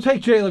has... Don't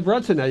take Jalen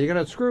Brunson now. You're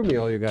going to screw me,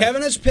 all you guys.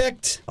 Kevin has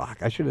picked... Fuck,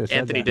 I should have said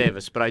Anthony that.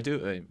 Davis, but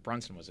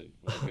Brunson was a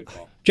good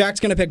call. Jack's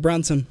going to pick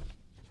Brunson.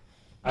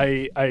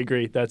 I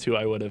agree. That's who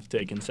I would have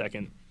taken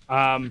second.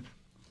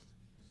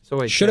 So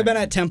wait, Should have Jack.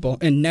 been at Temple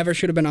and never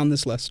should have been on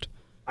this list.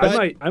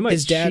 I might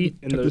his dad cheat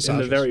in took the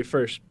massages. very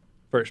first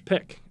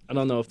pick. I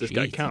don't know if this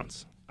guy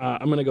counts.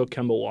 I'm gonna go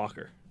Kemba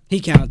Walker. He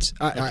counts.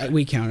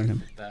 We counted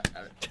him.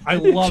 I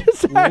love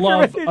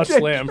a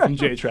slam from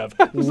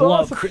JTrev.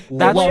 Love.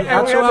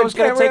 That's who I was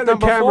going to take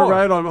number camera 4.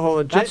 right on. Hold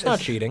on. That's not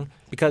cheating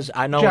because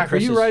I know Jack, are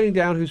Chris you is. writing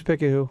down who's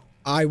picking who?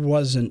 I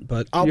wasn't,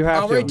 but I'll You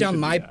have to. write down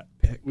my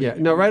pick. Yeah,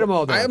 no, write them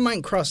all down. I have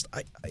mine crust.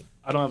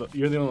 I don't have.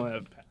 You're the only one that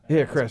have.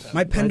 Here, Chris.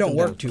 My pen Write don't them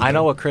work down. too I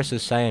know good. what Chris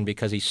is saying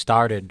because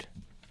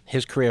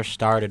his career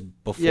started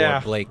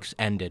before Blake's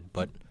ended,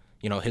 but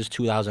his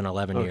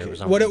 2011 year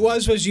was What it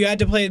was you had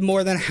to play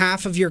more than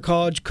half of your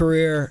college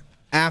career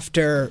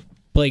after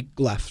Blake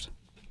left.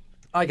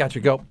 I got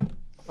you. Go.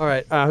 All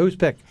right. Who's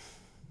pick?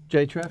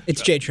 JTrev?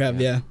 It's JTrev,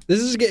 yeah.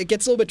 It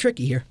gets a little bit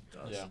tricky here.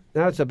 Yeah.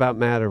 Now it's about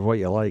matter of what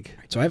you like.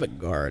 So I have a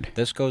guard.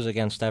 This goes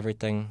against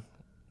everything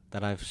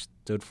that I've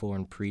stood for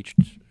and preached,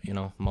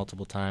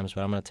 multiple times,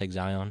 but I'm going to take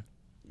Zion.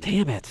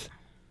 Damn it.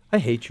 I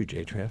hate you,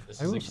 JTrev. This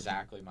is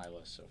exactly my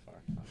list so far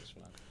on this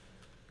one.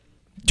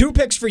 2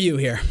 picks for you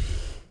here.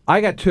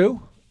 I got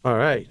 2. All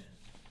right.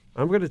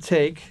 I'm going to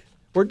take...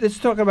 This is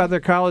talking about their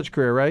college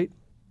career, right?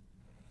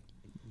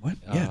 What?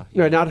 Yeah.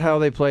 No, not how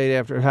they played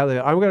after. I'm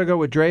going to go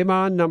with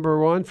Draymond, number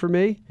 1 for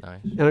me.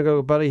 Nice. And I'll go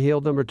with Buddy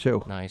Hield, number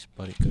 2. Nice,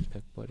 buddy. Good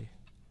pick, buddy.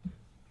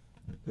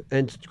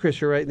 And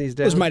Chris, you're writing these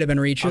down? Those might have been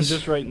I'm reaches.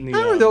 just writing the.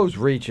 How are those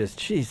reaches?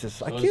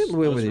 Jesus, I can't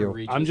win with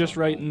you. I'm just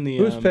writing the.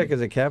 Whose pick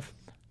is it, Kev?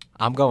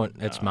 I'm going.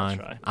 It's I'll mine.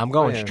 try. I'm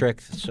going Oh, yeah.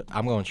 strict.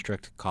 I'm going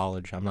strict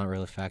college. I'm not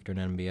really factoring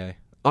NBA.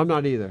 I'm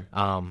not either.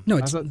 No,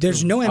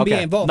 there's no NBA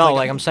Okay. involved. No,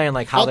 I'm saying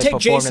like how I'll they take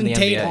performed Jason in the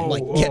Tatum.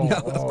 NBA. No,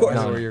 of course.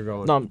 I know where you're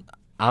going. No,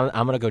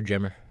 I'm gonna go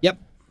Jimmer. Yep.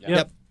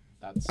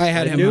 I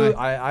had him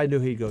high. I knew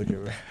he'd go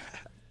Jimmer.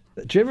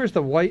 Jimmer's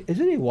the white.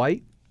 Isn't he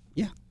white?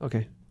 Yeah.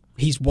 Okay.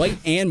 He's white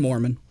and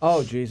Mormon.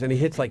 Oh, geez, and he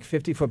hits like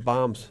 50-foot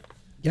bombs.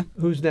 Yeah.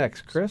 Who's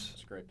next, Chris?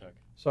 That's a great pick.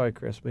 Sorry,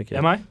 Chris. Make it.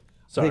 Am I?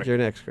 I Sorry. think you're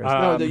next, Chris.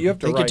 No, you have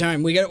to Take write. your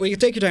time. We can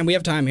take your time. We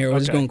have time here. We're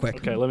just going quick.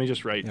 Okay, let me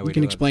just write. You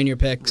can explain your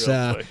picks.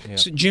 Real quick. Yeah.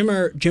 So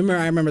Jimmer,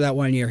 I remember that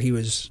one year. He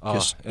was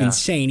just yeah.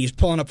 insane. He's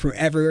pulling up from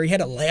everywhere. He had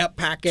a layup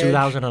package.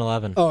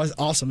 2011. Oh, it was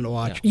awesome to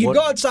watch. Yeah. You'd What-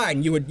 go outside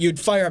and you'd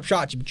fire up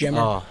shots, Jimmer.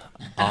 Oh,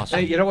 awesome.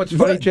 Hey, you know what's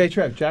funny,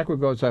 JTrev? Jack would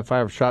go inside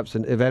 5 shops,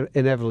 and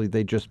inevitably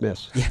they just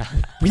miss. Yeah.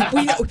 We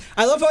know,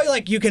 I love how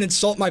you can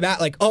insult my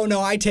bat. Like, oh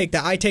no, I take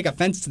that. I take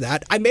offense to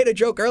that. I made a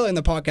joke earlier in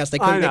the podcast. I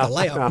couldn't make a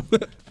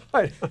layup.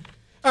 I know.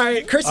 All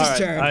right, Chris's All right,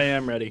 turn. I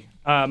am ready.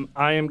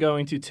 I am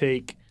going to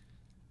take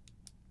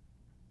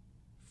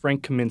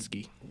Frank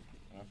Kaminsky.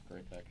 Oh,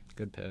 great pick.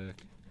 Good pick.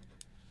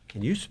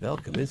 Can you spell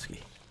Kaminsky?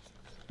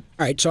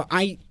 All right, so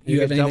you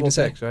You have get anything double to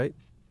say? picks, right?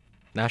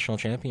 National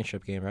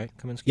championship game, right?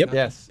 Kaminsky. Yep. got?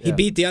 Yes. He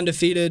beat the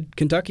undefeated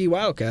Kentucky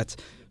Wildcats.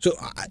 So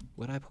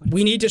What I put?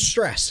 we need to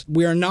stress,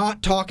 we are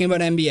not talking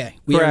about NBA.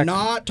 We are Correct.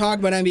 not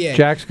talking about NBA.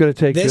 Jack's going to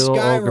take This Jalil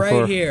guy Okafor.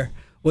 right here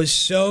was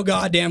so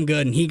goddamn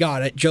good, and he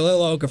got it.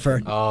 Jalil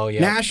Okafor. Oh, yeah.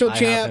 National I have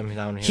champ. him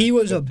down here. He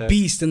was Good a pick.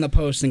 beast in the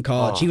post in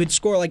college. Oh. He would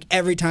score like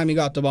every time he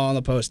got the ball in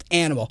the post.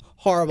 Animal.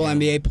 Horrible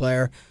NBA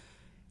player.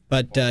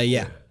 But,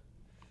 yeah.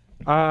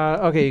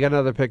 Okay, you got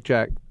another pick,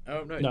 Jack.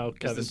 Oh no, No, is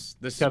Kevin.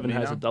 This Kevin is me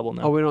has now? a double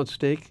now. Oh, we don't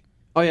stake?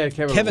 Oh, yeah,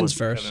 Kevin. Kevin's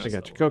won. first. I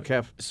got you. Go,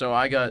 Kev. So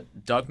I got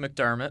Doug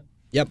McDermott,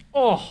 Yep.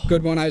 Oh,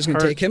 Good one. I was going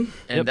to Hurt. take him.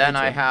 and Yep, then me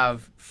I too.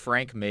 have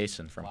Frank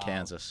Mason from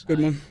Kansas. Good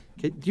one.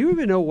 Okay, do you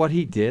even know what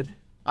he did?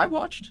 I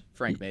watched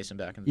Frank Mason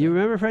back in the day. You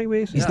remember Frank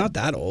Mason? He's not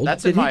that old.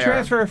 That's Did in he my era.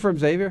 transfer from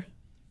Xavier?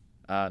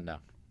 No.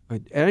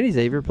 Any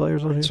Xavier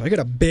players on here? So I got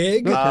a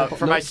big.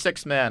 For my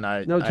sixth man,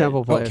 No Temple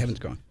Oh, players. Kevin's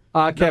going.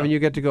 Kevin, you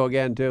get to go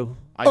again too.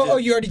 Oh,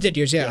 you already did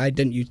yours. Yeah, I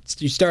didn't. You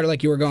started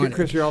like you were going.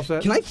 Chris, you're all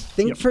set. Can I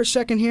think for a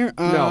second here?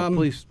 No,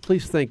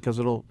 please think, because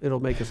it'll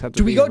make us have to.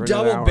 Do we be go here for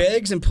another double hour.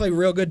 bigs and play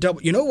real good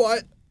double? You know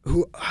what?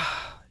 Who?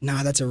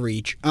 Nah, that's a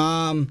reach.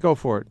 Go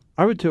for it.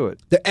 I would do it.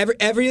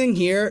 Everything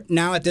here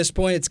now at this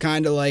point, it's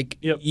kind of like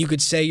Yep. you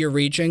could say you're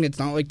reaching. It's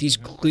not like these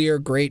clear,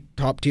 great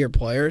top tier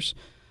players,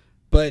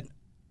 but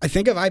I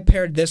think if I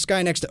paired this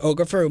guy next to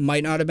Okafor, who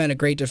might not have been a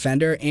great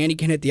defender, and he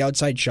can hit the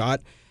outside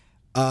shot,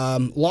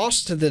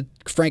 lost to the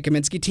Frank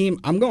Kaminsky team,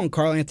 I'm going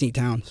Karl Anthony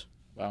Towns.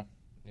 Wow.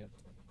 Yep.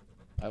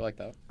 I like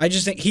that. I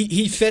just think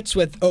he fits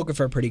with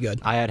Okafor pretty good.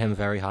 I had him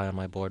very high on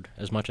my board,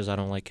 as much as I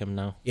don't like him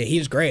now. Yeah, he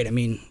was great. I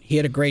mean, he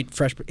had a great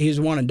he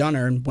was one and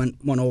doneer and went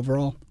one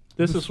overall.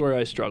 This is where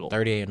I struggle.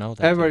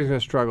 38-0. Everybody's gonna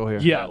struggle here.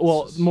 Yeah,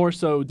 well, more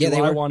so, do Yeah, they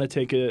I were. want to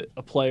take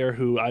a player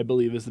who I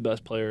believe is the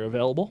best player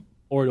available,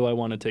 or do I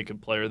want to take a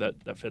player that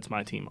fits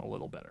my team a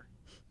little better?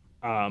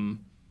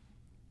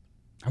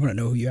 I want to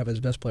know who you have as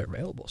best player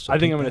available. So I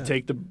think I'm pick going to that.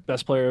 take the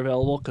best player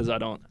available because I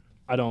don't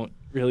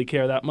really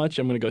care that much.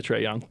 I'm going to go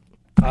Trae Young.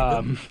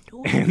 And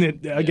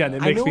it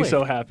makes knew me it.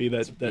 so happy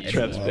that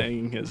Trev's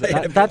paying his.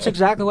 That's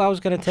exactly what I was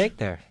going to take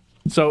there.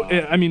 So,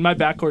 I mean, my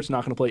backcourt's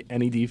not going to play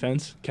any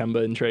defense,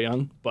 Kemba and Trae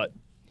Young, but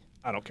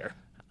I don't care.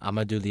 I'm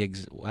going to do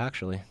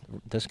actually,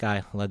 this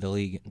guy led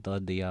the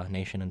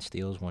nation in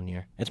steals one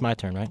year. It's my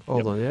turn, right?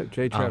 Hold on. Yep.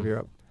 JTrev, you're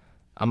up.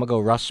 I'm going to go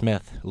Russ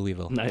Smith,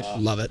 Louisville. Nice.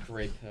 Love it.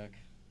 Great pick.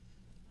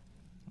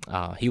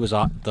 He was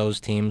on those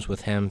teams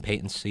with him,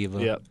 Peyton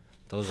Siva. Yep.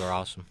 Those are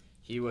awesome.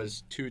 He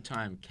was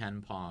 2-time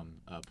Ken Palm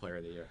Player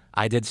of the Year.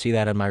 I did see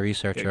that in my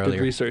research Good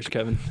earlier. research,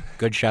 Kevin.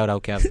 Good shout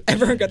out, Kev.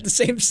 Everyone got the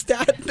same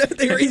stat that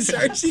they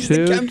researched. He's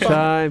the Ken Palm.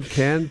 Two-time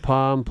Ken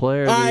Palm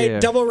player All of the right, year.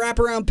 double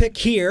wraparound pick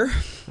here.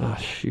 Oh,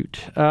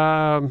 shoot.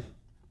 I'm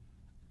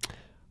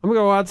going to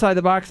go outside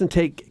the box and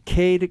take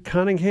Cade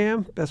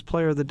Cunningham, best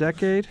player of the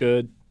decade.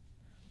 Good.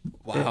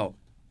 Wow.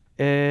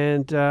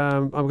 And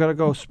I'm going to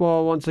go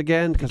small once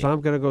again because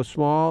I'm going to go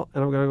small,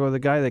 and I'm going to go with the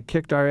guy that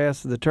kicked our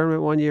ass in the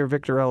tournament one year,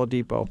 Victor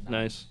Oladipo.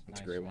 Nice.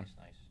 That's a great one.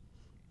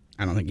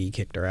 I don't think he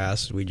kicked our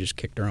ass. We just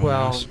kicked our own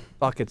Well, ass.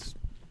 Buckets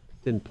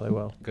didn't play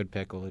well. Good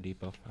pick,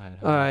 Oladipo.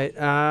 All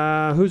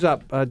right. Who's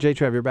up?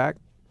 J-Trev, you're back?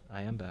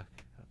 I am back.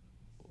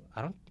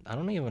 I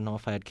don't even know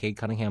if I had Cade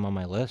Cunningham on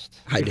my list.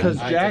 I Because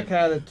didn't. Jack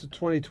had it to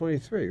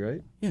 2023,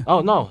 right?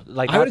 Oh no,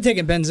 like I would have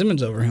taken Ben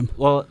Simmons over him.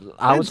 Well,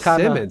 I Ben was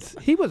kind of Simmons.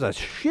 He was a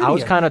shitty. I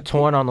was kind of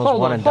torn on those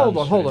Hold one on, and hold dones.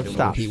 on, hold on.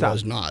 Stop, he stop.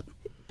 was not.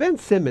 Ben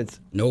Simmons.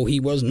 No, he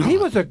was not. He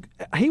was a.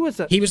 He was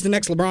the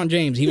next LeBron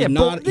James. He was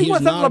not. he He was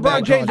wasn't not a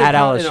bad LeBron James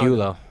college- At LSU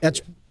though.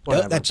 That's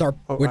Whatever. that's our.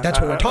 Oh, that's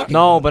what we're talking.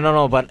 No,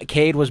 about. but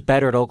Cade was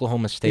better at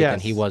Oklahoma State than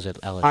Yes. he was at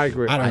LSU. I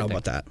agree. I don't know think.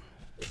 about that.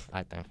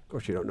 I think. Of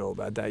course, you don't know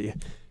about that. You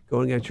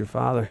going against your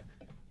father,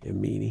 you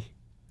meanie.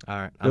 All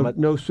right.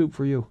 No soup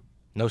for you.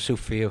 No soup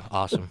for you.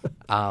 Awesome.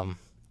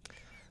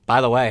 By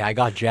the way, I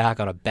got Jack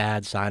on a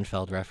bad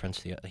Seinfeld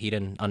reference. He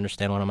didn't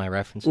understand one of my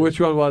references. Which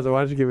one was it?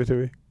 Why don't you give it to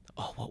me?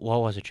 Oh,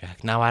 what was it,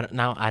 Jack? Now I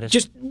just.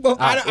 Just well,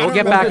 I don't, I we'll don't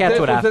get know. back Was into this,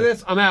 it was after.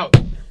 this? I'm out.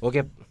 We'll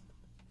get.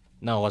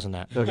 No, it wasn't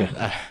that. Okay.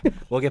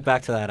 We'll get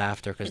back to that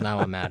after because now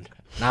I'm mad.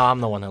 Now I'm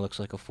the one that looks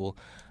like a fool.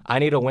 I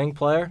need a wing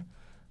player.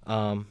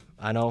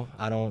 I know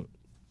I don't.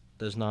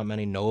 There's not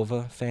many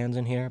Nova fans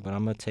in here, but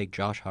I'm gonna take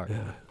Josh Hart.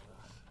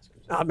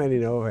 Not many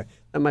know.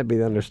 That might be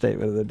the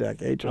understatement of the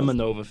decade. I'm a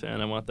Nova fan.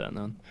 I want that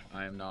known.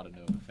 I am not a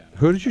Nova fan.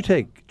 Who did you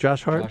take?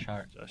 Josh Hart? Josh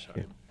Hart. Josh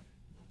Hart.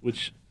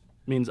 Which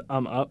means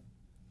I'm up.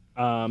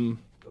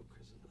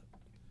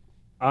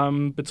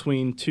 I'm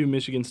between two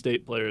Michigan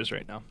State players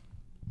right now.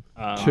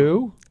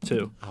 Two?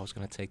 Two. I was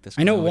gonna take this.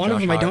 I know guy with one of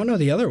Josh them. I Hart. don't know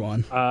the other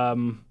one. Are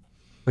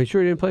you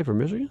sure he didn't play for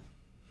Michigan?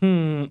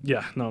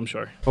 Yeah, no, I'm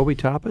sure. Obi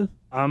Toppin?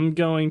 I'm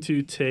going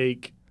to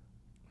take.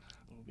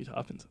 Obi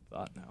Toppin's a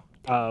thought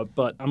now.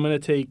 But I'm going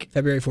to take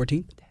February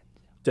 14th.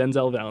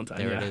 Denzel Valentine.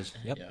 There yeah. it is.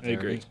 Yep, I there it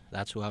agree. is.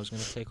 That's who I was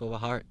gonna take over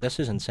Hart. This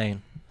is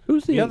insane.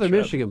 Who's the Me and other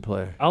Trev. Michigan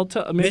player? I'll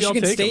maybe I'll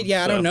Michigan take State. him,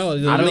 Yeah, I so. don't know. I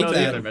Link don't know the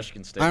that. other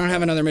Michigan State. I don't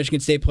have another Michigan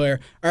State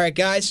player. All right,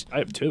 guys. I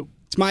have two.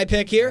 It's my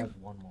pick here.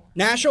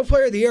 National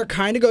Player of the Year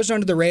kind of goes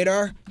under the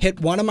radar. Hit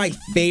one of my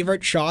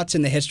favorite shots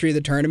in the history of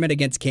the tournament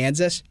against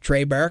Kansas,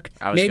 Trey Burke.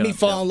 I was Made me gonna-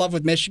 fall in love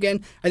with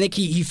Michigan. I think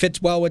he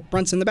fits well with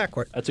Brunson in the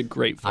backcourt. That's a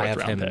great I have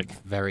fourth him round pick.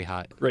 very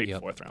high. Great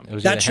Yep. fourth round. It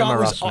was That either him shot or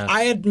was. Russ Smith.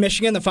 I had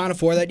Michigan in the Final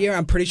Four that year.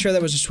 I'm pretty sure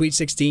that was a Sweet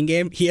 16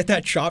 game. He hit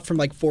that shot from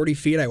like 40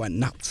 feet. I went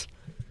nuts.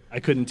 I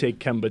couldn't take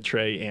Kemba,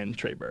 Trey, and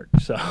Trey Burke.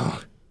 So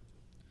All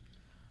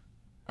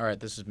right,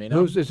 this is me now.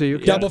 Who's is it? You?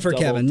 Yeah, Double for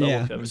Kevin, double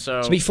yeah. Kevin.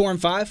 So So be 4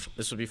 and 5.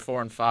 this will be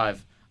 4 and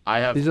 5. I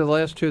have These are the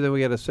last two. Then we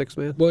got a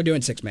 6-man. We're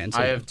doing 6 man.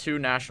 So. I have two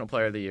National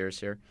Player of the Years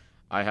here.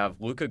 I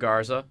have Luka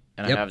Garza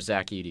and Yep. I have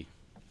Zach Edey.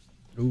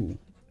 Ooh.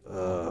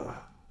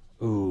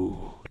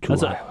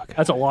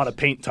 that's a lot of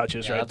paint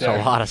touches right That's there.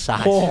 a lot of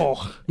size.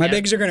 Oh, My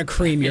bigs are gonna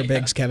cream your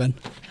bigs, Kevin.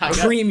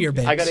 Cream your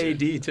bigs. I got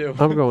AD too.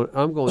 I'm going.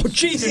 Oh,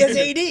 jeez, he has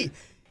AD.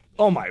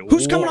 Oh my!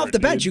 Who's coming Lord, off the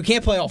bench? dude. You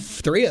can't play all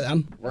 3 of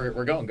them.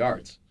 We're going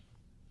guards.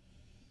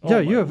 Yeah, Oh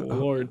you my have.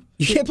 Lord.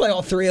 You can't play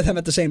all 3 of them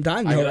at the same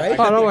time, though, right?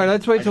 Oh, don't worry.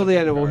 Let's wait till the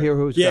end and we'll hear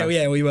who's Yeah, got.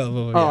 yeah, we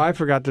will. Oh, I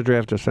forgot to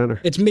draft a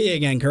center. It's me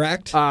again,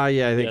 correct? Yeah,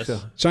 I think Yes. so.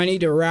 So I need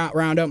to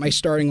round out my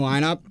starting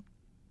lineup.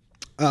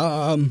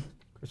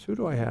 Chris, who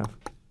do I have?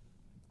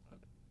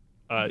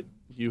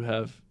 You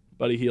have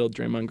Buddy Hield,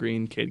 Draymond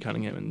Green, Cade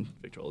Cunningham, and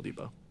Victor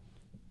Oladipo.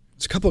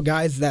 There's a couple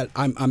guys that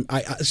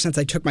since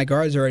I took my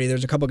guards already,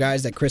 there's a couple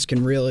guys that Chris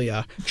can really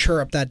chur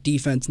up that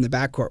defense in the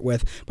backcourt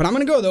with. But I'm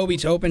going to go with Obi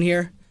Toppin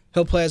here.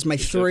 He'll play as my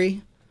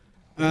 3.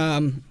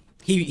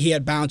 He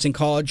had bounce in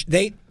college.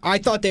 I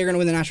thought they were going to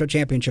win the national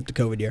championship the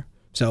COVID year.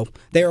 So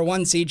they were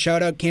 1 seed.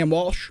 Shout out Cam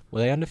Walsh. Were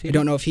they I undefeated?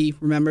 don't know if he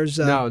remembers.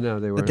 No,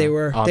 they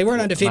weren't. They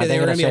weren't undefeated. They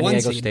were going to be a 1 San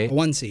Diego seed. State? A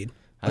 1 seed.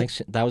 I think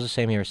that was the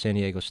same year as San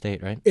Diego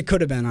State, right? It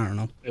could have been. I don't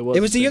know. It was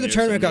was the year the the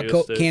tournament San got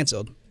Diego State.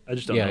 canceled. I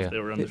just don't know if they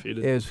were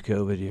undefeated. It was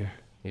COVID year.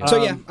 Yeah.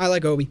 So yeah, I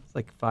like Obi. It's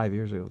like 5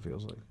 years ago, it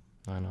feels like.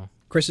 I know.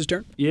 Chris's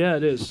turn. Yeah,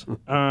 it is.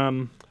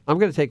 I'm going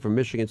to take from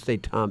Michigan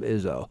State Tom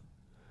Izzo.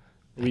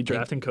 We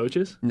drafting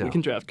coaches? No. We can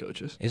draft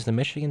coaches. Is the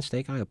Michigan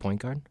State guy a point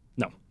guard?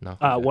 No. No.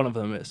 Okay. One of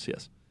them is,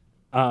 yes.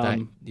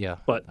 Yeah.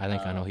 but, I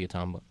think I know who you're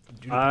talking about.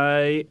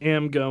 I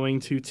am going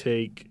to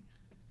take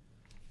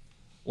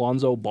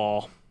Lonzo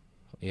Ball.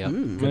 Yeah.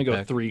 I'm going to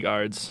go 3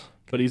 guards,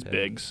 but he's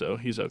big, so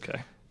he's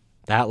okay.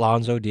 That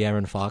Lonzo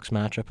De'Aaron Fox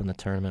matchup in the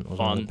tournament was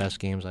one of the Fun. best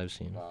games I've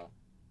seen.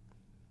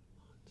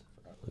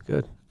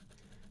 Good.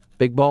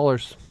 Big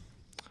ballers.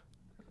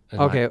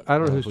 Okay, I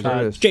don't know whose turn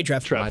it is.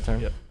 JTrev. My turn.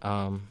 Yep.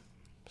 So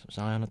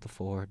Zion at the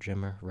 4,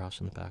 Jimmer, Russ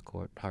in the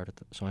backcourt, Hart at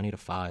the. So I need a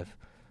 5.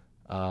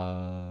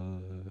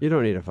 You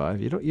don't need a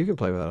 5. You can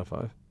play without a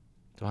 5.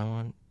 Do I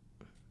want?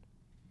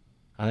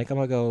 I think I'm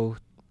gonna go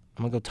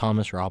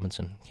Thomas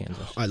Robinson,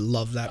 Kansas. I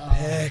love that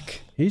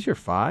pick. He's your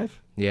 5?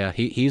 Yeah,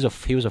 he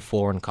was a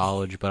 4 in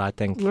college, but I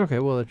think. Okay,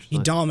 well that's He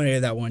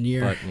dominated that 1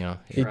 year. But you know,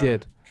 he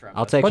did.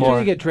 I'll take What did more.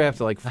 he get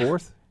drafted? Like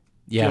 4th?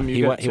 Yeah, Jim, you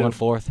he got went 2.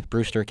 4th.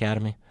 Brewster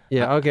Academy.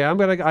 Yeah. Okay,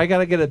 I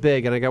gotta get a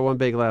big, and I got one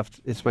big left.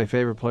 It's my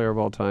favorite player of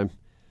all time,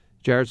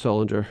 Jared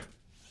Sullinger,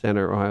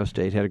 center, Ohio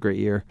State. Had a great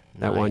year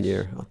that 1 Nice.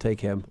 year. I'll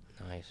take him.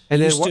 Nice.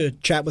 And I then used to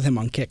chat with him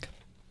on Kick.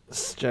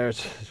 Jared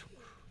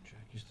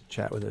used to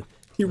chat with him.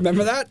 You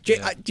remember that? Do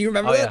you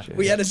remember Oh, that? yeah.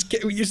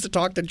 We used to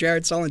talk to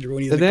Jared Sullinger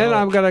when he was And in then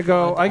college. I'm gonna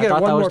go. I get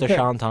thought one that more was pick.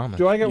 Deshaun Thomas.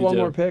 Do I get You one do.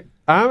 more pick?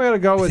 I'm gonna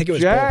go with think it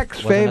was Jack's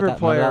both. Wasn't it favorite that-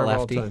 player that of all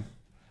lefty? time.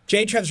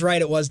 JTrev's right.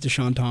 It was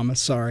Deshaun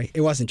Thomas. Sorry, it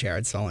wasn't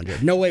Jared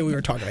Sullinger. No way we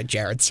were talking about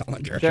Jared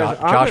Sullinger. Jared-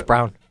 Josh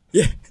Brown.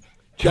 Yeah,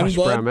 Josh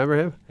Youngblood. Brown, remember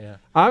him? Yeah.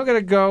 I'm going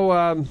to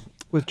go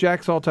with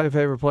Jack's all-time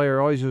favorite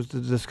player. Always was the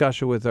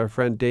discussion with our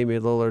friend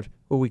Damian Lillard,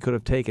 who we could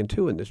have taken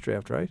 2 in this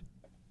draft, right?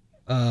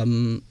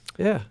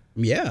 Yeah.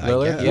 Yeah,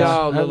 Lillard? I guess. Yeah.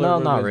 No, Lillard no,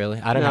 would've not been- really.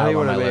 I didn't No, have he him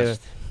on my would've made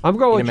list. it. I'm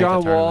going He with didn't make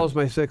John the Wall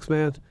tournament. as my 6th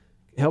man.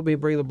 Help me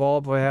bring the ball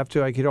up if I have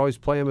to. I could always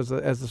play him as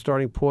the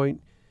starting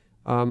point.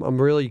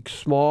 I'm really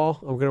small.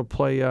 I'm going to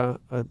play a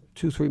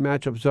 2-3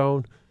 matchup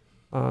zone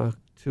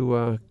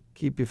to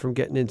keep you from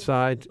getting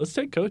inside. Let's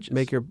take coaches.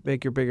 Make your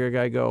bigger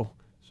guy go.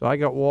 So I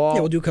got Wall, Yeah,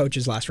 we'll do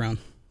coaches last round.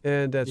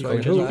 and that's what I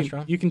Coaches got. last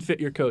round? You can fit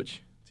your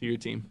coach to your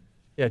team.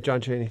 Yeah, John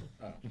Chaney.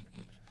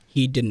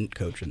 He didn't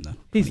coach in the.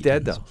 He's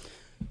dead though.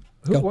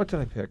 Go. What did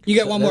I pick? You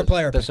got one more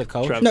player. That's a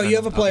coach. Trevor. No, you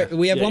have a player. Okay.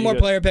 We have Yeah, one you more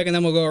got- player pick, and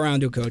then we'll go around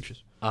and do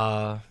coaches.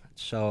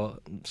 So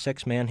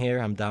 6 man here.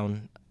 I'm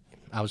down.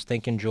 I was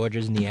thinking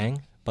George's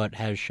Niang, but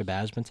has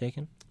Shabazz been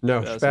taken?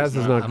 No, Shabazz Spaz is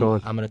is not- not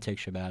going. I'm gonna take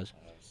Shabazz.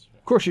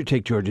 Of course you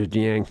take Georgia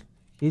Niang.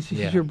 He's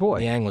your boy.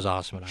 Niang was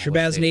awesome. At Iowa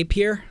Shabazz State.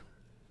 Napier.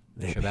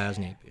 Shabazz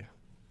Napier.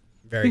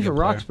 Very He's good from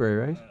player. Roxbury,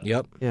 right?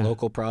 Yep. Yeah.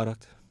 Local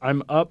product.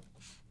 I'm up.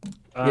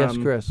 Yes,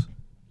 Chris.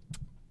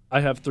 I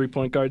have 3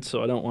 point guards,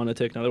 so I don't want to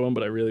take another one,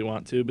 but I really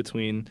want to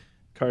between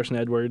Carson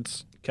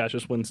Edwards,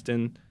 Cassius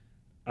Winston,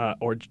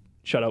 or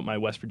shut out my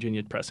West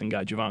Virginia pressing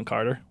guy, Javon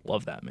Carter.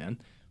 Love that man.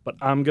 But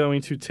I'm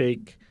going to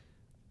take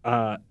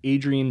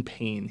Adrian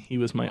Payne. He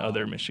was my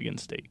other Michigan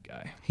State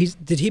guy.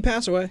 Did he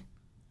pass away?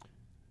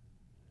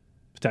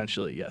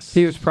 Potentially, yes.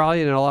 He was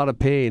probably in a lot of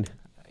pain.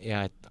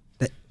 Yeah.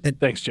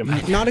 Thanks, Jim.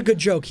 Not a good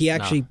joke. He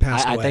actually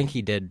passed I away. think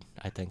he did.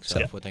 I think so.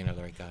 Yeah. If we're thinking of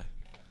the right guy.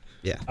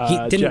 Yeah. He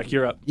didn't. Jack,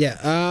 you're up.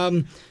 Yeah.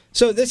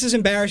 So this is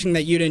embarrassing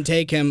that you didn't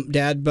take him,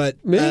 Dad.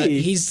 But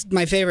Me? he's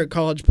my favorite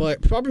college player.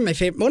 Probably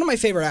one of my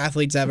favorite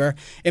athletes ever.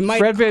 It might.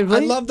 Fred VanVleet? I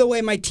love the way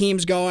my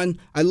team's going.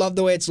 I love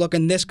the way it's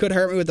looking. This could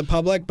hurt me with the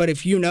public, but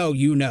if you know,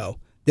 you know.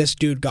 This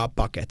dude got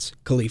buckets.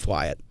 Khalif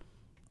Wyatt.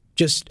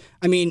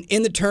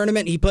 In the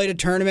tournament, he played a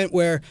tournament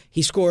where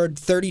he scored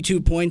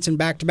 32 points in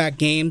back-to-back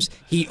games.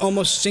 He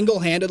almost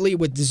single-handedly,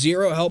 with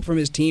zero help from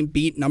his team,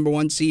 beat number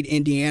 1 seed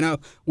Indiana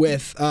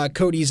with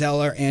Cody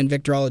Zeller and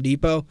Victor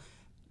Oladipo.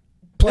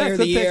 Player of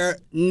the good pick. year.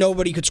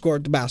 Nobody could score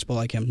the basketball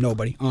like him.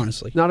 Nobody,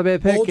 honestly. Not a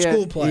bad pick. Old yeah.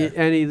 school player.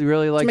 And he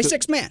really liked my the-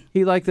 6th man.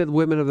 He liked the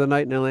women of the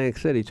night in Atlantic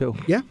City too.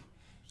 Yeah.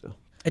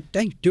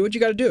 Hey, do what you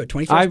got to do.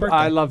 21st birthday.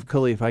 I love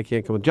Khalif. I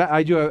can't come on.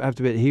 I do have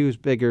to admit, he was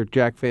bigger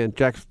Jack fan.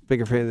 Jack's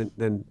bigger fan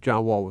than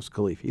John Wall was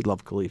Khalif. He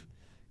loved Khalif.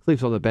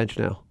 Khalif's on the bench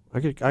now. I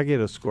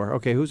get a score.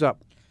 Okay, who's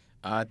up?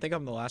 I think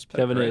I'm the last pick.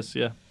 Kevin right? is,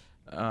 yeah.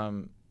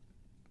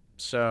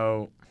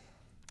 So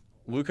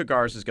Luka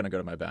Garza is going to go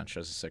to my bench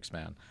as a sixth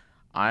man.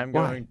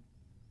 Why?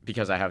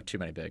 Because I have too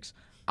many bigs.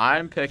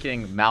 I'm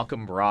picking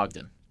Malcolm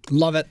Brogdon.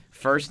 Love it.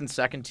 First and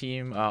second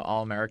team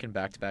All-American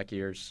back-to-back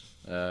years,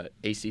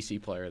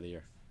 ACC Player of the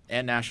Year,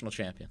 and national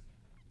champion.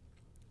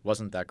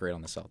 Wasn't that great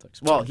on the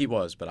Celtics. Well, he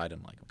was, but I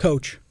didn't like him.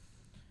 Coach.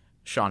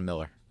 Sean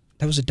Miller.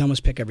 That was the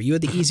dumbest pick ever. You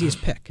had the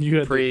easiest pick. You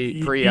had Pre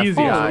easiest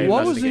FBI Oh,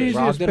 what was the investigation.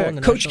 easiest Brogdon pick? won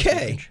the Coach national K.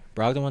 championship.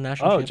 Brogdon won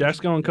national Oh, championship. Jack's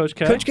going Coach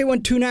K. Coach K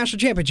won 2 national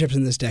championships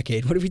in this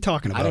decade. What are we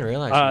talking I about? didn't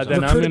realize. he was then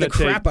on- I'm Recruited the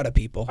gonna crap out of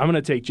people. I'm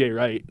going to take Jay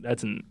Wright.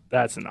 That's an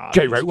obvious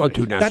Jay Wright won pick.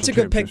 2 national That's a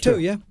good pick, too,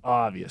 yeah.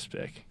 Obvious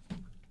pick.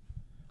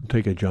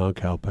 Take a John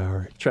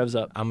Calipari. Trev's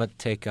up. I'm gonna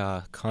take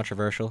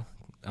controversial.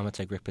 I'm gonna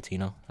take Rick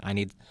Pitino. I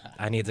need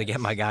to get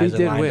my guys in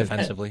did line win.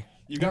 defensively.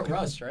 You got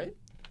Russ, right?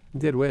 He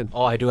did win.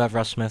 Oh, I do have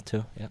Russ Smith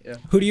too. Yeah.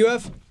 Who do you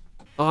have?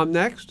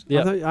 Next?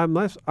 Yep.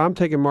 I'm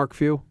taking Mark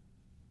Few.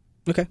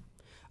 Okay.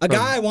 A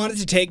guy I wanted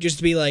to take just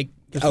to be like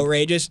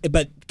outrageous,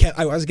 but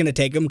I was going to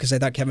take him because I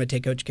thought Kevin would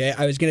take Coach K.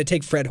 I was going to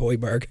take Fred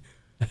Hoiberg.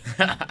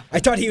 I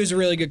thought he was a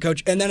really good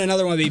coach. And then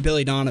another one would be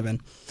Billy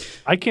Donovan.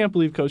 I can't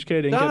believe Coach K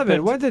didn't get Donovan.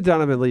 picked. When did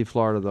Donovan leave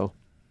Florida, though?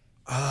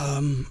 I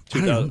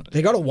don't know.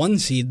 They got a 1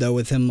 seed, though,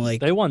 with him like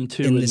They won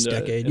 2 in this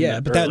decade. Yeah,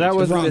 but that That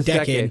was the wasn't wrong this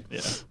decade.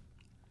 decade. Yeah.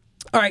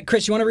 All right,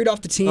 Chris, you want to read off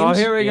the teams? Oh,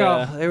 here we go.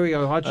 Yeah. Here we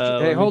go. let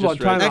Hey, me hold on.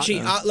 just write Time it out.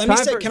 Actually, let me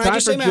say, can I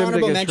just say my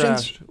honorable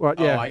mentions? Well,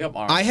 yeah. Oh, I got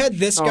Barnes. I had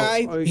this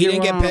guy. Oh, He give didn't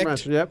him get honorable picked.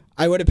 mention, Yep.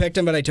 I would have picked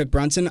him, but I took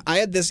Brunson. I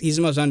had this. He's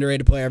the most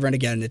underrated player ever, and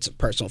again, it's a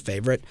personal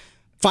favorite.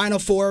 Final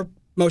 4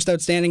 most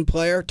outstanding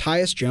player,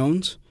 Tyus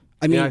Jones.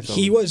 I mean, Yeah, I saw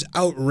he him. was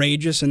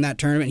outrageous in that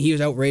tournament. He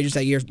was outrageous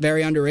that year.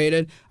 Very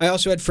underrated. I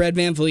also had Fred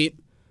VanVleet.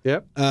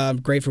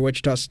 Yep. Great for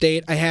Wichita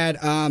State. I had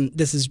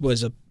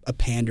was a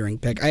pandering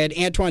pick. I had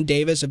Antoine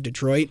Davis of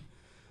Detroit,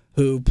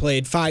 who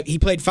played 5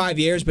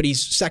 years, but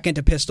he's second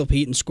to Pistol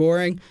Pete in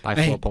scoring. By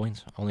 4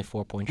 points. Only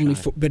 4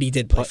 points. But he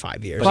did play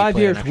 5 years. But he 5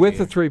 played years an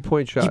with extra a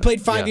 3-point shot. He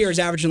played 5 Yes. years,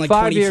 averaging like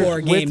 5 years 24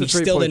 a with game. the He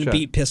still 3-point didn't shot.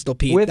 beat Pistol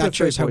Pete. With That a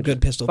shows how 3-point good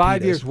shot. Pistol 5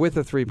 Pete years is. with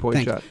a 3-point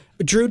Thanks. shot.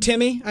 Drew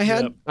Timme, I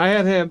had. Yep. I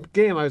had him.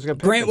 Game. I was going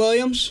to pick Grant him.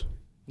 Williams,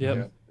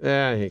 Yep.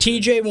 Yeah.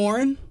 TJ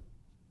Warren,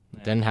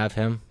 Didn't have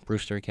him.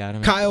 Brewster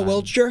Academy. Kyle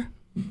Wiltshire,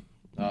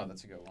 Oh,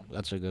 that's a good one.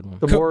 That's a good one.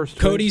 The Morris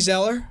Cody twins.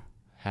 Zeller,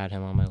 Had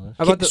him on my list.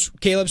 How about the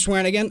Caleb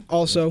Swanigan,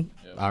 also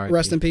R.I.P.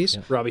 rest in peace.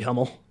 Yeah. Robbie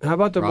Hummel. How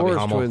about the Robbie Morris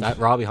Hummel. twins?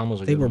 Robbie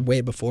Hummel's a They good were one.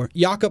 way before.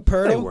 Jakob They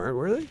Pertl, weren't,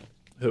 were they?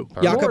 Who?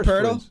 Jakob Morris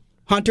Pertl, twins.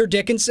 Hunter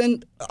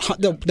Dickinson.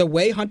 The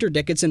way Hunter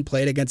Dickinson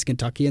played against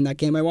Kentucky in that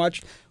game I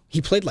watched, he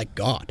played like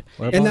God.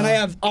 And then I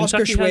have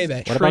Oscar Kentucky has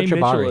Schwebe. What about Trey Mitchell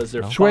Jabari? as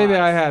their No? Schwebe, 5.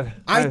 I had.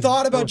 I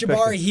thought about was picking.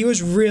 Jabari. He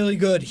was really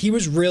good. He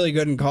was really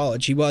good in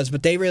college. He was,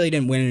 but they really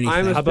didn't win anything.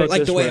 I was How about like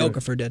this the way one?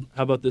 Okafor did.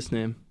 How about this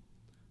name?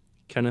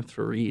 Kenneth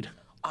Fareed.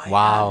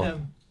 Wow.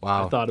 I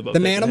Wow. thought about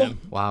The picking Manimal? him.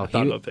 Wow. I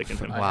thought He- about picking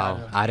him.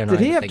 Wow. I don't know.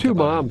 Did he have 2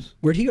 moms?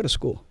 Where'd he go to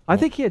school? I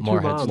think he had 2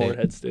 Morehead moms. State.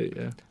 Morehead State,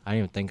 yeah. I didn't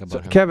even think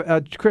about him.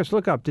 Kevin, Chris,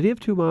 look up. Did he have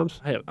 2 moms?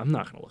 I'm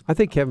not gonna look. I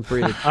think Kevin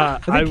Fried. I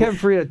think Kevin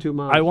Fried had 2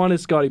 moms. I wanted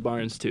Scotty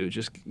Barnes too,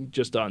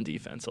 just on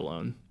defense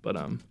alone. But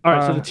all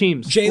right. So the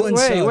teams. Jalen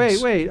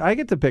Suggs. Wait. I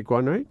get to pick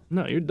one, right?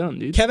 No, you're done,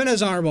 dude. Kevin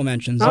has honorable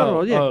mentions.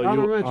 Honorable, yeah. oh, you-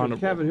 Honorable mention. honorable.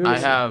 Kevin, who I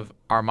is it? have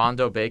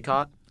Armando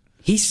Bacot.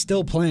 He's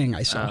still playing,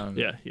 I saw.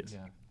 Yeah, he is.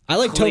 I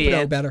like Clean.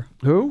 Topodo better.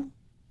 Who?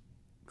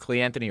 Cle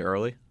Anthony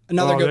Early.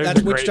 Another Oh, good. there's That's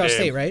a great Wichita name.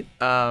 State,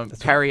 right?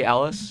 Perry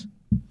Ellis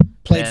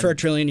Played And- for a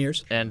trillion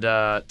years. and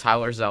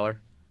Tyler Zeller,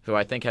 who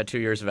I think had 2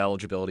 years of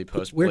eligibility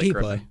post. Where'd Blake he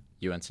Griffin,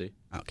 UNC.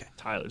 Okay.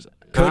 Tyler's.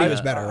 Cody was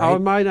better, right?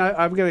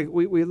 I'm gonna.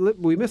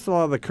 We missed a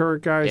lot of the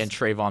current guys. And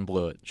Trayvon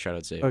Blewett. Shout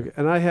out Xavier. Okay,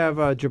 and I have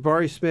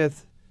Jabari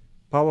Smith,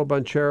 Pablo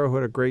Banchero, who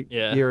had a great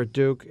Yeah. year at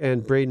Duke,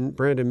 and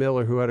Brandon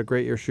Miller, who had a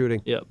great year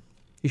shooting. Yep.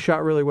 He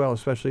shot really well,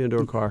 especially into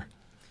a car.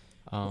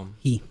 Shout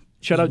He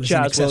out was an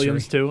Chaz accessory.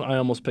 Williams too. I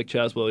almost picked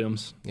Chaz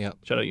Williams. Yep.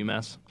 Shout out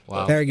UMass.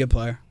 Wow. Very good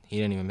player. He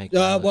didn't even make.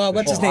 Well, the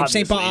what's his Well, name?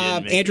 St. obviously he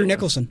didn't make Andrew it.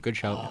 Nicholson. Good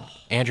shout.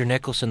 Andrew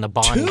Nicholson, the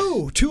Bonnie.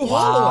 Two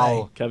Holloway.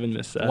 Wow. Kevin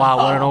missed that.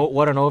 Wow.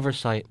 What an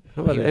oversight.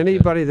 How about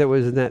anybody that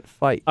was in that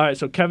fight? All right,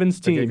 so Kevin's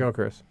Okay, team. go,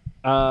 Chris.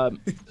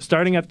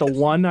 Starting at the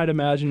 1, I'd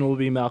imagine will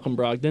be Malcolm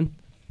Brogdon.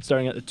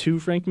 Starting at the 2,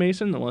 Frank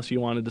Mason, unless you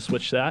wanted to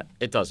switch that.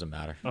 It doesn't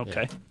matter.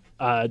 Okay.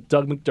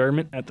 Doug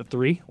McDermott at the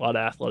 3. A lot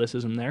of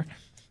athleticism there.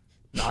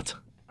 Not.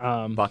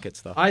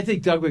 Buckets though. I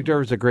think Doug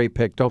McDermott's a great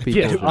pick. Don't be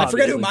Yeah, stupid. I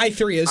forget who obviously. my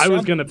 3 is. I was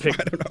Sean. gonna pick.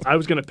 I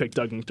was gonna pick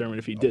Doug McDermott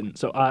if he didn't.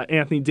 So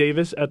Anthony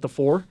Davis at the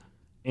 4,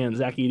 and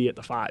Zach Edey at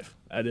the 5.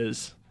 That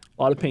is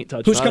a lot of paint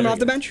touch. Who's coming off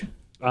the bench?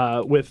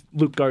 With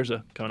Luke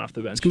Garza coming off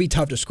the bench. It's gonna be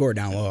tough to score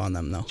down low on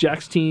them, though.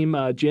 Jack's team: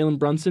 Jalen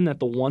Brunson at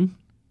the 1,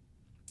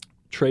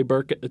 Trey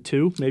Burke at the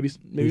 2. Maybe He's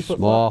flip-flop.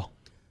 small.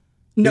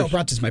 No,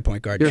 Brunson's my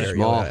point guard. You're Jerry.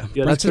 small. Yeah,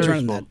 Brunson's that's very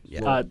running small. that.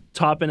 Yeah.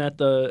 Toppin at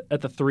the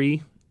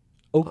 3,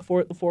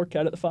 Okafor at the 4,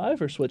 Cat at the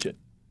 5, or switch it.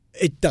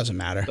 It doesn't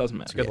matter. Doesn't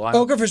matter. Good line.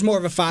 Okafor's more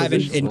of a 5,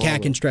 and Position Cat small.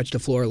 can stretch the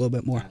floor a little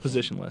bit more.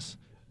 Positionless.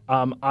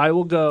 I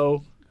will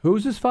go.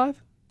 Who's this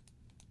 5?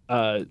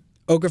 Okafor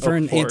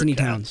and Okafor, Anthony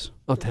Cat. Towns.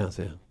 Oh,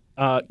 Townsend.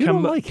 You don't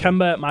Kemba, like him.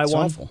 Kemba at my It's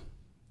 1. awful.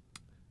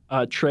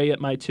 Trey at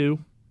my 2,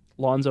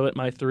 Lonzo at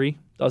my 3.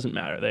 Doesn't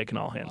matter. They can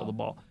all handle the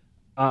ball.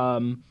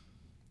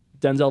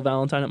 Denzel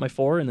Valentine at my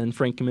 4, and then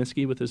Frank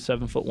Kaminsky with his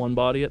 7'1"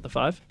 body at the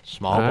 5.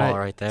 Small ball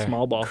right there.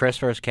 Small ball. Chris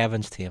versus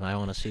Kevin's team. I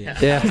want to see it.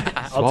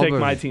 Yeah. I'll take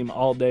my team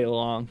all day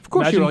long. Of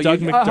course Imagine you will. Doug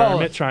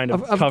McDermott trying to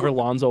cover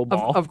Lonzo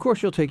Ball. Of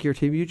course you'll take your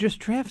team. You just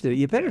drafted it.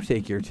 You better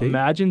take your team.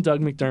 Imagine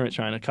Doug McDermott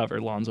trying to cover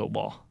Lonzo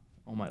Ball.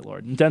 Oh, my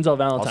Lord. And Denzel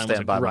Valentine was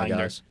a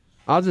grinder.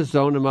 I'll just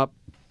zone him up.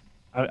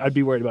 I'd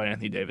be worried about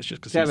Anthony Davis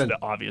just because he's the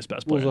obvious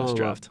best player in this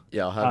draft.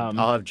 Yeah,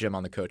 I'll have Jim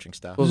on the coaching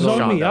staff.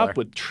 Zone me up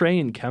with Trey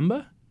and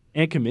Kemba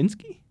and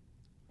Kaminsky?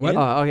 What?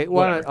 Oh, okay.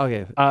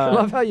 Okay. I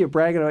love how you're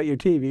bragging about your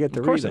team. You get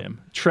to read. Of course I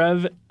am.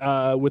 Trev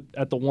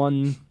at the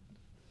 1.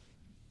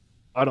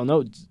 I don't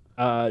know.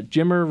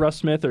 Jimmer, Russ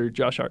Smith, or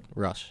Josh Hart?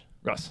 Russ.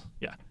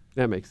 Yeah.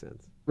 That makes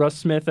sense. Russ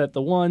Smith at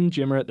the 1,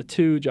 Jimmer at the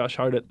 2, Josh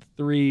Hart at the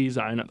 3,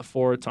 Zion at the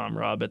 4, Tom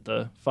Robb at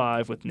the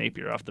 5 with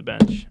Napier off the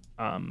bench.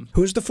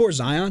 Who's the 4?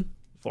 Zion?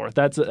 4.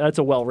 That's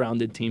a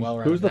well-rounded team.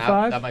 Who's the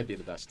 5? That might be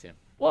the best team.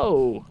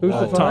 Whoa. Who's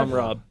the 5? Tom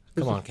Robb.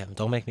 Come on, Kevin.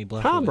 Don't make me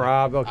blush. Tom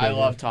Robb. Okay. I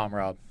love Tom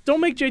Robb.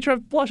 Don't make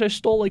JTrev blush. I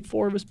stole like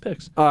 4 of his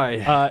picks. All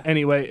right.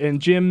 Anyway, and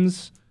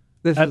Jim's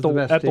at the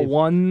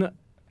 1,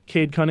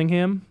 Cade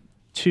Cunningham,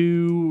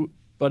 2,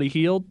 Buddy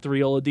Hield,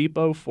 3,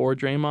 Oladipo, 4,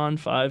 Draymond,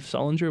 5,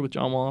 Sullinger with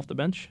John Wall off the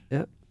bench.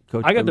 Yeah.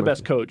 Coach I got the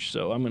best coach,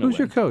 so I'm going to win. Who's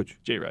your coach?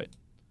 Jay Wright.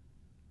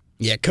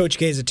 Yeah, Coach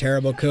Gay's a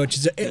terrible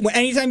coach.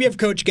 Anytime you have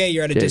Coach Gay,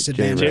 you're at a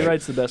disadvantage. Jay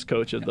Wright's the best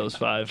coach of those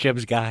 5.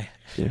 Jim's guy.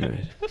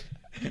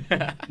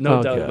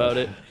 No doubt about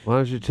it. Why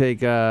don't you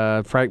take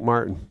Frank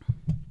Martin?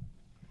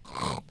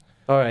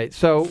 All right,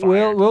 so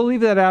we'll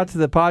leave that out to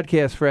the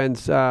podcast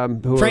friends.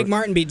 Frank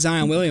Martin beat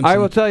Zion Williamson. I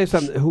will tell you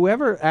something.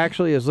 Whoever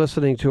actually is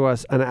listening to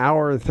us an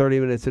hour and 30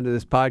 minutes into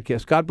this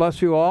podcast, God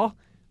bless you all.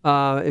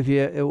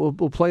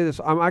 We'll play this.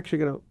 I'm actually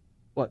going to.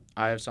 What?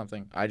 I have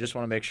something. I just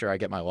want to make sure I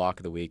get my lock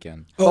of the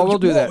weekend. We'll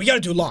do that. We got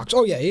to do locks.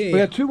 Oh, yeah. We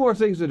got 2 more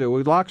things to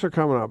do. Locks are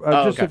coming up.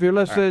 Okay. If you're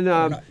listening.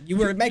 You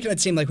were making it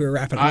seem like we were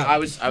wrapping up. I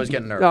was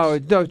getting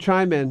nervous. No,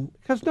 chime in.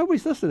 Because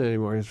nobody's listening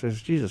anymore. It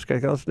says, Jesus, I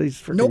got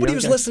these freaking Nobody young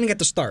was guys. listening at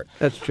the start.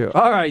 That's true.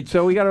 All right,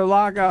 so we got to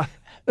lock.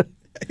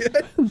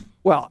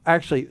 Well,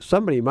 actually,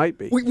 somebody might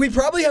be. We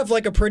probably have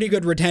like a pretty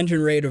good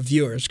retention rate of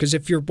viewers because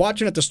if you're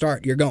watching at the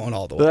start, you're going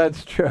all the way.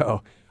 That's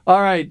true. All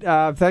right.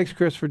 Thanks,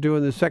 Chris, for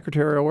doing the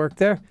secretarial work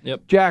there.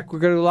 Yep. Jack, we're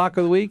going to lock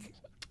of the week.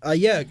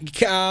 Yeah.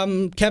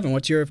 Kevin,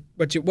 what's your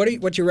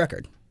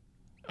record?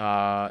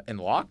 In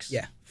locks?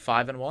 Yeah.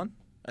 5-1,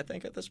 I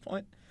think, at this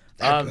point.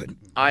 Good.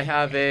 I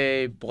have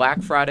a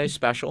Black Friday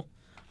special.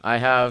 I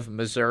have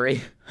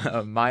Missouri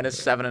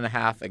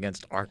 -7.5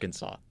 against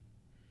Arkansas.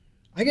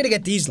 I got to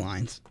get these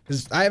lines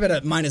because I have it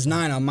at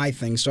 -9 on my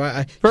thing. So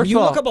can First you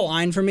of all, look up a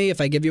line for me if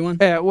I give you one?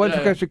 One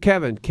question,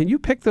 Kevin. Can you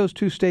pick those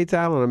 2 states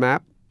out on a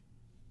map?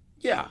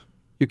 Yeah.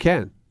 You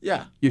can.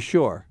 Yeah. You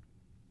sure?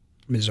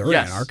 Missouri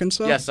and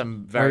Arkansas? Yes,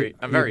 I'm very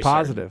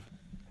positive. Certain.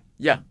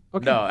 Yeah.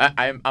 Okay. No,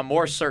 I'm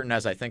more certain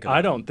as I think of it.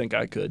 I don't think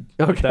I could.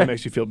 Okay. If that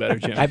makes you feel better,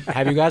 Jim.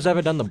 Have you guys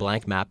ever done the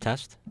blank map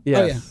test? Yes.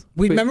 Oh,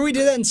 yeah. Remember we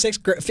did that in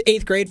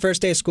 8th grade,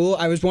 first day of school?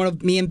 I was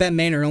me and Ben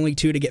Maynard, only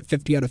 2 to get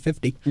 50 out of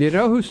 50. You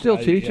know who still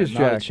teaches,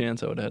 not a Jack?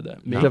 chance I would have had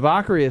that. Me.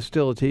 Devakari is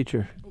still a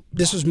teacher.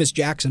 This was Miss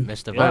Jackson.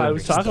 Mr. Yeah, I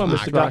was Vaughn. talking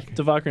with Mr.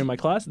 Devakari in my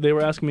class. They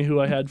were asking me who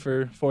I had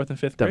for 4th and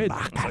 5th grade. I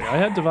was like, I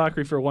had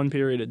Devakari for 1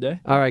 period a day.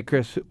 All right,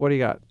 Chris, what do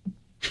you got?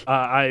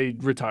 I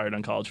retired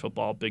on college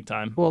football big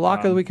time. Well,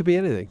 lock of the week could be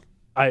anything.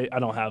 I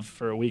don't have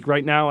for a week.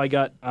 Right now, I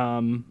got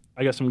some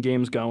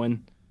games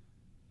going.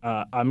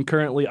 I'm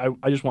currently.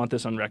 I just want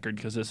this on record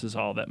because this is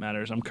all that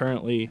matters. I'm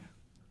currently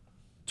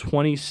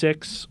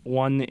 26,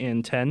 1,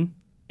 and 10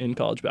 in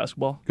college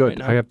basketball. Good. Right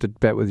now. I have to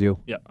bet with you.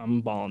 Yeah, I'm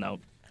balling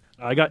out.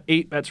 I got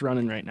 8 bets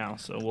running right now,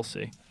 so we'll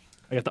see.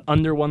 I got the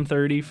under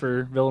 130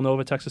 for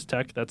Villanova, Texas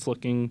Tech. That's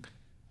looking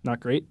not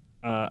great.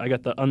 I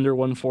got the under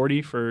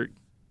 140 for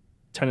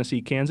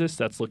Tennessee, Kansas.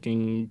 That's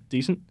looking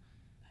decent.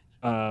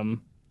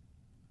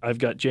 I've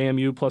got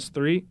JMU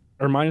 +3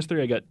 or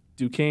 -3. I got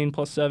Duquesne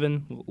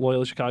 +7,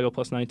 Loyola Chicago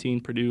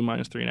 +19, Purdue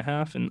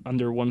 -3.5, and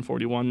under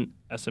 141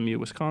 SMU,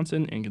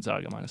 Wisconsin, and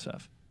Gonzaga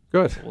 -F.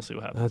 Good. So we'll see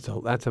what happens.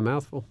 That's a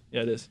mouthful.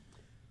 Yeah, it is.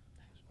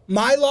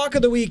 My lock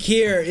of the week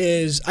here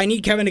is I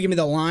need Kevin to give me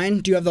the line.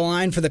 Do you have the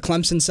line for the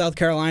Clemson South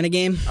Carolina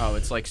game? Oh,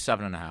 it's like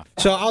 7.5.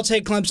 So I'll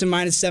take Clemson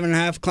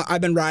 -7.5.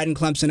 I've been riding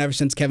Clemson ever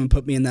since Kevin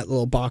put me in that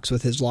little box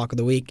with his lock of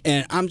the week,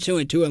 and I'm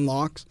 2-2 in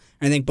locks.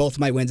 I think both of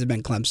my wins have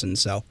been Clemson,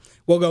 so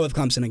we'll go with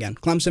Clemson again.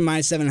 Clemson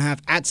 -7.5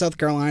 at South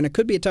Carolina.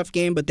 Could be a tough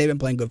game, but they've been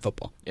playing good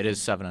football. It is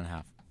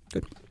 7.5.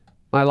 Good.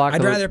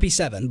 I'd rather it be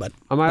 7, but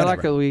my lock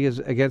of the week is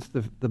against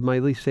my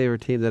least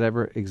favorite team that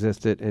ever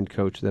existed and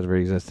coach that ever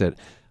existed.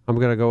 I'm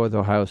going to go with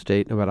Ohio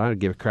State, but I don't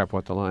give a crap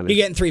what the line is.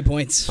 You're getting 3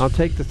 points. I'll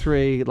take the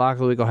 3, lock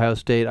of the week, Ohio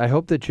State. I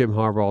hope that Jim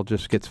Harbaugh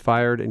just gets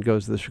fired and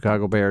goes to the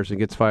Chicago Bears and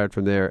gets fired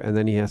from there, and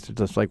then he has to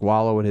just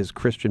wallow in his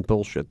Christian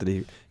bullshit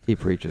that he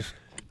preaches.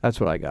 That's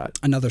what I got.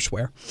 Another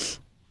swear.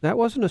 That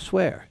wasn't a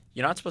swear.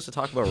 You're not supposed to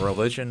talk about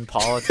religion,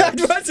 politics.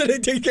 You get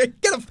an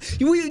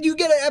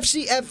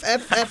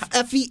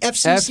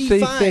FCC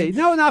fine.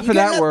 No, not for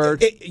that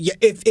word.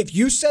 If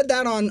you said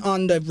that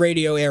on the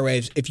radio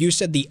airwaves, if you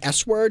said the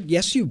S word,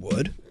 yes, you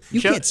would. You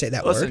can't say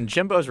that listen, word.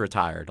 Jimbo's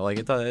retired. Like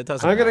it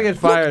doesn't. I'm gonna get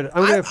fired. Look,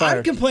 I'm gonna get fired.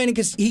 I'm complaining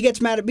because he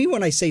gets mad at me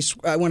when I say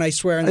when I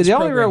swear in this The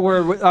only program.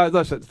 real word.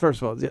 Listen,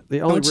 first of all,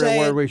 the only Don't real say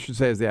word it. we should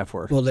say is the F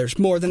word. Well, there's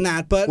more than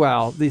that, but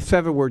Well, the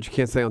 7 words you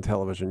can't say on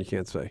television, you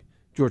can't say.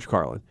 George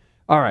Carlin.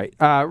 All right.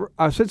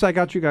 Since I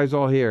got you guys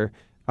all here,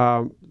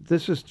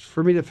 this is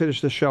for me to finish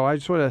the show. I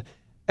just want to.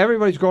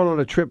 Everybody's going on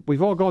a trip.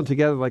 We've all gone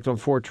together, like on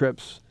 4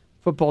 trips: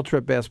 football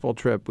trip, basketball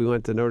trip. We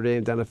went to Notre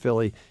Dame, down to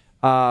Philly.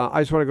 I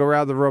just want to go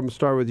around the room and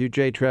start with you,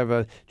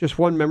 JTrev. Just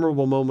one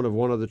memorable moment of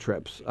one of the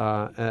trips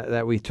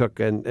that we took,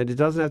 and it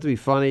doesn't have to be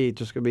funny. It's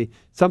just going to be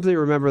something to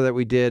remember that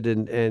we did,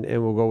 and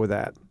we'll go with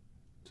that.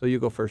 So you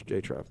go first,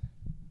 JTrev.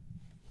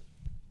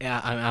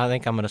 Yeah, I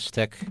think I'm gonna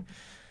stick.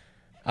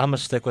 I'm gonna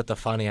stick with the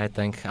funny. I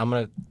think I'm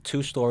gonna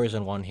 2 stories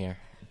in one here,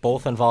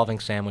 both involving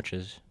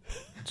sandwiches.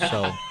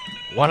 So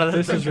one of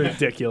This is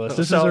ridiculous.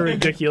 This is a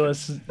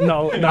ridiculous.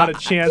 No, not a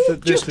chance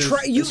that this is.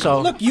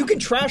 Look, you can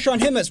trash on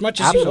him as much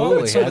as you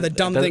want with some of the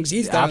dumb things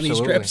he's done on these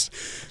trips.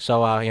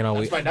 So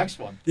That's my next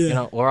one.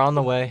 we're on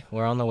the way,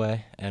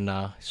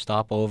 and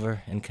stop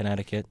over in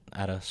Connecticut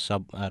at a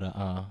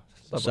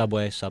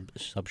Subway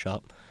sub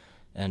shop,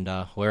 and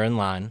we're in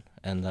line,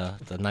 and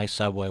the nice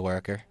Subway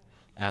worker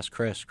asked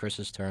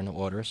Chris's turn to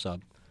order a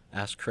sub.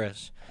 Asked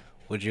Chris,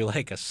 would you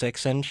like a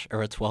 6-inch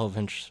or a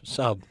 12-inch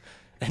sub?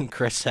 And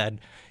Chris said,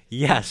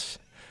 yes.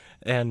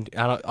 And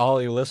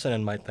all you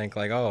listening might think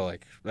like, oh,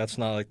 like that's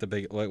not like the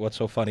big. Like, what's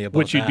so funny about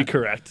Which that? you'd be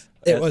correct.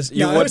 It was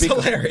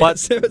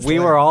hilarious. But we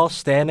were all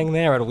standing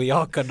there, and we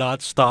all could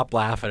not stop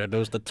laughing. And it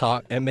was the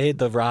talk. It made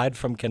the ride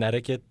from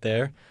Connecticut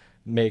there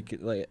make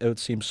it would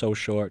seem so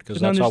short because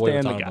that's all we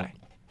were talking about.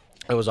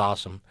 It was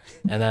awesome.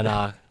 And then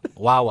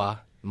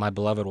Wawa, my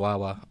beloved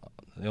Wawa,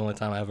 the only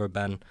time I've ever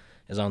been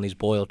is on these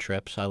Boyle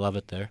trips. I love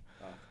it there.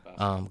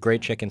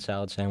 Great chicken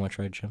salad sandwich,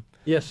 right, Jim?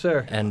 Yes,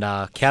 sir. And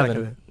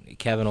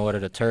Kevin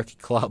ordered a turkey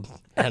club,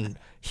 and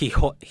he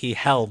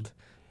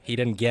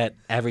didn't get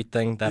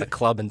everything that a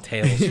club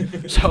entails.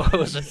 So it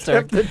was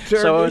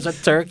a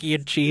turkey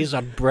and cheese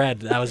on bread.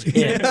 That was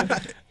it.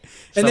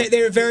 And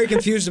they were very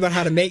confused about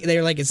how to make. They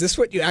were like, "Is this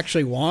what you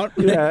actually want?"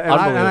 Yeah, and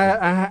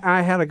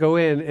I had to go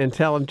in and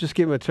tell him, just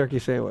give him a turkey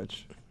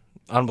sandwich.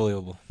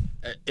 Unbelievable.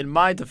 In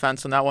my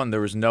defense on that one,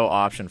 there was no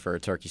option for a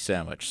turkey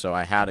sandwich, so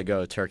I had to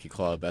go turkey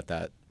club at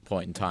that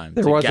point in time.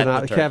 There was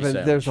Kevin.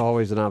 Sandwich. There's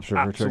always an option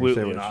for a turkey sandwich.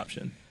 Absolutely an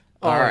option.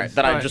 All right,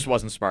 then I just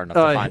wasn't smart enough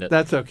to find it.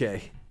 That's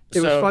okay.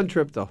 It was a fun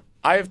trip, though.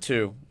 I have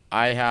 2.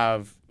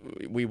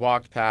 We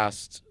walked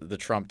past the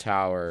Trump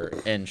Tower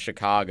in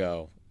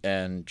Chicago,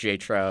 and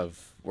JTrev,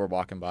 we're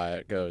walking by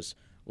it, goes,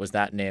 was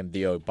that named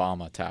the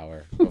Obama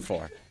Tower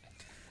before?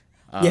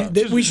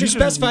 We should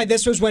specify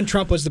this was when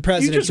Trump was the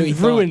president. You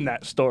just ruined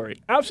that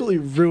story. Absolutely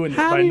ruined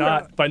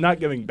it by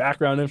not giving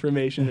background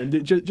information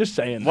and just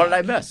saying. What did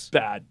I miss?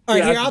 Bad. All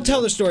right, here I'll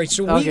tell the story.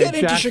 So we get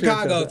into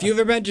Chicago. If you've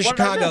ever been to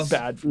Chicago,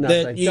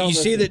 you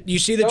see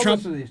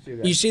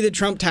the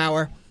Trump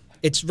Tower.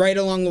 It's right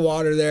along the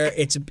water there.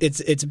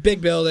 It's a big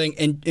building,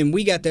 and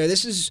we got there.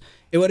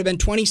 It would have been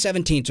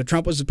 2017, so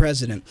Trump was the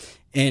president,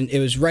 and it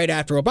was right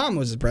after Obama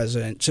was the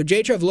president. So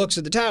JTrev looks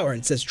at the tower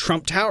and it says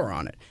Trump Tower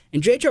on it.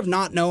 And JTrev,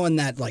 not knowing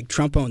that like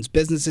Trump owns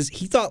businesses,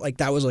 he thought like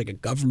that was like a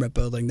government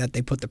building that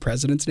they put the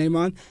president's name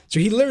on. So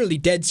he literally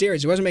dead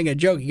serious. He wasn't making a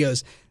joke. He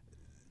goes,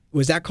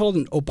 was that called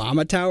an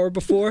Obama Tower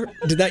before?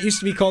 Did that used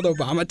to be called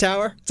Obama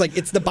Tower? It's like,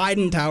 it's the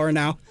Biden Tower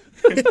now.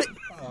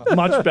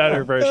 Much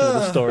better version of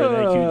the story.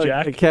 Thank you,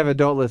 Jack. Kevin,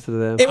 don't listen to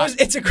them.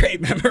 It's a great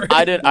memory.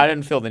 I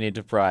didn't feel the need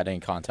to provide any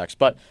context.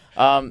 But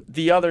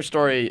the other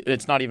story,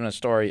 it's not even a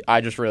story. I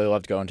just really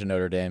loved going to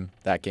Notre Dame,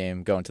 that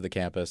game, going to the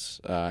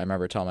campus. I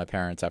remember telling my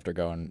parents after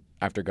going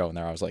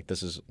there, I was like,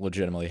 this is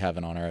legitimately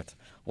heaven on earth.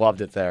 Loved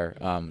it there.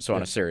 So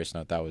on a serious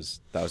note, that was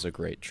a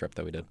great trip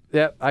that we did.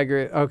 Yeah, I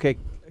agree. Okay,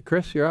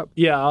 Chris, you're up.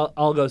 Yeah,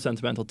 I'll go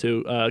sentimental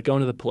too. Going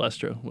to the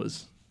Palestra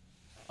was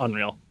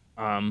unreal.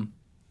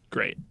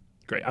 Great.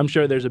 I'm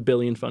sure there's a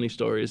billion funny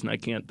stories, and I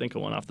can't think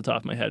of one off the top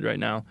of my head right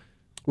now.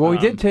 Well, we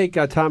did take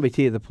Tommy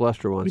T to the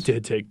Palestra once. We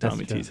did take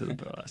Tommy T to the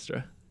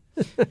Palestra.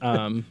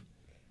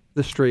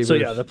 The streamers. So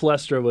yeah, the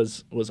Palestra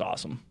was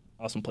awesome.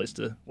 Awesome place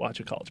to watch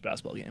a college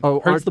basketball game. Oh,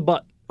 hurts the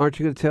butt. Aren't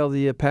you going to tell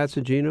the Pats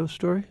and Gino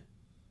story?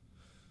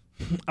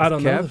 I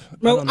don't know.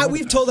 Well,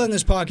 we've told on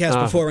this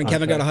podcast before when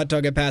Kevin got a hot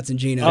dog at Pat's and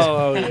Gino's.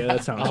 Oh, yeah,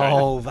 that sounds right.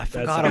 Oh, I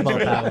forgot about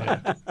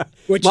that one.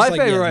 Which My is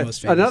like, favorite, the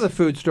most famous. another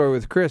food story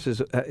with Chris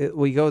is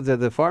we go to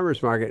the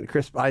farmer's market and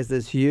Chris buys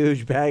this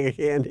huge bag of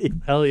candy.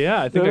 Hell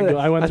yeah. I think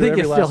I went I through think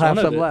every you still last have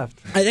one some of it. left.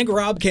 I think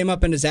Rob came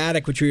up in his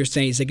attic, which we were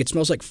saying. He's like, it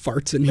smells like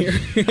farts in here.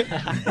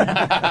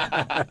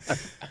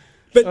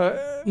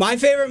 But my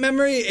favorite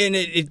memory,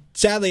 and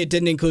sadly it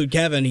didn't include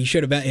Kevin. He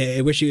should have been.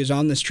 I wish he was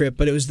on this trip,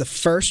 but it was the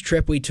first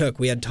trip we took.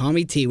 We had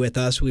Tommy T with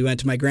us. We went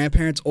to my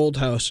grandparents' old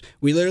house.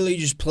 We literally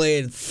just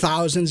played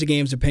thousands of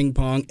games of ping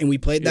pong, and we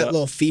played that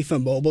little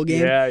FIFA mobile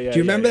game. Do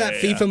you remember that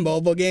FIFA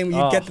mobile game?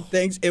 You'd get the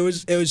things. It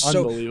was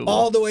so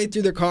all the way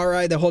through the car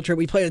ride, the whole trip.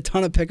 We played a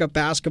ton of pickup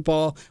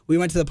basketball. We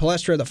went to the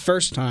Palestra the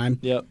first time.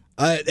 Yep.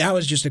 That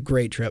was just a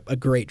great trip.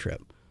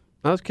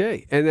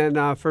 Okay, and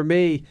then for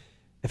me,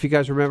 if you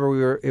guys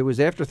remember, it was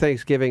after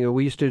Thanksgiving, and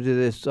we used to do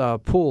this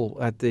pool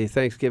at the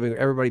Thanksgiving.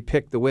 Everybody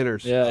picked the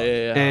winners. Yeah.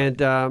 And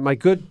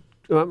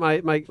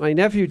my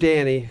nephew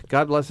Danny,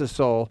 God bless his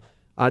soul,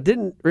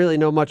 didn't really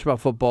know much about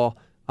football,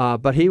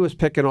 but he was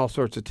picking all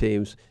sorts of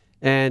teams,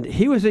 and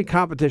he was in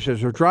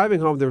competitions. We're driving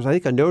home. There was, I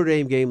think, a Notre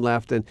Dame game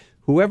left, and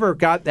whoever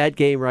got that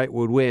game right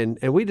would win.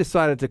 And we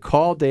decided to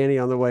call Danny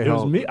on the way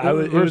home.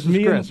 It was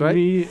me, Chris, right?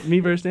 Me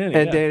versus Danny.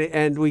 And Danny,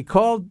 and we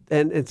called,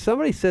 and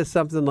somebody says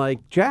something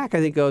like, Jack, I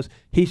think, goes,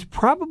 he's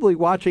probably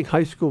watching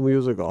High School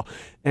Musical.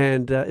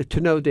 And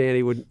to know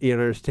Danny would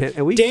understand.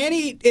 And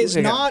Danny is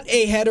not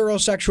a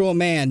heterosexual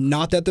man.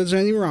 Not that there's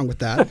anything wrong with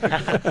that.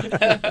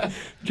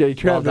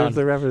 JTrev knows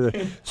the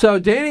reference. So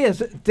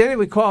Danny,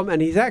 we call him,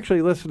 and he's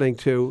actually listening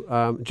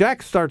to.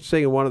 Jack starts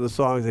singing one of the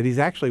songs, and he's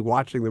actually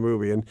watching the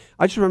movie. And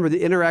I just remember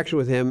the interaction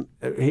with him,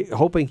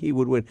 hoping he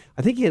would win.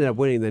 I think he ended up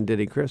winning. Then did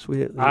he, Chris?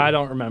 I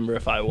don't remember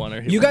if I won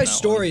or he. You won guys'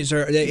 stories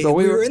are.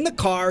 We were in the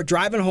car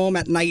driving home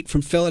at night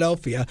from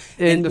Philadelphia,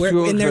 and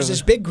there's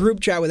this big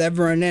group chat with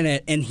everyone in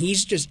it, and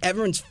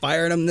everyone's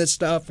firing him this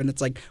stuff, and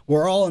it's like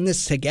we're all in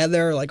this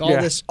together, like all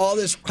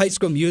this High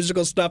School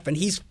Musical stuff, and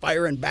he's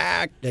firing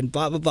back and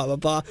blah blah blah blah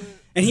blah,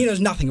 and he knows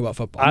nothing about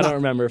football. I don't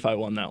remember if I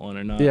won that one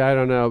or not. Yeah, I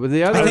don't know, but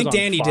I think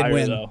Danny did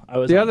win. Though. I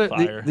was on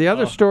fire. The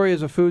other story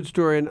is a food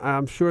story, and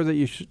I'm sure that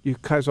you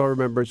guys all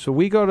remember it. So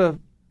we go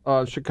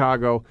to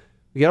Chicago,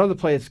 we get on the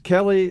plane. It's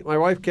Kelly, my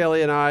wife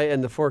Kelly, and I,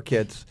 and the 4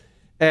 kids,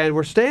 and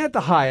we're staying at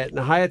the Hyatt. And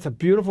the Hyatt's a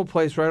beautiful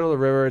place right on the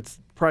river. It's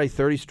probably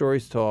 30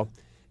 stories tall.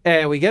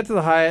 And we get to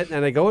the Hyatt,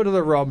 and I go into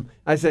the room.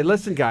 I say,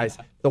 listen, guys,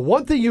 the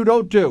one thing you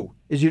don't do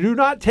is you do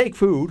not take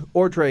food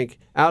or drink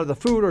out of the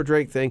food or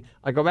drink thing.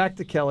 I go back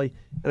to Kelly,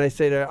 and I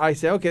say,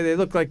 okay, they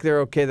look like they're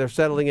okay. They're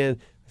settling in. I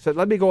said,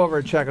 let me go over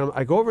and check them.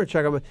 I go over and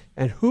check them,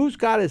 and who's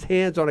got his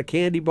hands on a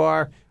candy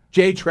bar?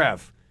 JTrev.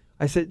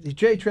 I said,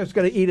 JTrev's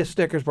going to eat a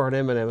Snickers bar and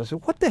M&M. I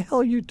said, what the hell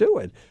are you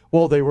doing?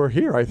 Well, they were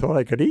here. I thought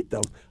I could eat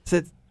them. I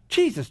said,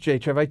 Jesus,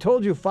 JTrev, I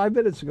told you 5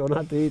 minutes ago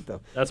not to eat them.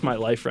 That's my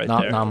life there.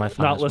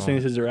 Not listening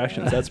to his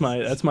directions. That's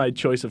my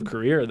choice of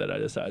career that I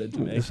decided to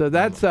make. So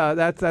that's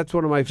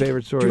one of my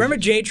favorite stories. Do you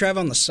remember JTrev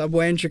on the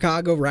subway in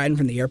Chicago riding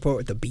from the airport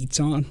with the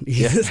Beats on?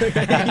 Yeah. You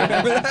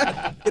remember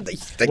that?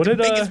 The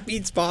biggest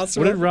Beats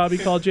possible. What did Robbie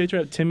call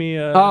JTrev? Timmy?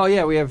 Oh,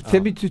 yeah, we have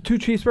Timmy, two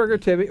cheeseburger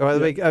Timmy. Oh,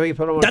 let me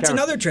put on That's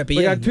camera. another trip.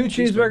 We got 2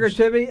 cheeseburger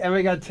Timmy, and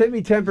we got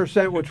Timmy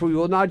 10%, which we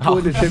will not go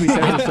into Timmy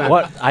 10%.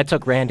 What? I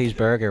took Randy's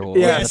burger.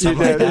 Yes, you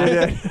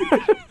did.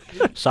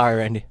 Sorry,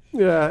 Randy.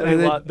 Yeah,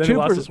 then he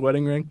lost his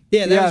wedding ring.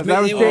 Yeah, that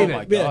was David. Oh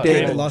my God.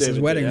 David lost his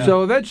wedding ring.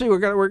 So eventually,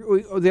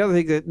 the other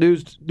thing that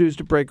news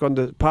to break on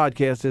the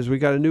podcast is we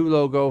got a new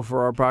logo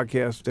for our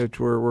podcast that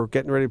we're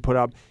getting ready to put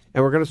up,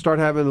 and we're going to start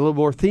having a little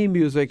more theme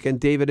music. And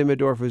David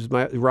Immendorf, who's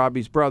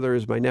Robbie's brother,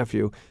 is my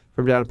nephew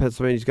from down in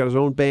Pennsylvania. He's got his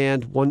own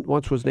band.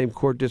 Once was named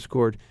Chord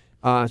Discord.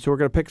 So we're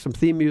going to pick some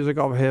theme music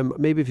off of him.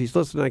 Maybe if he's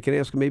listening, I can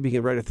ask him. Maybe he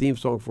can write a theme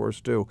song for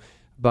us too.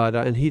 But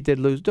and he did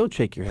lose. Don't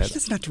shake your head. He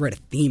doesn't have to write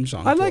a theme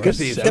song. I like a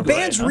theme song. The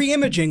band's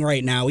re-imaging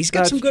right now. He's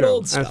got some good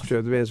old stuff. That's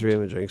true. The band's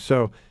re-imaging.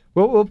 So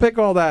we'll pick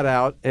all that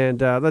out, and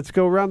let's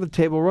go around the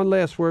table. One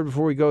last word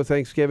before we go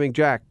Thanksgiving.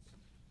 Jack.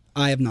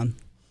 I have none.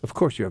 Of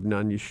course you have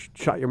none. You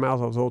shut your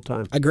mouth off the whole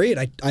time. Agreed.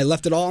 I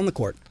left it all on the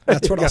court.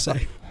 That's what I'll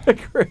say.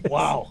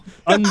 Wow.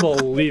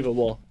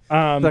 Unbelievable.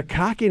 The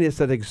cockiness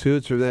that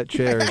exudes from that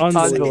chair is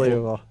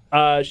unbelievable.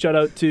 Shout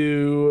out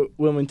to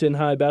Wilmington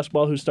High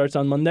basketball, who starts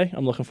on Monday.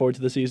 I'm looking forward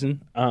to the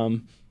season.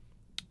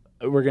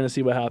 We're going to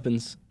see what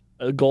happens.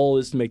 The goal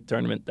is to make the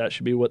tournament. That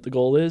should be what the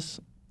goal is.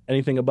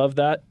 Anything above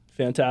that,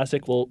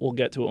 fantastic. We'll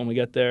get to it when we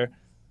get there.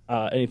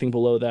 Anything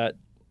below that,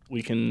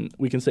 we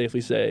can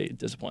safely say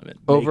disappointment.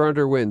 Over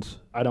under wins.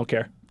 I don't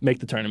care. Make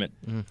the tournament.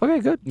 Okay,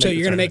 good. So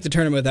you're going to make the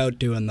tournament without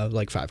doing the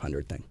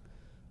 500 thing.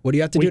 What do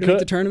you have to do to make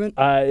the tournament?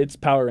 It's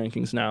power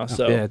rankings now.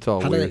 So yeah, it's all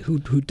weird.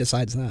 Who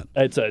decides that?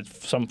 It's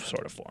some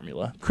sort of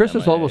formula. Chris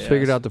has almost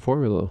figured out the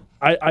formula.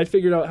 I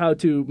figured out how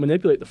to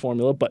manipulate the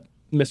formula, but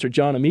Mr.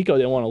 John Amico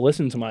didn't want to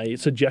listen to my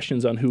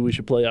suggestions on who we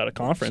should play out of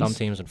conference. Some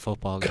teams in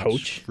football get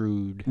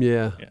screwed.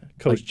 Yeah.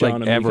 Coach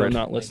John Amico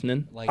not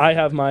listening. I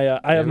have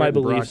my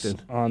beliefs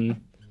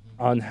on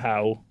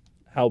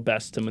how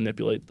best to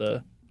manipulate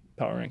the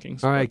power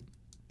rankings. All right.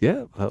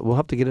 Yeah, we'll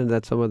have to get into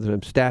that some other time.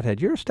 Stathead.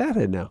 You're a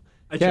stathead now.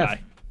 I try.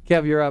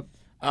 Kev, you're up.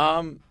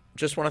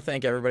 Just want to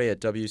thank everybody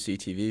at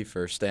WCTV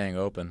for staying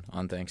open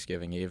on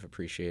Thanksgiving Eve.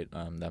 Appreciate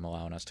them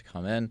allowing us to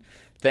come in.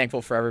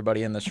 Thankful for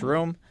everybody in this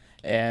room.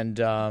 And,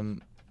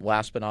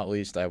 last but not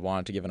least, I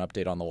wanted to give an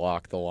update on the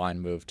lock. The line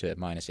moved to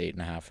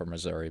 -8.5 for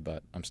Missouri,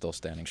 but I'm still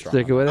standing strong.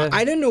 Sticking with it?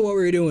 I didn't know what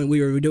we were doing.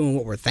 We were doing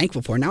what we're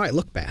thankful for. Now I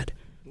look bad.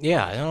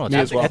 Yeah, I know.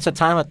 It's a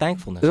time of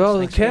thankfulness.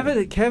 Well,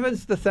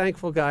 Kevin's the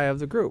thankful guy of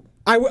the group.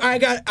 I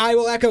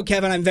will echo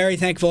Kevin. I'm very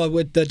thankful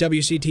with the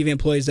WCTV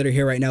employees that are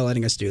here right now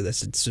letting us do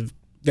this. It's a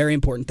very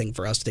important thing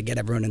for us to get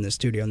everyone in the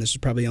studio, and this is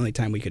probably the only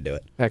time we could do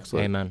it.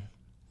 Excellent. Amen.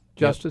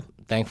 Justin?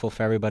 Yep. Thankful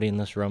for everybody in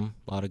this room.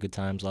 A lot of good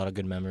times, a lot of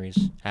good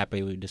memories.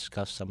 Happy we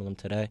discussed some of them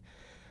today.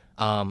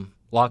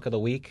 Lock of the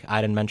week,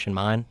 I didn't mention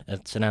mine.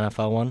 It's an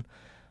NFL one.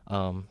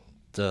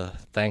 The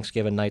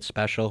Thanksgiving night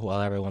special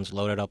while everyone's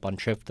loaded up on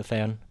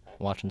tryptophan,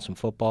 watching some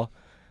football.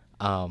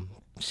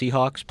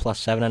 Seahawks plus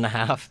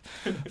 7.5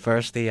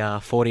 versus the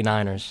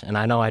 49ers. And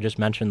I know I just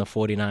mentioned the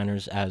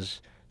 49ers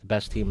as the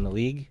best team in the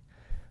league,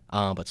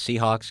 but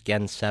Seahawks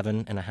getting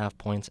 7.5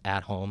 points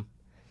at home,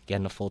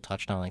 getting a full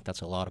touchdown. Like,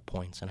 that's a lot of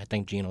points, and I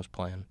think Geno's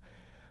playing.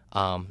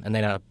 And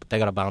they got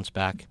to bounce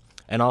back.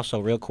 And also,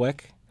 real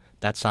quick,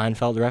 that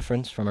Seinfeld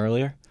reference from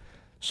earlier.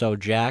 So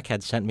Jack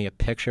had sent me a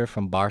picture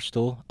from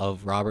Barstool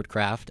of Robert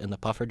Kraft in the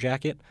puffer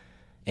jacket,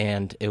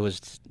 and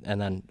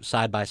then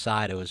side by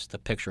side it was the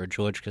picture of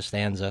George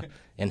Costanza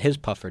in his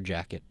puffer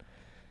jacket.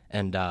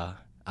 And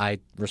I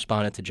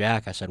responded to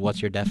Jack. I said,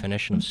 "What's your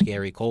definition of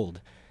scary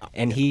cold?"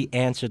 And he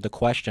answered the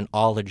question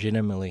all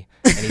legitimately.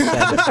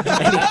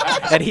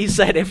 And he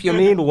said, "If you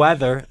mean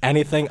weather,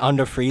 anything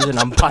under freezing,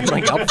 I'm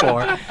bundling up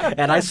for."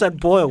 And I said,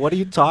 "Boy, what are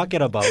you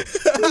talking about?"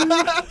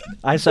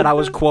 I said I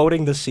was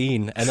quoting the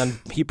scene, and then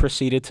he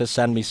proceeded to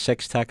send me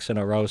 6 texts in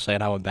a row saying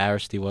how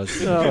embarrassed he was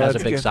as a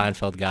big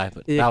Seinfeld guy.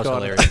 But that was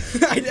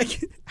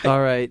hilarious.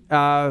 All right.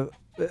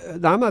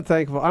 I'm not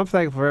thankful. I'm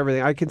thankful for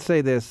everything. I can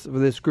say this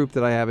with this group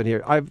that I have in here.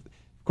 Of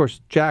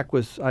course,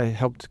 I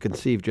helped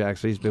conceive Jack,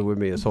 so he's been with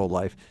me his whole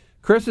life.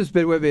 Chris has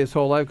been with me his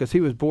whole life because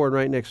he was born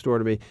right next door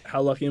to me.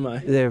 How lucky am I?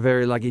 They're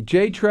very lucky.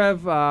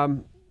 JTrev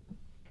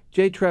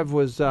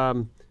was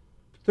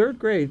 3rd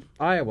grade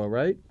Iowa,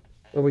 right?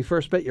 When we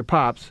first met your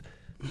pops.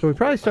 So we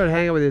probably started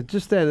hanging with you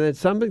just then, and then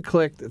something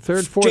clicked.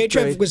 3rd, 4th grade.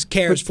 JTrev was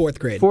CARES 4th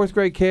grade. 4th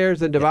grade CARES,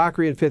 then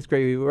Devakri in 5th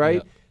grade,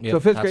 right? Yep. So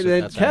 5th grade.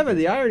 Then that's Kevin, accurate.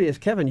 the irony is,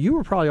 Kevin, you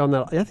were probably on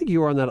that. I think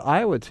you were on that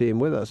Iowa team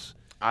with us.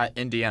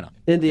 Indiana.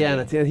 And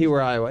he were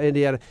Iowa,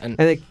 Indiana. And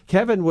then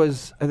Kevin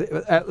was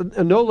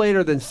no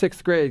later than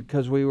 6th grade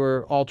because we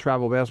were all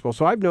travel basketball.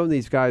 So I've known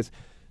these guys,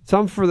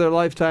 some for their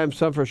lifetime,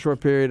 some for a short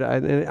period.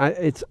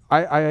 I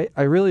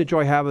really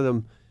enjoy having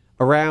them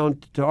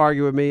around to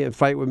argue with me and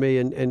fight with me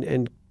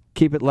and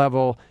keep it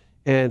level.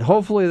 And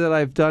hopefully that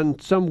I've done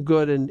some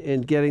good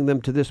in getting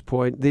them to this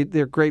point.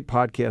 They're great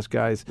podcast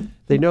guys.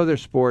 They know their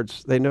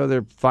sports. They know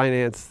their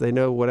finance. They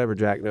know whatever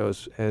Jack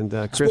knows. And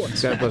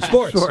Chris got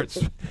sports.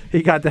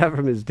 He got that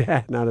from his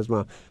dad, not his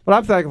mom. But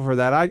I'm thankful for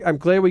that. I'm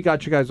glad we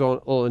got you guys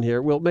all in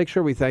here. We'll make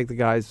sure we thank the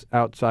guys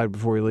outside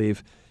before we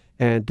leave.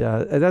 And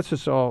that's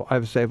just all I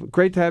have to say.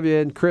 Great to have you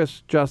in.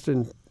 Chris,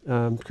 Justin,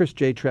 Chris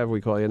JTrev,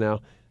 we call you now.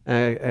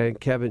 And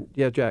Kevin.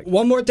 Yeah, Jack.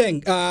 One more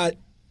thing.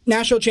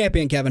 National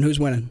champion, Kevin. Who's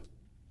winning?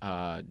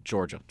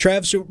 Georgia.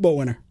 Trev, Super Bowl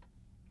winner.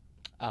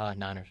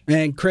 Niners.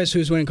 And Chris,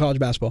 who's winning college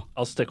basketball?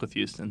 I'll stick with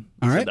Houston.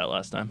 All I right. said that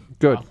last time.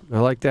 Good. I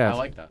like that. I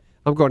like that.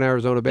 I'm going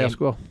Arizona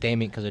basketball.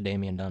 Because of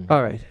Damian Dunn.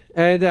 All right.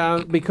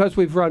 And because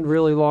we've run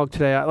really long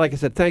today, like I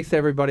said, thanks to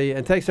everybody.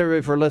 And thanks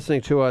everybody for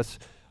listening to us.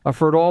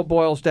 For it all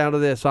boils down to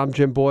this. I'm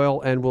Jim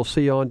Boyle, and we'll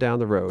see you on down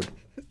the road.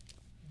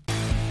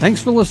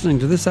 Thanks for listening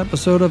to this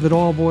episode of It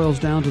All Boils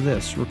Down to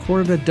This,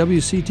 recorded at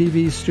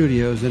WCTV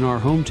studios in our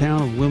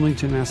hometown of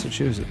Wilmington,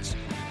 Massachusetts.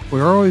 We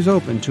are always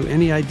open to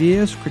any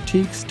ideas,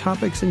 critiques,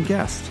 topics, and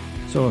guests.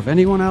 So if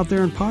anyone out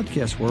there in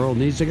podcast world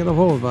needs to get a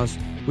hold of us,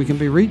 we can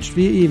be reached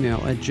via email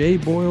at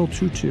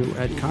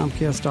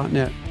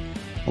jboyle22@comcast.net.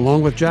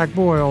 Along with Jack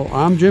Boyle,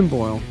 I'm Jim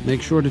Boyle.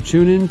 Make sure to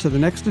tune in to the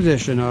next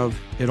edition of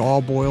It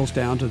All Boils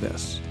Down to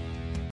This.